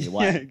up and take me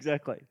away. Yeah,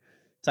 exactly.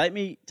 Take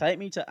me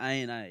to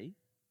A&A,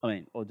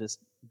 or just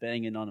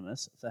being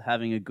anonymous for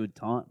having a good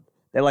time.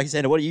 They're like,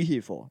 Sandra, what are you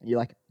here for? And you're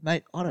like,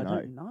 mate, I don't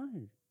know.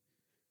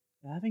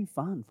 They're having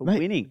fun for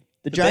winning.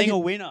 Being a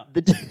winner.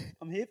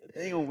 I'm here for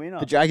being a winner.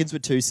 The Dragons were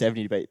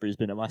 270 to beat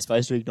Brisbane. Am I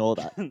supposed to ignore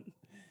that?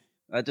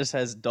 That just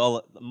has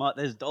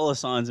there's dollar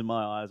signs in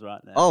my eyes right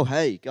now. Oh,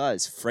 hey,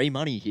 guys, free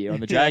money here on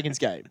the Dragons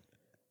game.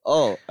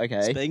 Oh,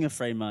 okay. Speaking of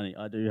free money,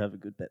 I do have a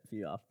good bet for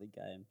you after the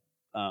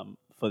game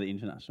for the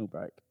international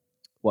break.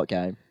 What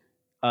game?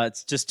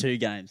 It's just 2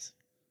 games.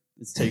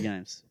 It's 2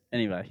 games.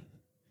 Anyway,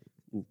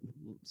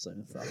 so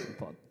far from the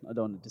pod. I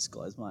don't want to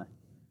disclose my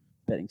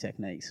betting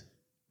techniques.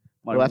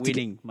 My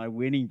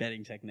winning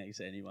betting techniques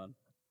to anyone.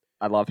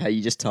 I love how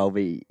you just told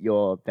me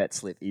your bet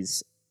slip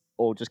is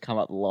all just come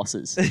up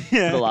losses for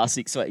the last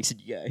 6 weeks, and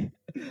you go,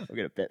 I'm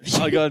going to bet for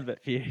you. I'll go and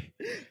bet for you.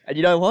 And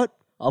you know what?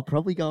 I'll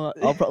probably go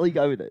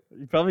with it.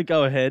 You probably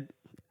go ahead,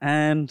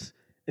 and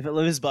if it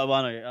loses by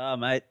 1, I go,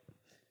 mate,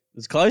 it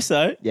was close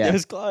though. Yeah. It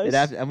was close.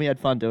 And we had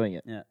fun doing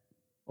it. Yeah.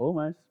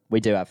 Almost. We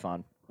do have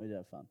fun.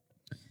 All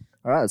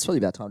right, it's probably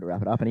about time to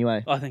wrap it up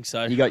anyway. I think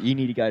so. You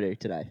need to go to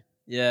today.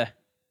 Yeah.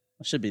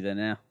 I should be there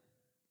now.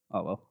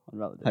 Oh, well, I'd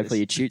rather do Hopefully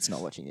your tute's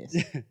not watching this.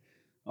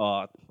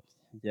 Oh,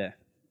 yeah.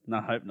 No,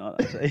 I hope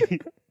not,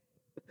 actually.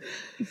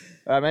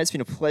 All right, mate, it's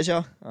been a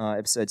pleasure.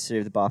 Episode 2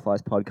 of the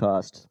Barflies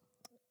podcast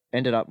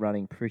ended up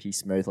running pretty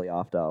smoothly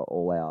after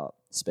all our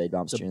speed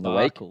bumps during the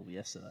week.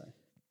 Yesterday.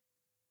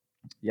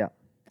 Yeah,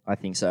 I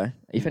think so.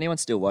 If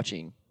anyone's still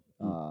watching,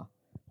 we'll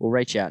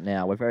reach out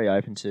now. We're very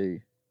open to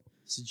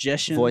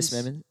suggestions, voice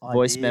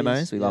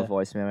memos. We love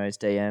voice memos,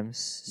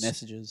 DMs,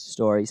 messages,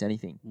 stories,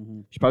 anything.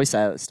 Should probably say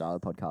that at the start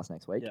of the podcast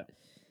next week. Yeah.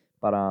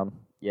 But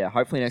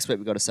hopefully next week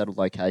we've got a settled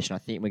location. I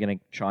think we're going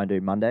to try and do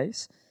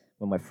Mondays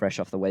when we're fresh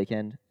off the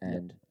weekend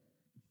and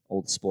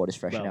all the sport is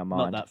fresh in our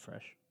mind. Not that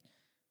fresh.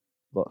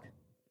 Look,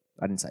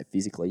 I didn't say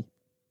physically.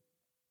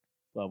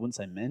 Well, I wouldn't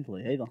say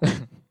mentally either.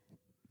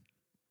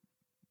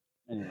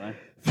 Anyway.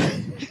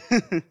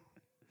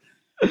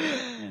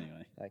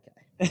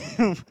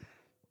 Okay.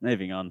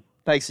 Moving on.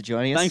 Thanks for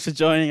joining us. Thanks for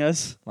joining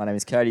us. My name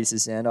is Cody. This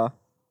is Xander.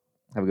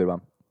 Have a good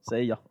one.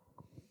 See ya.